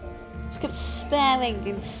 Just kept spamming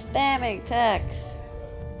and spamming attacks.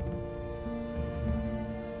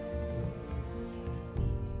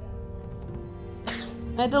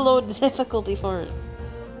 I had to load the difficulty for it.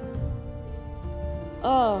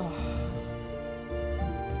 Oh.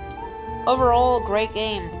 Overall, great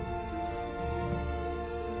game.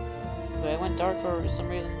 Wait, I went dark for some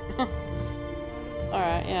reason.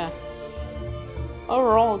 Alright, yeah.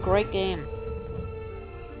 Overall, great game.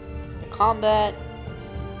 The combat's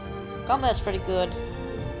pretty good.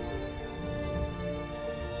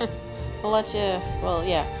 I'll let you, well,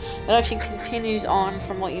 yeah. It actually continues on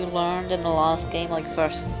from what you learned in the last game, like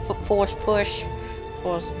first force push,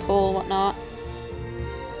 force pull, whatnot.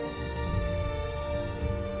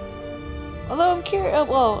 Although I'm curious,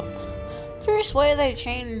 curious why they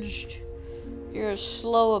changed your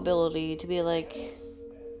slow ability to be like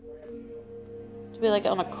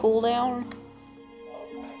on a cooldown.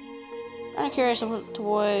 Kind of curious to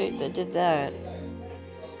why they did that.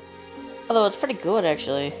 Although it's pretty good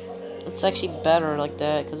actually. It's actually better like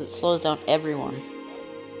that because it slows down everyone.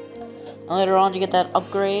 And later on you get that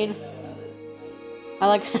upgrade. I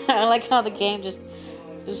like I like how the game just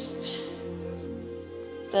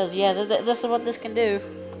says, yeah, this is what this can do.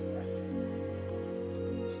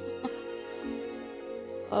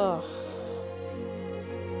 Oh.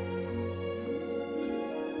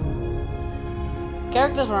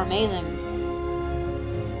 Characters were amazing.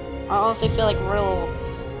 I honestly feel like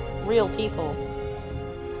real people.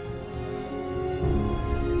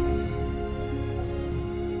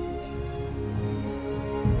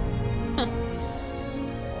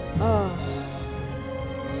 Oh.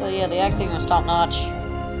 So yeah, the acting was top notch.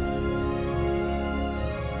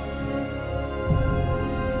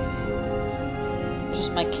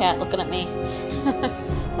 Just my cat looking at me.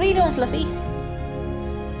 What are you doing, Fluffy?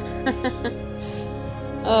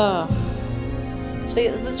 Oh. See,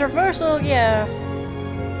 the traversal, yeah,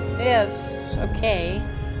 it's okay.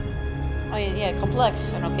 I mean, yeah,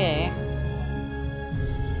 complex and okay.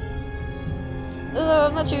 Although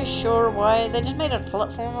I'm not too sure why they just made a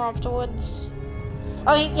platformer afterwards.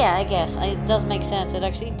 I mean, yeah, I guess it does make sense. It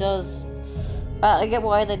actually does. I get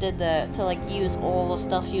why they did that, to like use all the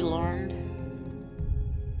stuff you learned.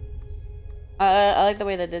 I like the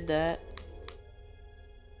way they did that.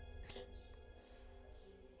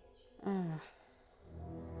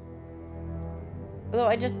 Although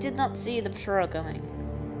I just did not see the patrol coming.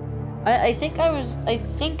 I think I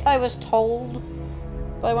was told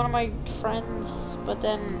by one of my friends, but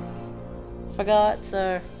then forgot.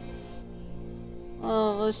 So,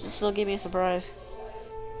 well, this still gave me a surprise.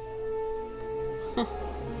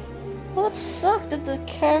 Well, it sucked that the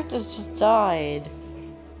characters just died.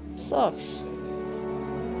 It sucks.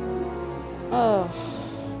 Oh,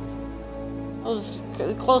 it was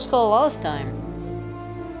a close call last time.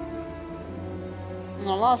 In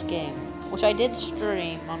the last game, which I did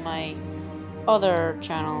stream on my other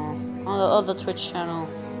channel, on the other Twitch channel.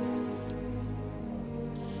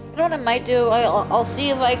 You know what I might do? I'll see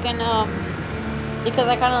if I can, because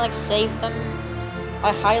I kind of like saved them.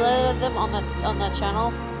 I highlighted them on that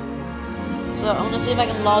channel. So I'm gonna see if I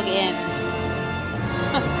can log in.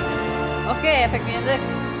 Okay, epic music.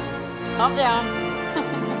 Calm down.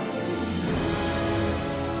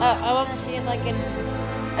 I want to see if I can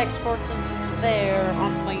export them from there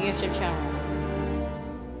onto my YouTube channel.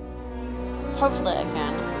 Hopefully I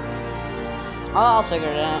can. I'll figure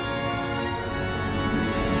it out.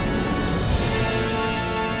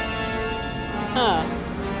 Huh.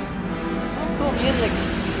 Some cool music.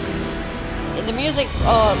 The music,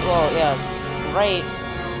 oh, well, yes, great.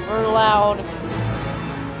 We're loud.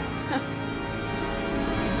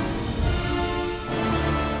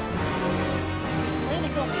 Really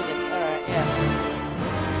cool music. Alright, yeah.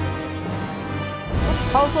 Some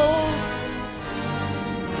puzzles,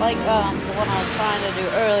 like the one I was trying to do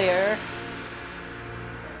earlier.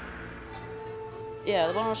 Yeah,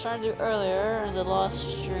 the one I was trying to do earlier in the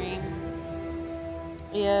last stream.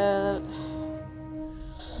 Yeah,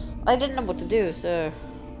 I didn't know what to do, so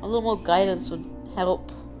a little more guidance would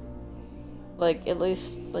help. Like, at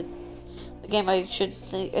least, like, the game I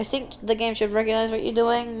think the game should recognize what you're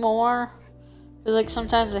doing more. Because, like,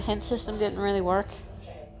 sometimes the hint system didn't really work.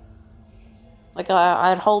 Like,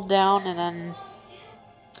 I'd hold down and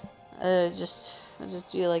then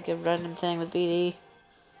just do like a random thing with BD.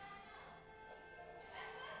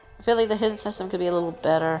 I feel like the hint system could be a little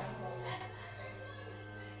better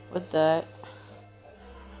with that.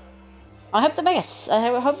 I hope they make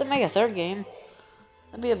a third game.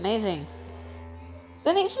 That'd be amazing.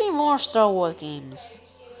 There needs to be more Star Wars games.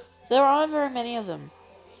 There aren't very many of them.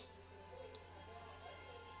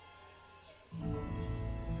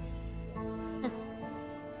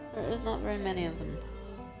 There is not very many of them.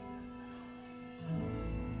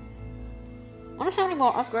 I wonder how many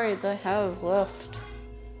more upgrades I have left.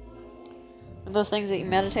 Those things that you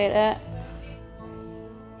meditate at.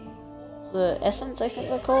 The essence, I think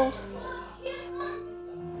they're called.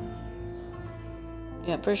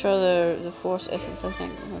 Yeah, pretty sure they're the Force Essence, I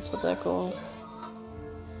think that's what they're called.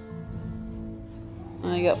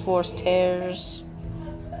 You got Force Tears.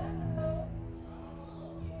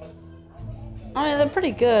 I mean, they're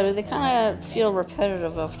pretty good. They kind of feel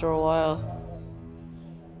repetitive after a while.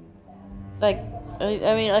 Like,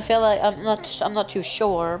 I mean, I feel like I'm not too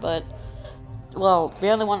sure, but well, the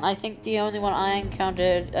only one I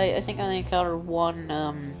encountered, I think I only encountered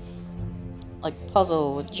one like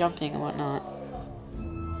puzzle with jumping and whatnot.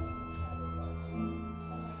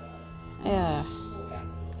 Yeah.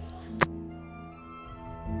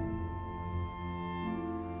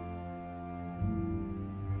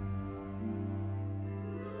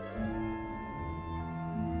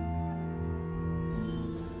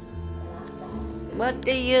 What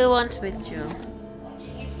do you want me to? Did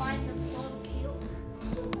you find the frog cute?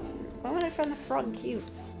 Why would I find the frog cute?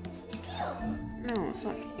 It's cute. No, it's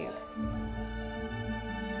not cute.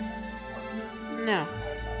 No.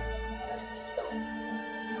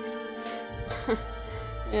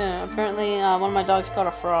 Yeah, apparently one of my dogs caught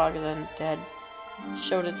a frog and then Dad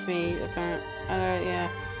showed it to me. Apparently, yeah.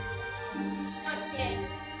 It's not dead.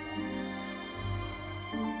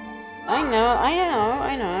 I know.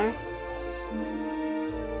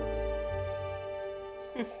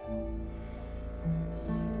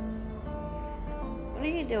 What are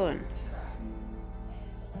you doing?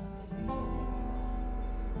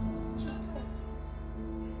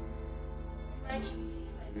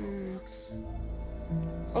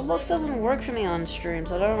 Roblox doesn't work for me on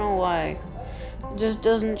streams. I don't know why. It just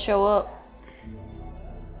doesn't show up.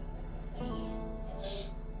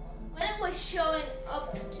 When it was showing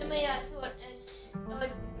up to me, I thought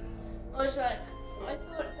I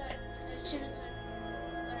thought that as soon as I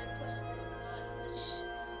pressed the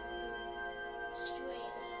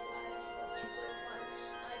stream,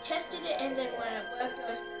 I tested it, and then when it worked,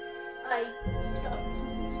 I stopped.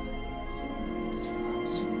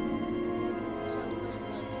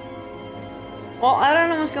 Well, I don't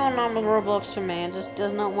know what's going on with Roblox for me. It just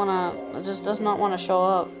does not wanna show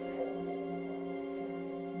up.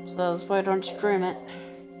 So that's why I don't stream it.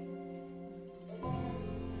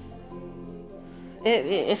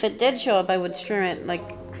 If it did show up, I would stream it. I'd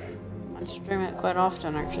stream it quite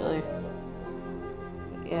often, actually.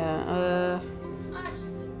 But yeah.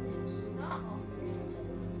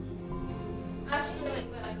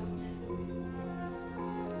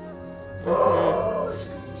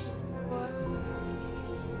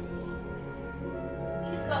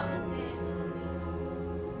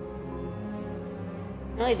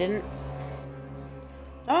 No, I didn't.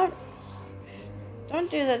 Don't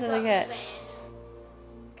do that to the cat.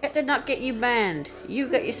 Cat did not get you banned. You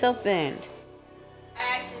got yourself banned.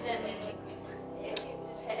 I accidentally kicked his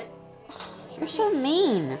head. You're so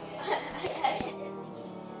mean. I accidentally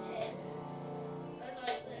kicked his head. I was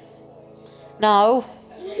like this. No.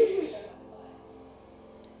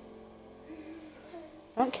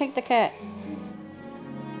 Don't kick the cat.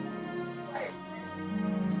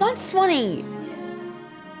 It's not funny.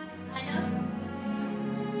 I know something.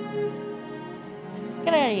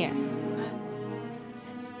 Get out of here.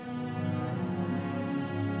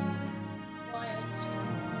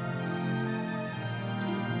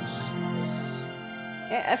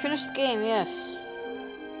 Yeah, I finished the game, yes.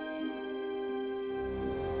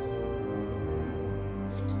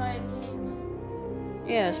 Entire game.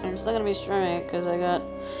 Yes, but I'm still gonna be streaming it because I got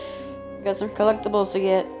some collectibles to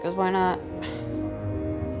get, because why not?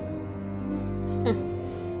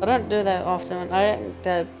 I don't do that often.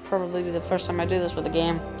 That'd probably be the first time I do this with a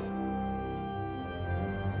game.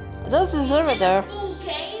 It does deserve it though. Full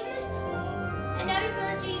game, and now you're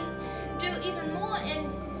going to do even more and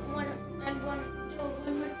do 100%.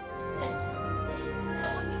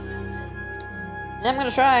 Yeah, I'm gonna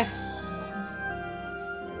try.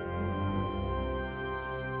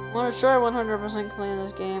 I want to try 100% playing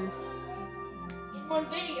this game. In one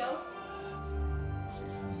video.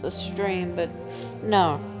 It's a stream, but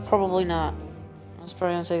no, probably not. It's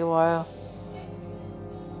probably gonna take a while.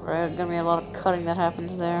 Right, gonna be a lot of cutting that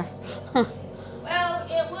happens there. Well,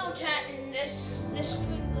 it will turn. This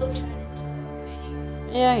stream will turn into a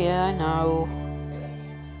video. Yeah, I know.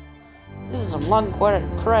 This is some long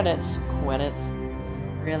credits.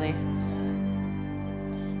 Really.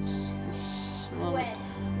 This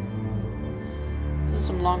is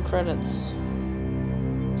some long credits.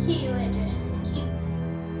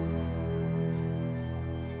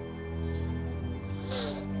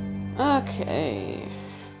 Okay.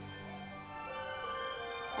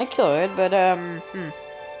 I could, but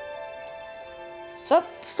Stop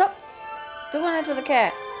doing that to the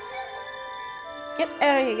cat. Get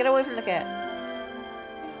out of here. Get away from the cat.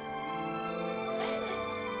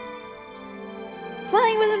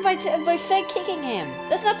 Playing with him by fake kicking him.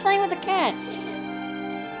 That's not playing with the cat.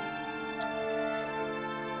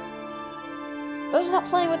 That's not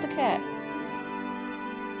playing with the cat.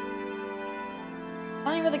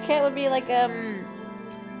 Playing with the cat would be like,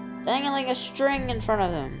 dangling a string in front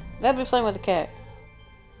of him. That'd be playing with the cat.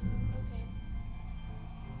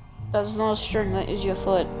 That's not a string, that is your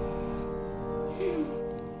foot.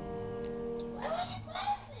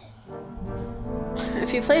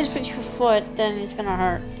 If you play with your foot, then it's gonna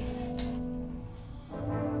hurt.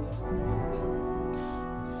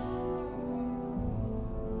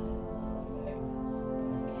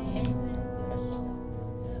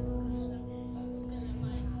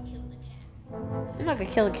 not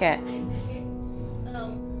gonna kill a cat.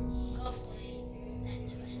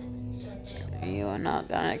 You are not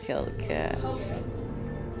gonna kill the cat.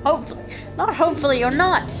 Hopefully. Not hopefully, you're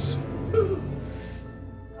not!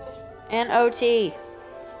 And OT.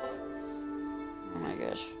 Oh my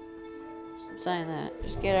gosh. Stop saying that.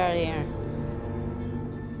 Just get out of here.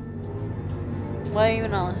 Why are you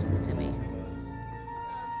not listening to me?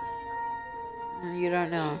 You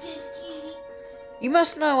don't know. You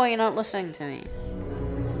must know why you're not listening to me.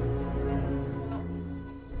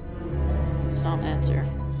 It's not an answer.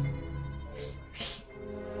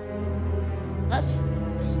 What?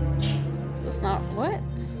 That's not what?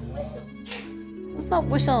 That's not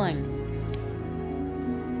whistling.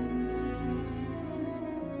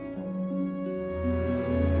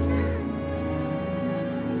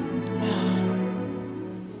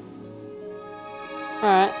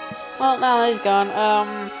 Alright. Well, now that he's gone, I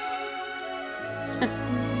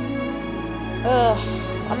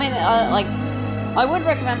mean, like, I would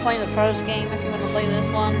recommend playing the first game if you want to play this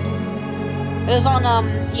one. It was on,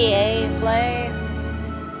 EA Play.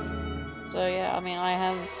 So, yeah, I mean, I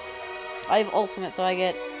have Ultimate, so I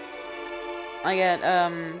get,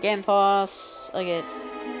 Game Pass, I get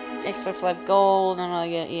Xbox Live Gold, and I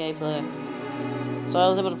get EA Play. So I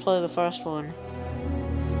was able to play the first one.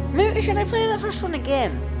 Maybe, should I play the first one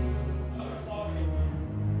again?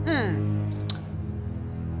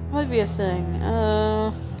 Might be a thing.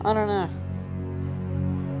 I don't know.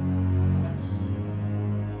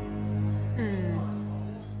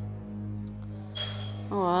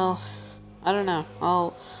 Oh well. I don't know.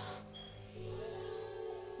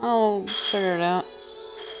 I'll figure it out.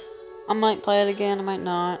 I might play it again, I might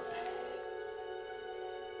not.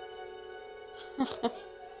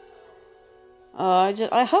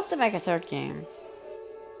 I hope to make a third game.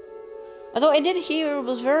 Although I did hear it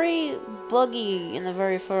was very buggy in the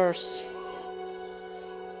very first.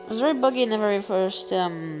 It was very buggy in the very first,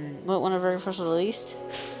 when it very first released.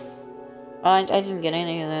 I didn't get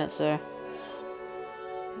any of that, so.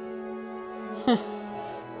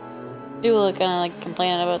 People are kind of like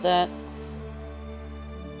complaining about that.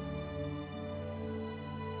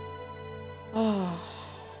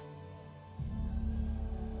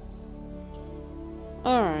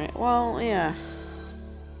 Alright, well, yeah.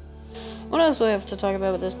 What else do I have to talk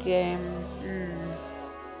about with this game?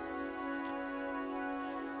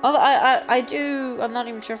 Although I'm not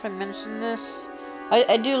even sure if I mentioned this.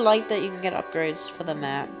 I do like that you can get upgrades for the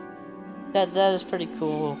map. That is pretty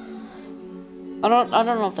cool. I don't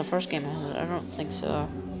know if the first game has it. I don't think so.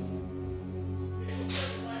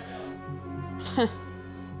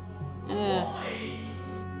 Yeah.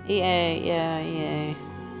 EA, yeah, EA.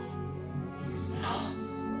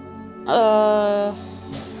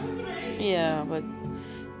 Yeah, but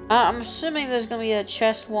I'm assuming there's gonna be a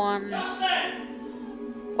chest one.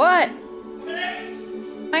 What?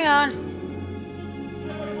 Hang on.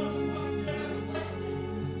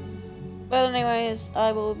 But anyways,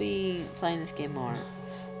 I will be playing this game more.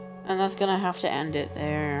 And that's gonna have to end it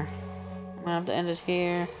there. I'm gonna have to end it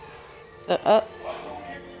here. So,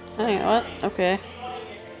 hang on, what? Okay.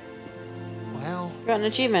 Well, got an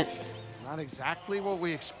achievement. Not exactly what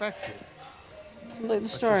we expected. Complete the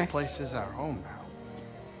story. This place is our home now.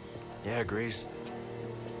 Yeah, Grease.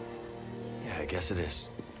 Yeah, I guess it is.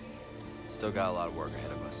 Still got a lot of work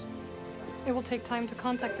ahead of us. It will take time to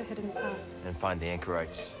contact the hidden path. And find the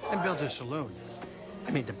anchorites. And build a saloon.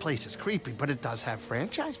 I mean, the place is creepy, but it does have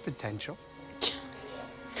franchise potential.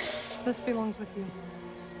 This belongs with you.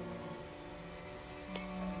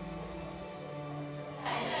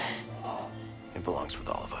 It belongs with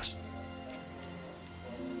all of us.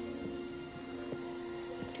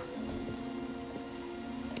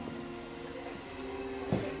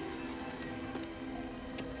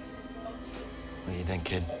 What do you think,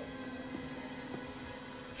 kid?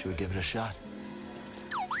 Should we give it a shot?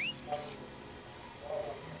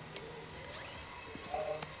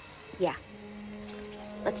 Yeah.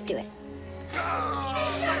 Let's do it.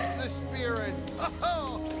 Oh, that's the spirit.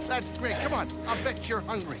 Oh, that's great. Come on. I'll bet you're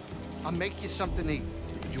hungry. I'll make you something to eat.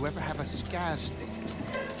 Did you ever have a scaz steak?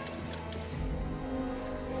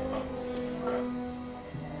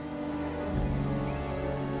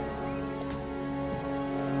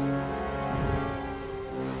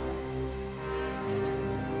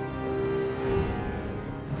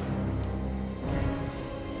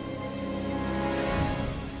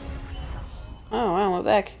 Oh wow, we're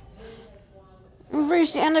back. We've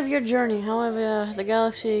reached the end of your journey. However, the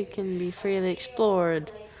galaxy can be freely explored.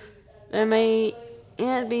 There may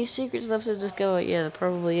yet be secrets left to discover. Yeah, there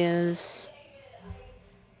probably is.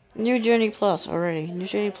 New Journey Plus already. New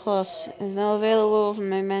Journey Plus is now available from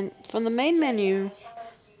the main menu.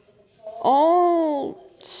 All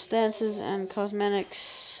stances and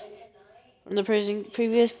cosmetics from the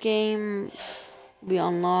previous game will be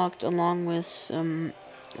unlocked, along with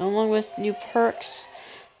new perks,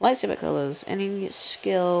 lightsaber colors. Any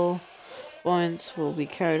skill points will be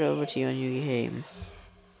carried over to your new game.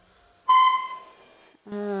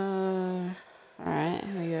 Alright,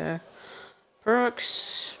 here we go.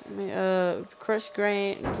 Perks,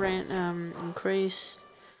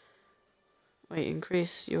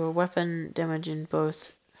 increase your weapon damage in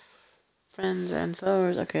both friends and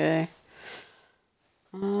foes. Okay.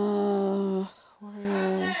 Alright,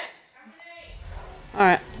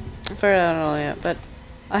 I figured out all yet, but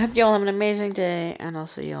I hope you all have an amazing day, and I'll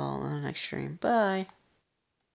see you all in the next stream. Bye.